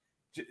about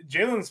it,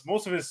 Jalen's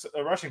most of his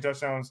rushing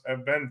touchdowns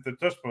have been the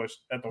touch push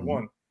at the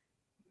 1.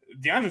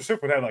 DeAndre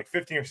Swift would have like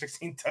 15 or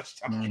 16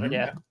 touchdowns. Right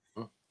now.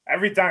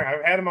 Every time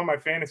I've had him on my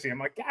fantasy, I'm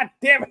like, God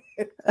damn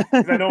it!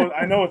 'Cause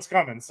I know it's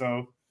coming.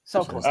 So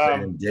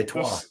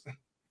close.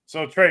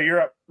 So Trey,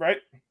 you're up, right?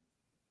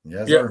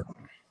 Yes, sir.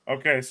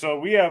 Okay, so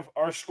we have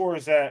our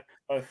scores at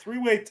a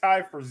 3-way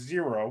tie for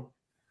 0,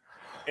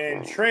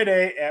 and Trey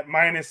Day at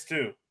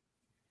 -2.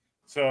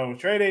 So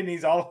Trey Day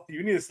needs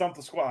you need to stump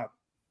the squad.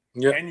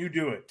 Yeah, and you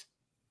do it.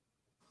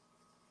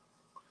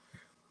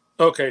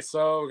 Okay,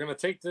 so we're gonna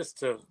take this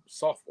to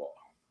softball.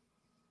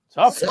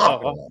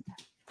 Softball.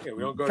 Yeah,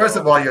 we don't go. First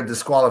of all, you're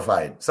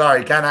disqualified.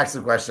 Sorry, can't ask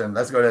the question.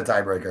 Let's go to the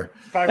tiebreaker.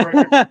 I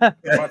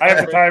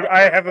have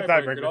the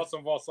tiebreaker. It could also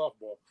involve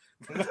softball.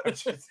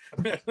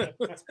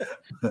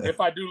 If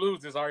I do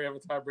lose this, I already have a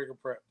tiebreaker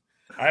prep.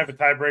 I have a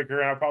tiebreaker,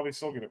 and I'll probably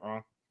still get it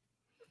wrong.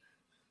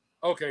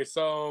 Okay,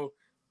 so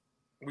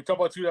we talk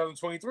about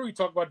 2023. We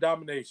talk about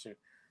domination.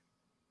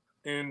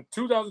 In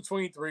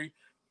 2023,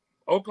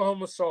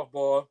 Oklahoma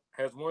softball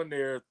has won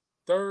their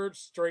 3rd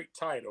straight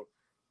title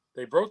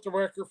They broke the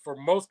record for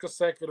most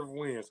consecutive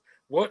wins.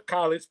 What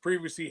college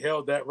previously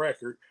held that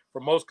record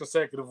for most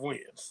consecutive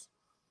wins?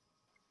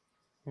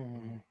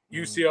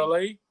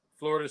 UCLA,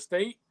 Florida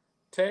State,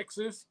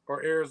 Texas,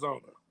 or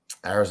Arizona?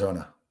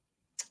 Arizona.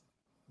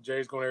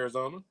 Jay's going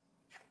Arizona.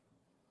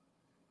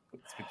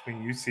 It's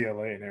between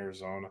UCLA and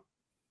Arizona.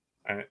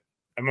 I'm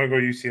going to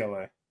go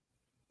UCLA.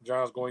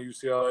 John's going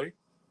UCLA.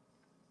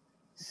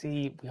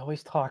 See, we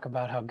always talk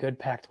about how good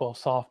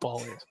Pac-12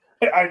 softball is.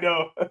 I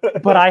know.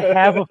 But I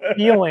have a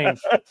feeling.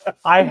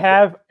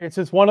 It's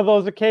just one of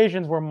those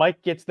occasions where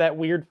Mike gets that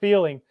weird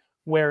feeling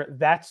where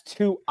that's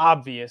too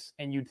obvious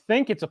and you'd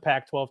think it's a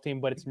Pac-12 team,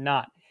 but it's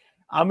not.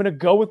 I'm going to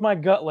go with my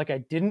gut like I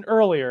didn't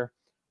earlier.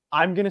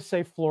 I'm going to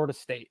say Florida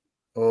State.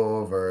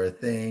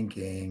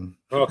 Overthinking.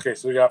 Okay,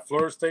 so we got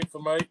Florida State for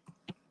Mike.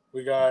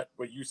 We got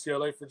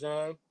UCLA for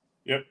John.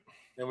 Yep.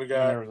 And we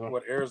got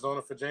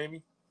Arizona for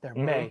Jamie. There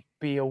may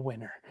be a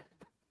winner.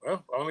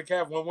 Well, I only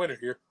have one winner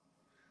here.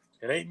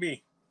 It ain't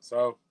me.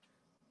 So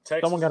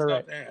Texas Someone got it is right.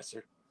 not the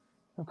answer.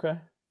 Okay.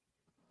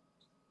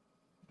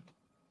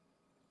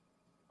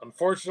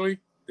 Unfortunately,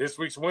 this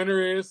week's winner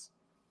is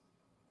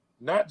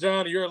not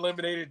John. You're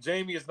eliminated.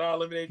 Jamie is not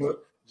eliminated.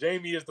 What?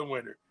 Jamie is the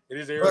winner. It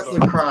is Put Arizona.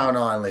 the crown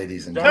on,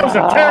 ladies and That was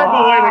gentlemen. a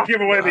terrible way to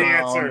give away the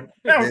answer.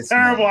 That was This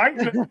terrible. man.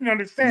 I couldn't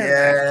understand.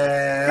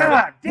 Yeah.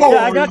 God damn. Yeah,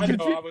 I got I know,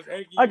 confused. I was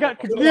egging I you got on.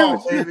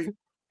 confused. Baby.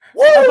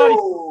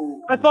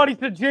 I thought he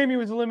said Jamie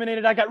was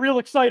eliminated. I got real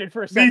excited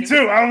for a second. Me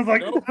too. I was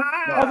like, Nope.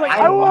 I was like,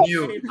 I I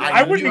knew. I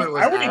I knew wouldn't- it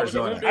was I wouldn't-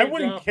 Arizona. I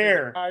wouldn't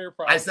care.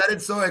 I said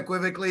it so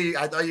equivocally.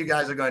 I thought you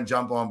guys are going to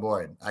jump on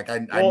board. Like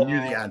I Well, knew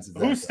the answer. to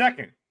who's that.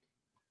 second?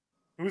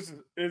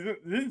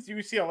 Didn't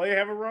UCLA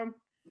have a run?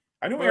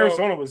 I knew Well,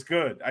 Arizona was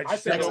good. I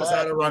said Texas the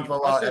had a run for a I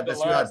while. said the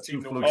FSU had last 2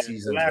 team to fluke win.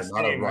 seasons, Last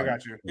but not a team, I run.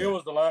 got you. It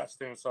was the last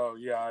team, so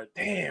yeah.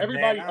 Damn,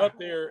 Everybody man, up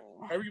there,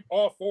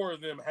 all 4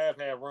 of them have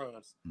had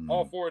runs.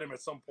 All 4 of them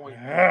at some point.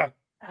 I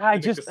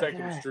in the just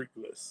consecutive streak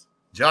list.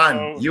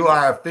 John, So- you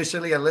are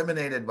officially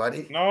eliminated,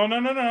 buddy. No,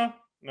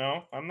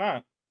 I'm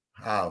not.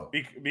 How?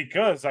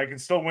 Because I can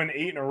still win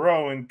 8 in a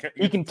row and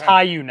he can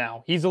tie you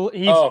now. He's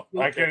Oh,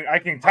 I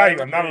can tie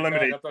you. I'm not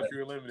eliminated. I thought you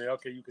were eliminated.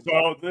 Okay, you can.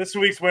 So this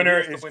week's winner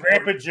has to is win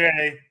Grandpa every-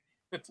 J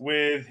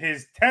with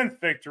his 10th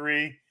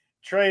victory.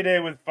 Trey Day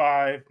with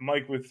 5,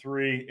 Mike with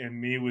 3, and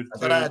me with 2. I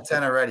thought I had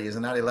 10 already.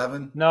 Isn't that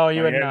 11? No,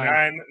 you had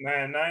Yeah,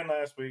 9. 9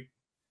 last week.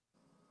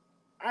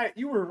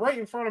 You were right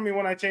in front of me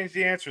when I changed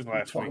the answers I'm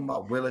last talking week.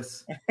 about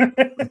Willis.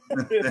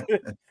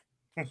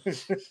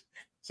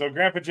 So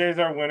Grandpa Jay's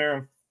our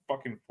winner,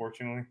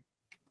 unfortunately.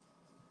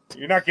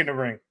 You're not getting a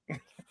ring.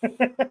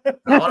 I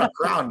want a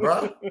crown,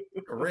 bro.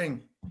 A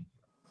ring. I'm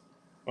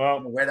Well,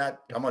 gonna wear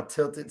that. I'm gonna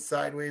tilt it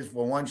sideways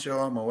for one show.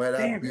 I'm gonna wear that.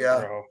 damn it,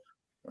 Yeah. bro.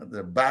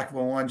 The back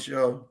for one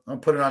show. I'm gonna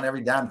put it on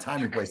every damn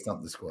time we play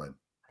Stump the Squad.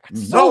 You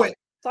So know it.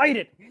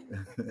 excited.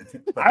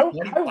 I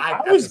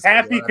 25 was episodes,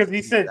 happy you because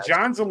he don't said have to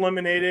John's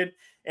eliminated,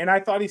 and I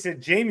thought he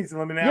said Jamie's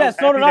eliminated. Yeah, I was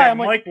so happy did I. that I'm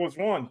like- Mike was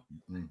one.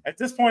 Mhm. At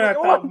this point, I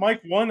thought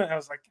Mike won, and I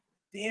was like,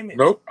 damn it.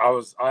 Nope. I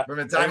was. From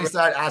the time you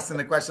started asking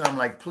the question, I'm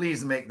like,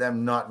 please make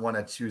them not want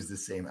to choose the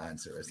same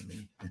answer as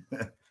me.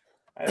 I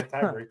had a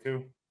tiebreak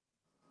too.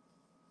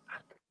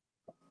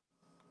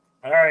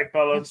 All right,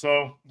 fellas.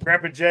 So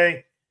Grandpa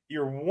Jay,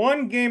 you're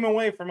one game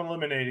away from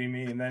eliminating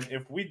me, and then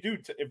if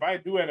I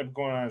do end up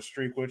going on a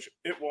streak, which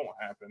it won't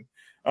happen,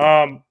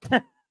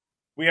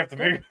 we have to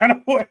figure out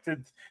a way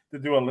to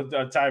do a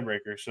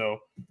tiebreaker. So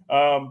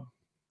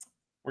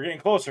we're getting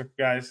closer,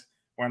 guys.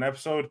 We're on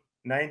episode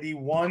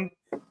 91.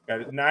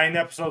 Got 9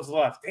 episodes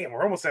left. Damn,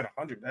 we're almost at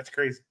 100. That's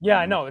crazy. Yeah,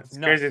 I know. It's It's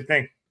nuts. crazy to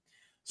think.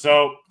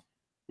 So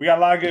we got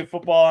a lot of good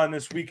football on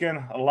this weekend,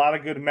 a lot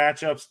of good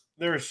matchups.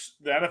 The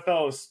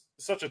NFL is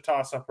such a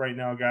toss-up right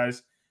now,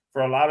 guys,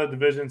 for a lot of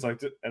divisions like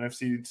the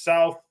NFC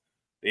South,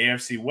 the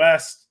AFC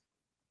West.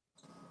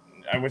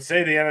 I would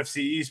say the NFC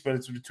East, but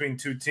it's between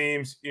 2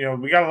 teams. You know,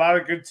 we got a lot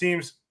of good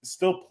teams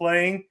still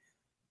playing.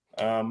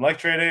 Like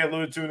Trey Day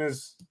alluded to in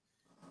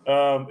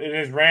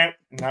his rant,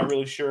 not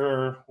really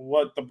sure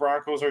what the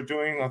Broncos are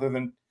doing other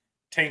than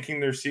tanking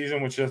their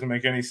season, which doesn't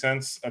make any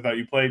sense. I thought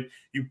you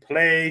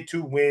play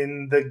to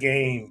win the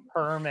game.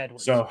 Herm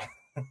Edwards. So,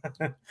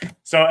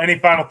 so any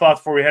final thoughts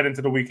before we head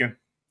into the weekend?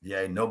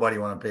 Yeah, nobody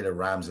want to play the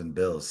Rams and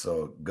Bills,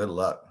 so good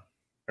luck.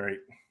 All right.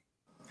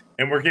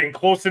 And we're getting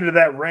closer to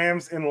that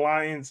Rams and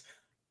Lions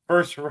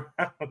first round.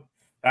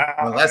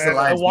 Unless the Man,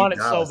 Lions I want beat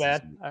it so Dallas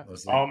bad. this week. We'll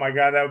see. oh my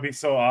God, that would be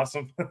so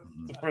awesome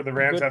Mhm. for the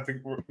Rams.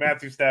 Good.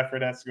 Matthew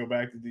Stafford has to go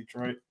back to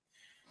Detroit.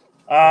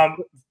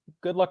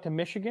 Good luck to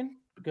Michigan.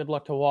 Good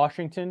luck to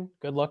Washington.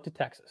 Good luck to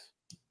Texas.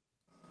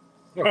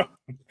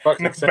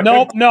 Fucking accept-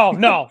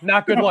 No,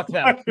 not good luck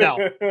to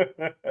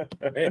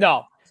them.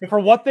 No. For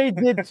what they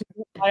did to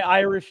my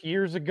Irish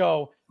years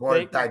ago. Or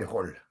they- tight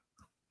hold.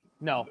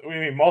 No. We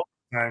mean multiple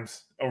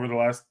times over the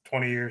last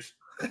 20 years.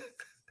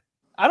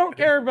 I don't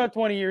care about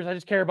 20 years. I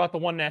just care about the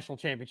one national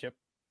championship.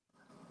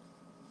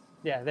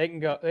 Yeah, they can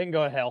go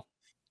to hell.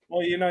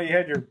 Well, you know, you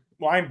had your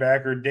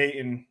linebacker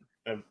dating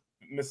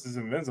Mrs.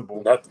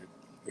 Invincible. Nothing.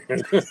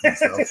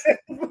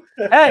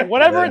 Hey,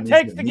 whatever it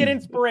takes to get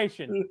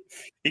inspiration.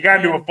 He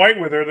got into a fight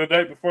with her the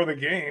night before the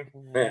game.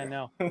 I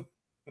know.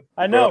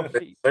 I know.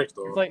 Bro, It's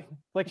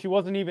like she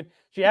wasn't even.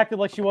 She acted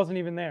like she wasn't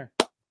even there,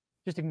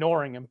 just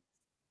ignoring him.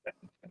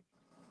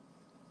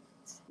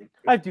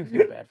 I do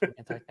feel bad for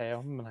Anti-Teo.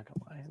 I'm not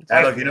gonna lie.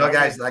 Hey, look, you know,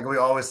 guys, like we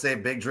always say,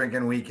 big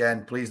drinking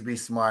weekend. Please be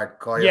smart.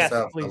 Call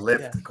yourself a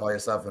Lyft. Call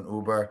yourself an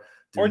Uber.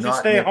 Do or not just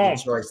stay make home.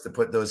 the choice to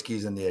put those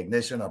keys in the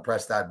ignition or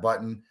press that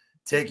button.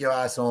 Take your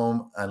ass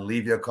home and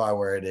leave your car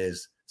where it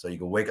is, so you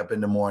can wake up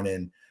in the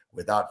morning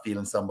without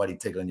feeling somebody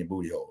tickling your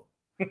booty hole.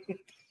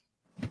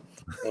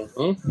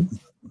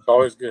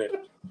 Always good.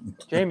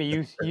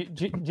 Jamie,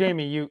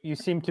 you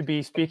seem to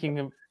be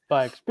speaking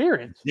by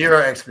experience. Zero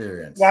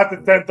experience. Not the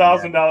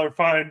 $10,000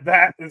 fine.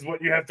 That is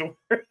what you have to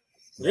wear.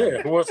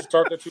 Yeah, who wants to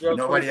start that 2024?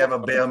 Nobody ever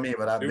bail me,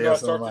 but I bail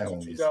some of my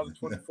homies.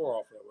 2024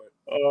 off that way.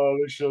 Oh,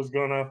 this show's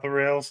going off the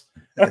rails.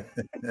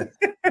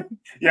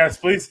 Yes,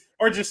 please.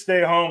 Or just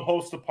stay home,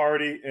 host a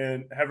party,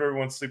 and have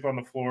everyone sleep on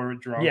the floor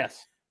drunk.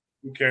 Yes.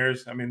 Who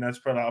cares? I mean, that's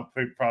probably I'll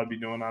probably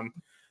be doing on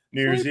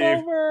New Year's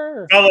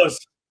Sleepover. Eve. Fellas,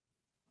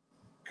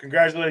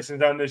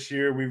 congratulations on this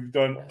year. We've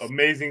done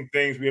amazing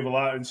things. We have a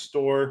lot in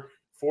store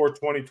for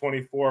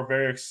 2024.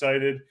 Very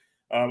excited.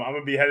 I'm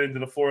going to be heading to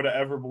the Florida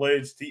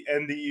Everblades to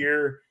end the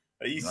year,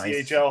 a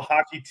ECHL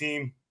hockey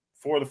team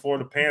for the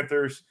Florida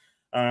Panthers.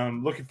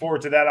 Looking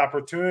forward to that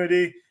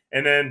opportunity.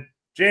 And then,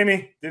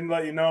 Jamie, didn't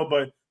let you know,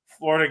 but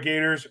Florida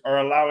Gators are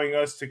allowing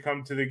us to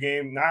come to the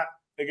game, not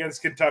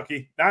against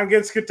Kentucky, not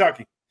against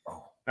Kentucky,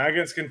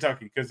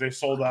 because they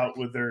sold out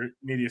with their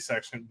media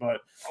section.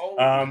 But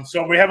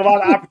so we have a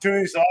lot of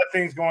opportunities, a lot of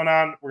things going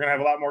on. We're going to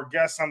have a lot more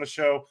guests on the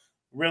show.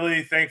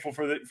 Really thankful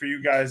for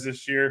you guys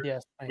this year.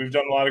 Yes, we've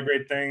done a lot of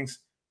great things,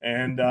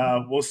 and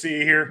we'll see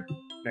you here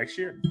next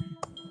year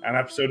on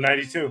episode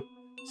 92.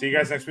 See you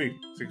guys next week.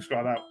 CINCO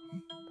Squad out.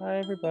 Bye,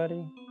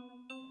 everybody.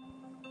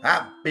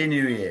 Happy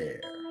New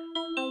Year.